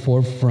at the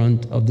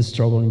forefront of the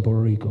struggle in Puerto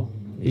Rico.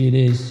 It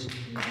is,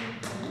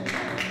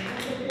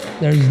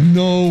 there's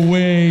no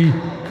way,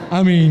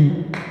 I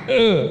mean,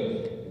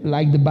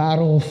 like the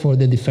battle for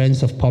the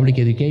defense of public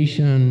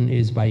education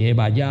is by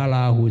Eva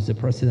Ayala, who is the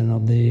president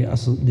of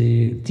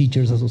the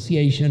Teachers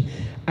Association.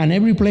 And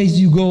every place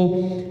you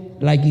go,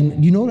 like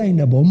in, you know, like in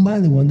the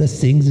Bomba, the one that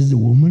sings is the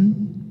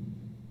woman.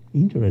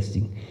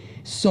 Interesting.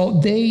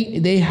 So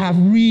they have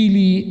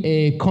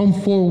really come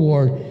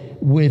forward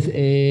with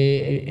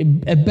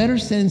a better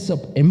sense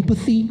of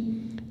empathy,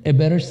 a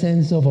better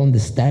sense of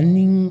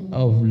understanding,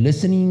 of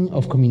listening,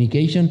 of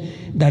communication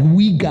that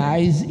we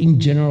guys in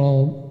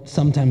general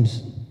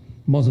sometimes,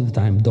 most of the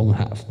time, don't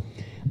have.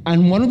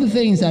 And one of the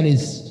things that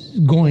is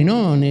going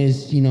on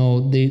is, you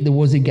know, there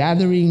was a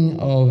gathering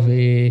of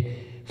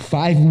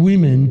 5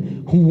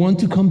 women who want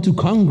to come to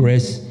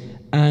Congress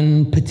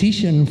and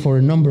petition for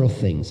a number of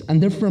things.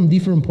 And they're from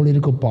different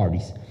political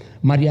parties.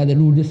 Maria de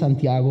Lourdes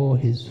Santiago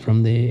is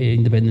from the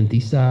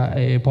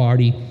Independentista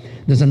party.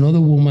 There's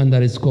another woman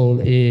that is called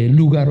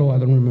Lugaro, I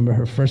don't remember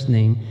her first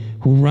name,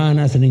 who ran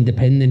as an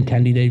independent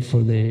candidate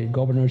for the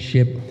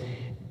governorship.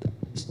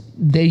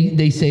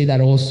 They say that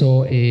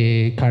also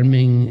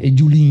Carmen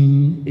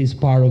Yulín is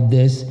part of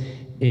this.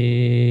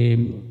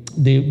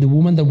 The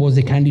woman that was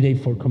the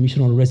candidate for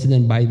commissioner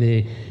resident by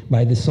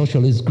the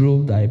socialist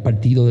group, the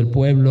Partido del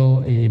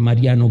Pueblo,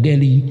 Mariano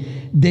Gelli,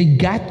 they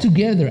got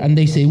together and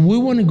they say, we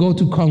want to go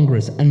to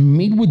Congress and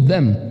meet with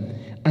them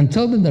and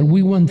tell them that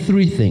we want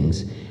 3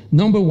 things.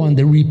 Number 1,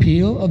 the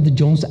repeal of the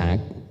Jones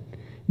Act.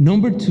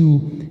 Number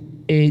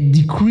 2, a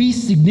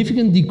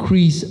significant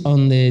decrease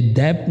on the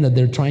debt that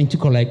they're trying to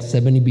collect,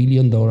 $70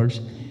 billion,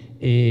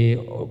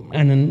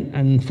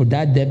 and for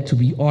that debt to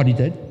be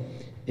audited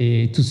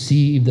to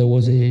see if there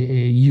was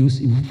use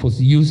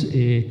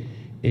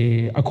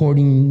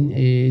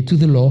according to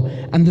the law.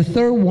 And the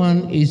third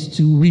one is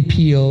to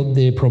repeal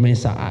the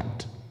Promesa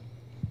Act.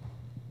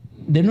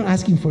 They're not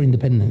asking for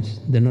independence.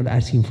 They're not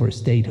asking for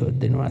statehood.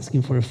 They're not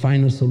asking for a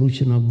final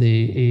solution of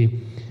the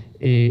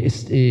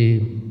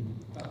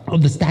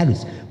of the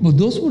status. But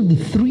those were the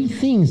three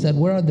things that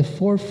were at the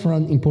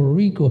forefront in Puerto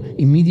Rico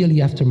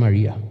immediately after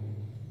Maria.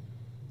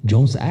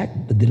 Jones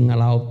Act that didn't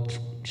allow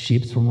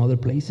ships from other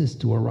places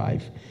to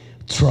arrive.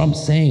 Trump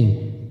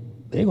saying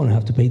they're going to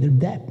have to pay their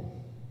debt.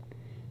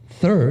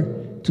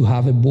 Third, to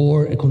have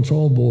a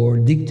control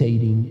board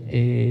dictating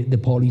the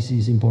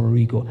policies in Puerto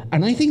Rico.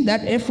 And I think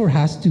that effort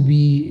has to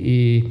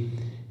be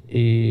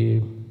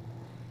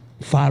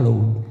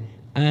followed.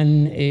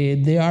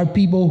 And there are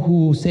people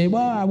who say,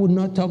 well, I would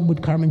not talk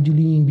with Carmen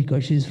Yulín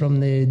because she's from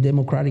the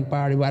Democratic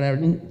Party,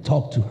 whatever.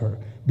 Talk to her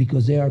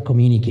because they are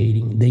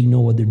communicating. They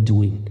know what they're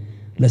doing.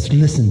 Let's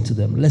listen to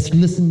them. Let's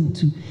learn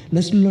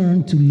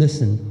to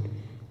listen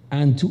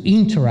and to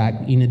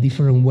interact in a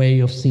different way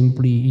of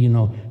simply,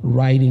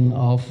 writing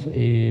off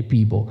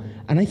people.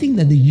 And I think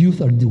that the youth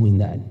are doing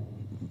that.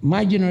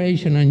 My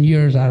generation and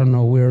yours, I don't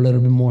know, we're a little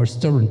bit more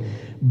stubborn.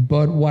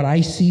 But what I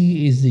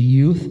see is the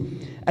youth.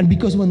 And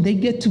because when they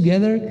get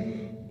together,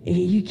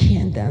 you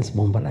can't dance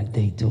bomba like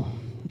they do.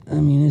 I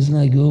mean, it's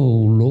like, oh,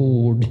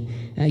 Lord,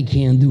 I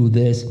can't do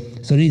this.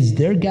 So it's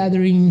their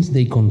gatherings,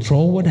 they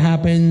control what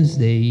happens,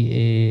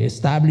 they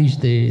establish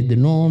the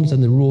norms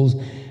and the rules,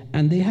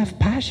 and they have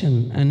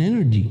passion and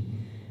energy.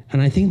 And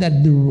I think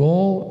that the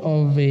role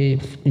of,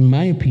 in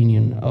my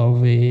opinion, of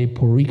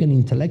Puerto Rican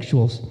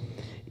intellectuals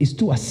is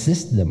to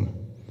assist them.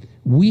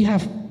 We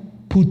have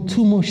put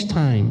too much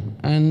time,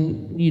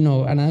 and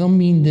and I don't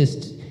mean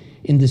this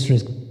in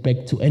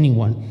disrespect to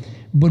anyone,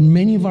 but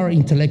many of our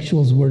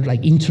intellectuals were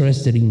like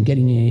interested in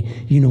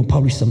getting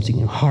publish something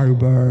in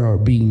Harvard or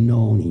being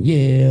known in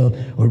Yale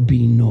or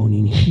being known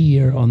in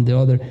here on the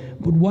other.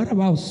 But what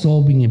about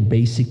solving a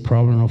basic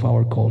problem of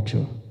our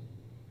culture?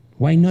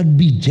 Why not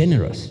be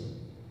generous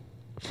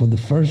for the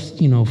first,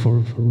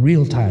 for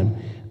real time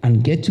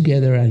and get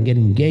together and get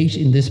engaged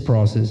in this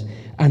process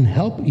and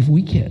help if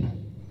we can.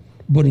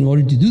 But in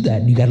order to do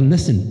that, you got to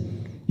listen.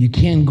 You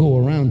can't go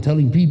around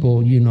telling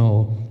people,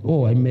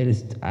 oh, I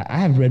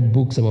have read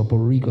books about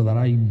Puerto Rico that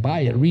I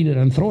buy it, read it,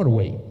 and throw it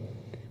away.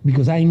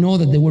 Because I know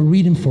that they were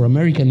written for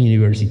American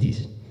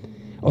universities.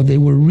 Or they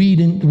were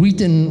written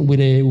with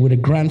a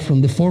grant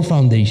from the Ford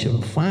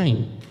Foundation.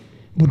 Fine.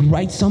 But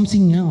write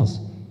something else.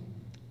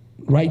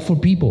 Write for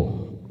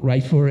people.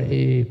 Write for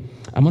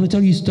I'm going to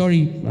tell you a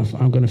story.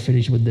 I'm going to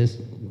finish with this,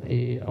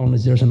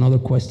 unless there's another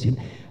question.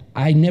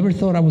 I never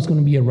thought I was going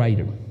to be a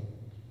writer.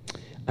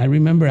 I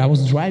remember I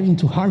was driving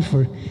to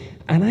Hartford,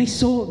 and I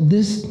saw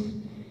this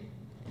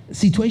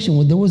situation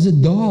where there was a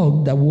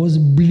dog that was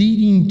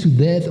bleeding to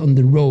death on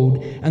the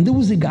road, and there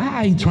was a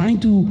guy trying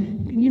to,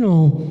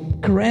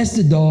 caress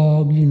the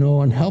dog,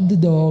 and help the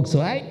dog.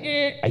 So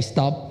I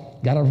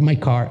stopped, got out of my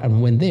car,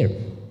 and went there.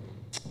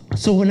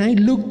 So when I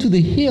looked to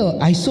the hill,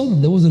 I saw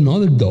that there was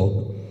another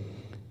dog,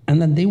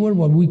 and that they were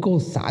what we call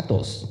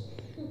satos.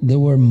 They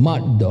were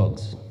mud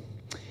dogs.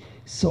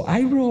 So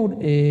I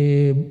wrote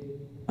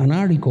an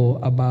article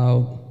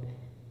about,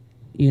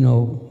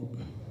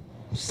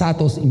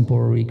 satos in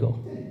Puerto Rico,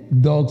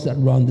 dogs that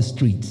run the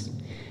streets.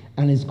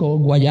 And it's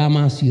called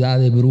Guayama, Ciudad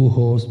de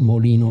Brujos,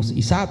 Molinos,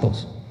 y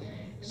Satos.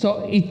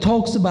 So it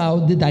talks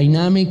about the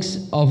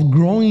dynamics of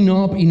growing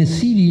up in a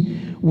city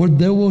where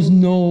there was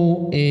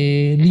no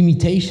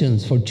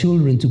limitations for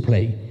children to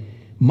play.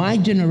 My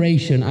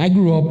generation, I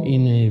grew up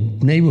in a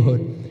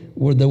neighborhood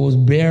where there was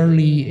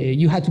barely,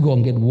 you had to go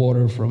and get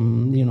water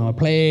from, a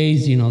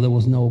place, there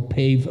was no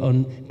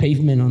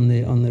pavement on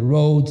the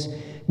roads.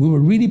 We were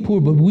really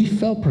poor, but we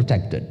felt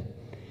protected.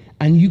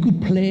 And you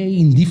could play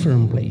in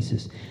different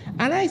places.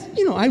 And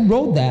I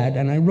wrote that,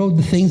 and I wrote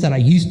the things that I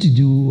used to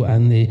do,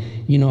 and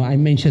I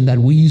mentioned that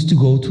we used to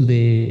go to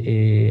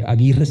the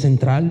Aguirre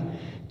Central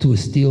to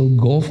steal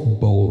golf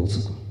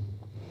balls.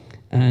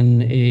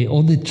 And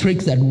all the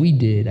tricks that we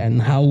did,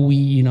 and how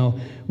we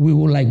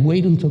would like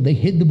wait until they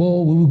hit the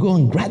ball, we would go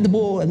and grab the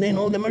ball, and then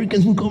all the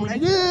Americans would come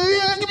like,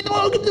 yeah, give me the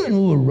ball, and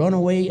we would run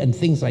away and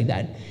things like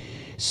that.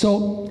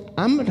 So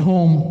I'm at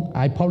home,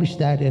 I published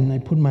that, and I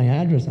put my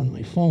address on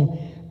my phone,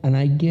 and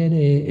I get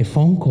a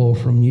phone call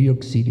from New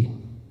York City.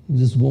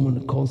 This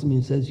woman calls me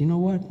and says, you know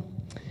what?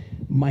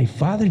 My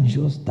father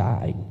just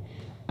died,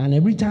 and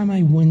every time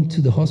I went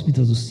to the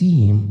hospital to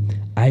see him,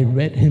 I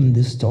read him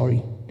this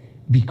story,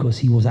 because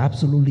he was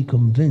absolutely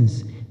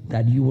convinced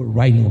that you were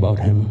writing about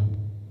him.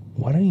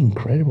 What an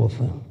incredible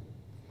thing.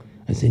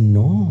 I said,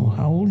 no,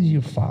 how old is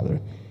your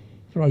father?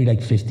 Probably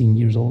like 15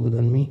 years older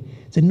than me.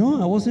 I said, no,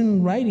 I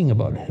wasn't writing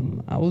about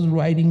him. I was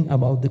writing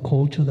about the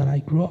culture that I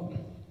grew up.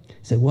 I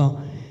said,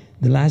 well,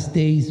 the last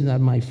days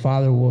that my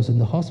father was in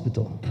the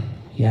hospital,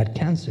 he had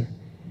cancer.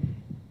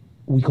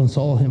 We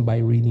console him by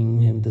reading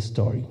him the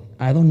story.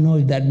 I don't know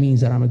if that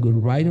means that I'm a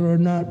good writer or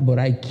not, but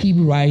I keep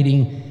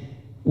writing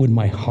with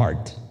my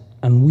heart.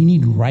 And we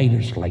need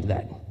writers like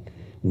that.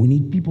 We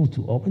need people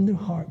to open their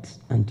hearts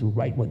and to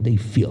write what they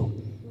feel,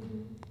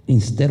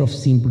 instead of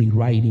simply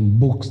writing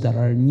books that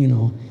are,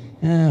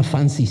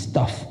 fancy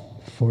stuff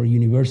for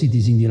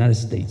universities in the United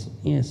States.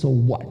 Yeah, so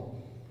what?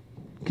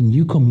 Can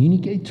you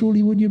communicate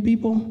truly with your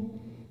people?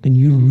 Can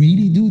you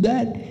really do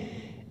that?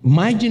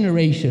 my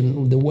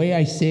generation, the way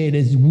I say it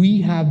is,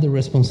 we have the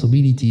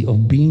responsibility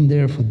of being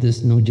there for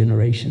this new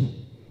generation,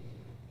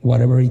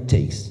 whatever it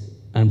takes,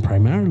 and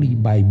primarily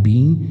by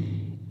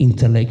being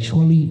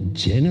intellectually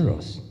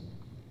generous,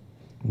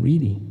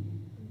 really,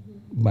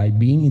 by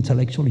being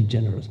intellectually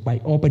generous,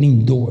 by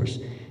opening doors,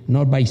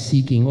 not by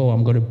seeking, oh,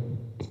 I'm going to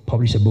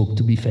publish a book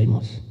to be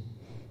famous.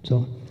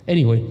 So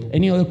anyway,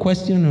 any other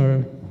question,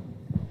 or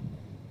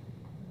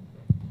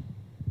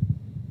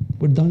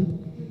we're done?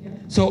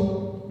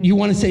 So you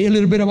want to say a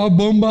little bit about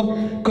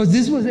Bomba? Because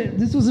this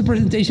was a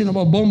presentation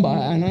about Bomba,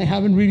 and I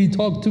haven't really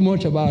talked too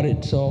much about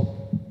it, so.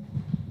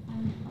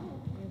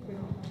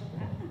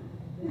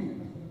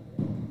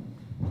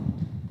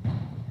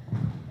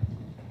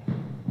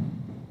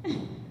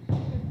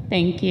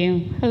 Thank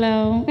you.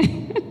 Hello.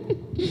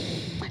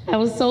 I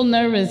was so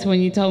nervous when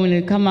you told me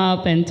to come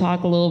up and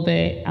talk a little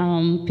bit,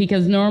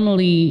 because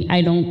normally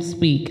I don't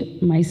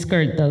speak. My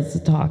skirt does the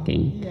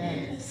talking.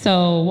 Yes.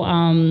 So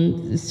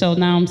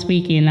now I'm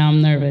speaking and now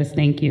I'm nervous.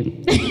 Thank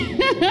you.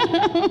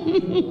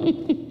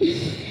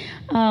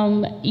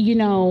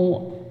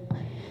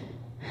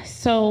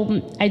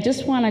 So I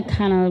just want to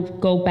kind of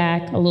go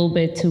back a little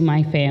bit to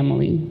my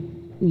family.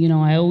 You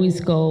know, I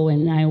always go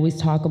and I always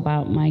talk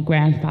about my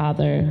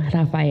grandfather,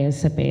 Rafael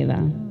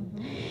Cepeda.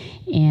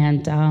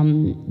 And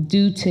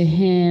due to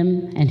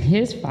him and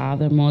his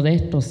father,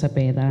 Modesto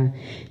Cepeda,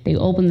 they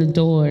opened the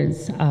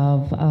doors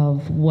of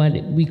what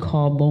we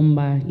call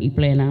Bomba y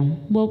Plena.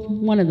 Well,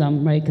 one of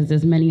them, right, because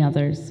there's many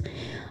others.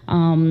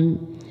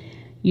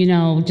 You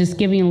know, just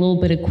giving a little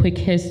bit of quick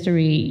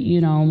history,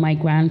 you know, my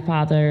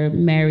grandfather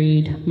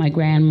married my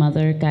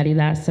grandmother,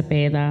 Caridad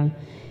Cepeda,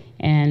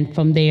 and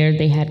from there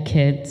they had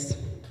kids.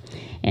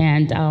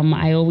 And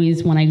I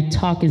always, when I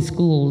talk in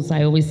schools,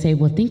 I always say,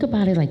 well, think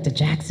about it like the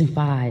Jackson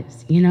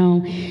Fives, you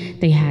know?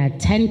 They had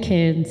 10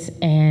 kids,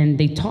 and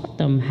they taught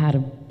them how to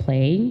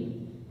play,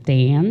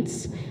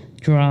 dance,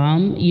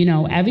 drum, you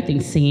know, everything,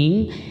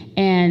 sing,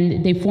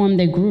 and they formed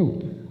their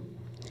group.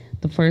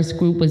 The first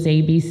group was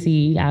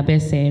ABC.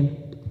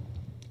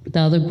 The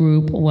other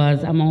group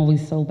was, I'm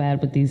always so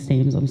bad with these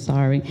names, I'm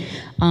sorry,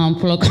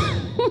 Grupo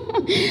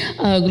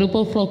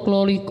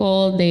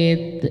Folclórico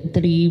de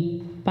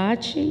Tripache.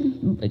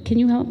 Can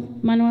you help,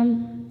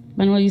 Manuel?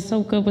 Manuel, you're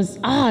so good with,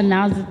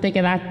 now te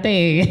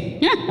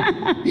quedaste.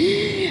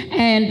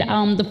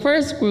 And the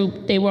first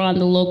group, they were on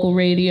the local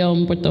radio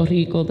in Puerto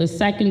Rico. The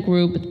second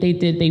group,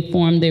 they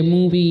formed their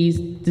movies,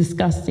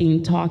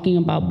 discussing, talking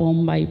about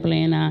Bomba y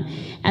Plena.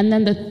 And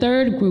then the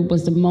third group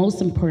was the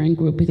most important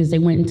group because they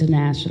went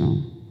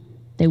international.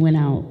 They went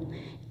out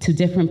to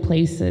different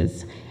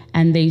places,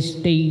 and they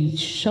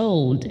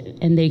showed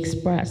and they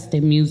expressed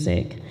their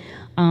music.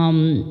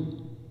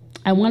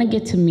 I want to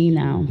get to me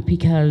now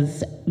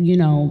because, you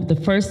know, the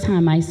first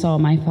time I saw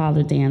my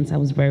father dance, I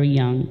was very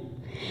young.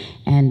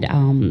 And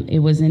it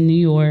was in New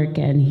York,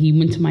 and he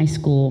went to my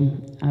school.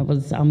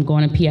 I'm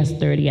going to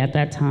PS30 at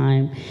that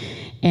time.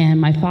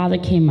 And my father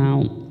came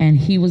out, and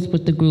he was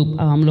with the group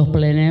Los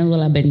Pleneros de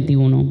la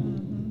 21.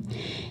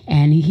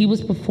 And he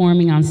was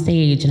performing on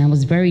stage, and I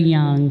was very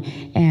young,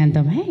 and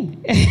hey.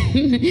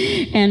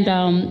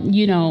 And,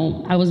 you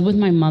know, I was with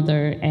my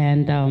mother,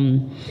 and,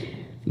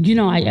 you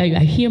know, I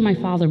hear my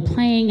father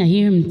playing, I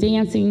hear him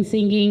dancing,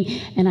 singing,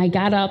 and I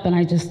got up and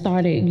I just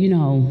started, you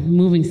know,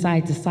 moving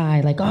side to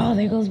side, like, oh,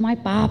 there goes my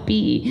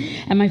papi.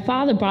 And my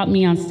father brought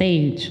me on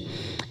stage.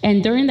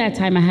 And during that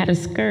time, I had a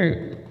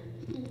skirt,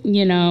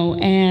 you know,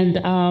 and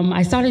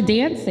I started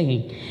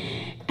dancing.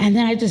 And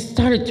then I just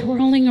started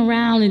twirling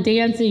around and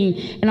dancing,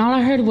 and all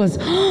I heard was,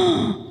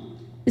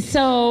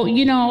 so,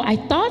 you know, I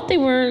thought they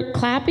were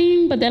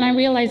clapping, but then I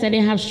realized I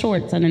didn't have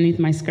shorts underneath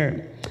my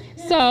skirt.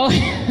 So,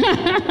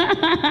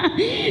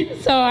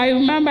 so I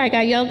remember I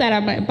got yelled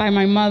at by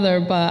my mother,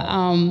 but,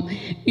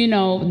 you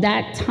know,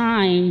 that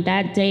time,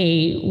 that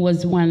day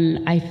was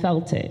when I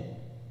felt it,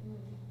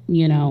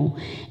 you know,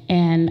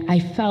 and I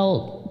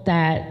felt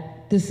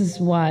that this is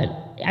what,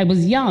 I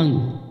was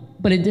young,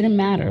 but it didn't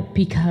matter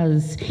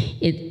because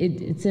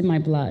it's in my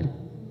blood.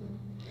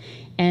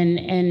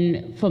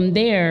 And from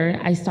there,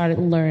 I started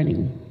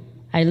learning.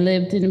 I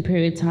lived in a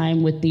period of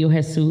time with Tio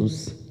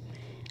Jesus.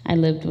 I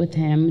lived with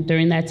him.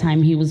 During that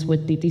time, he was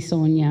with Titi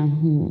Sonia,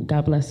 who,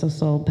 God bless her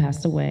soul,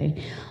 passed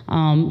away.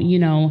 You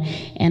know,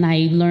 and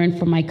I learned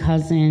from my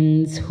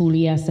cousins,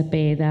 Julia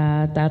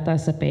Cepeda, Tata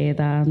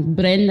Cepeda,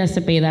 Brenda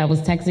Cepeda. I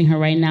was texting her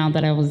right now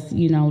that I was,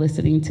 you know,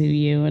 listening to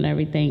you and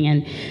everything.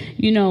 And,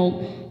 you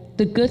know,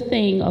 the good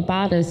thing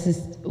about us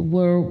is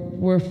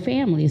we're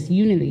family, it's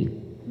unity,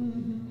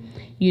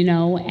 you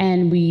know,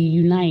 and we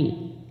unite.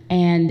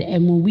 And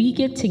when we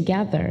get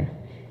together,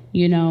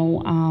 you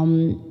know,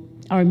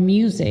 our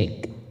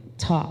music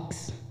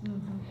talks,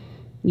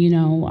 you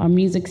know, our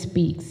music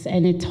speaks,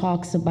 and it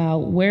talks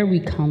about where we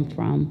come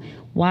from,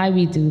 why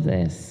we do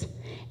this,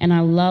 and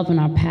our love and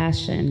our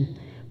passion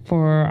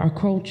for our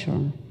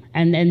culture.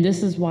 And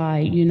this is why,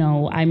 you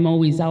know, I'm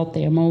always out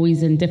there. I'm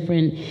always in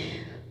different,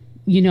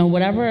 you know,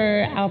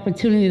 whatever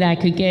opportunity that I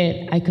could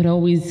get, I could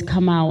always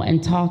come out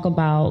and talk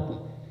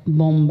about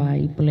Bomba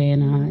y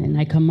Plena, and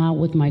I come out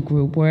with my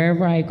group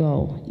wherever I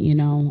go,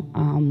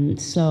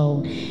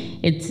 so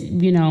it's,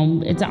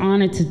 it's an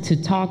honor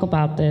to talk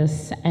about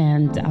this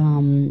and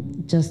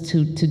just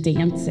to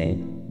dance it.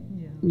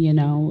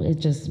 It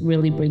just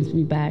really brings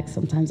me back.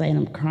 Sometimes I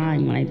end up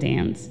crying when I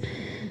dance,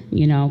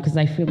 because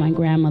I feel my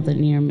grandmother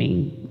near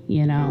me,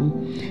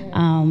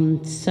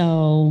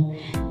 So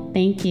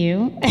thank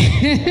you.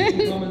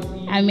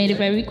 I made it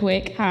very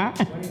quick, huh?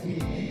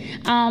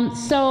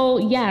 So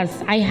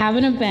yes, I have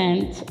an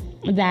event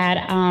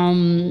that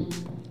I'm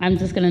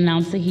just gonna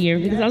announce it here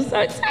because I'm so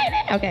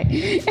excited.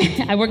 Okay,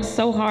 I worked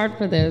so hard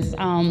for this.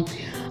 On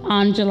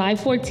July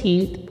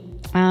 14th,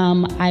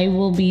 I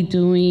will be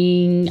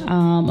doing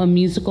a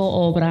musical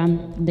obra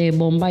de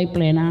Bomba y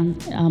Plena,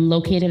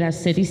 located at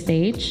City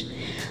Stage.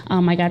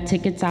 I got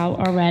tickets out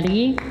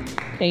already.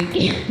 Thank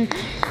you.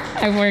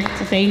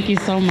 Thank you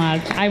so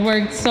much. I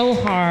worked so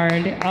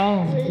hard.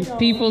 Oh,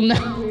 people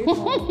know.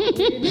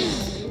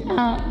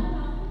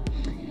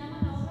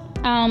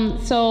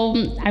 So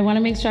I want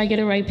to make sure I get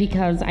it right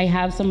because I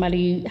have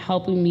somebody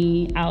helping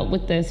me out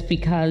with this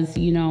because,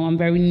 I'm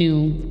very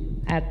new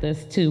at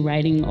this too,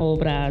 writing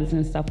obras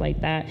and stuff like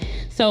that.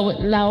 So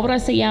la obra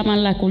se llama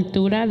La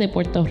cultura de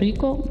Puerto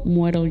Rico,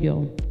 muero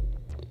yo.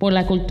 Por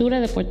la cultura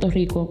de Puerto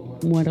Rico,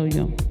 muero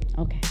yo.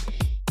 Okay.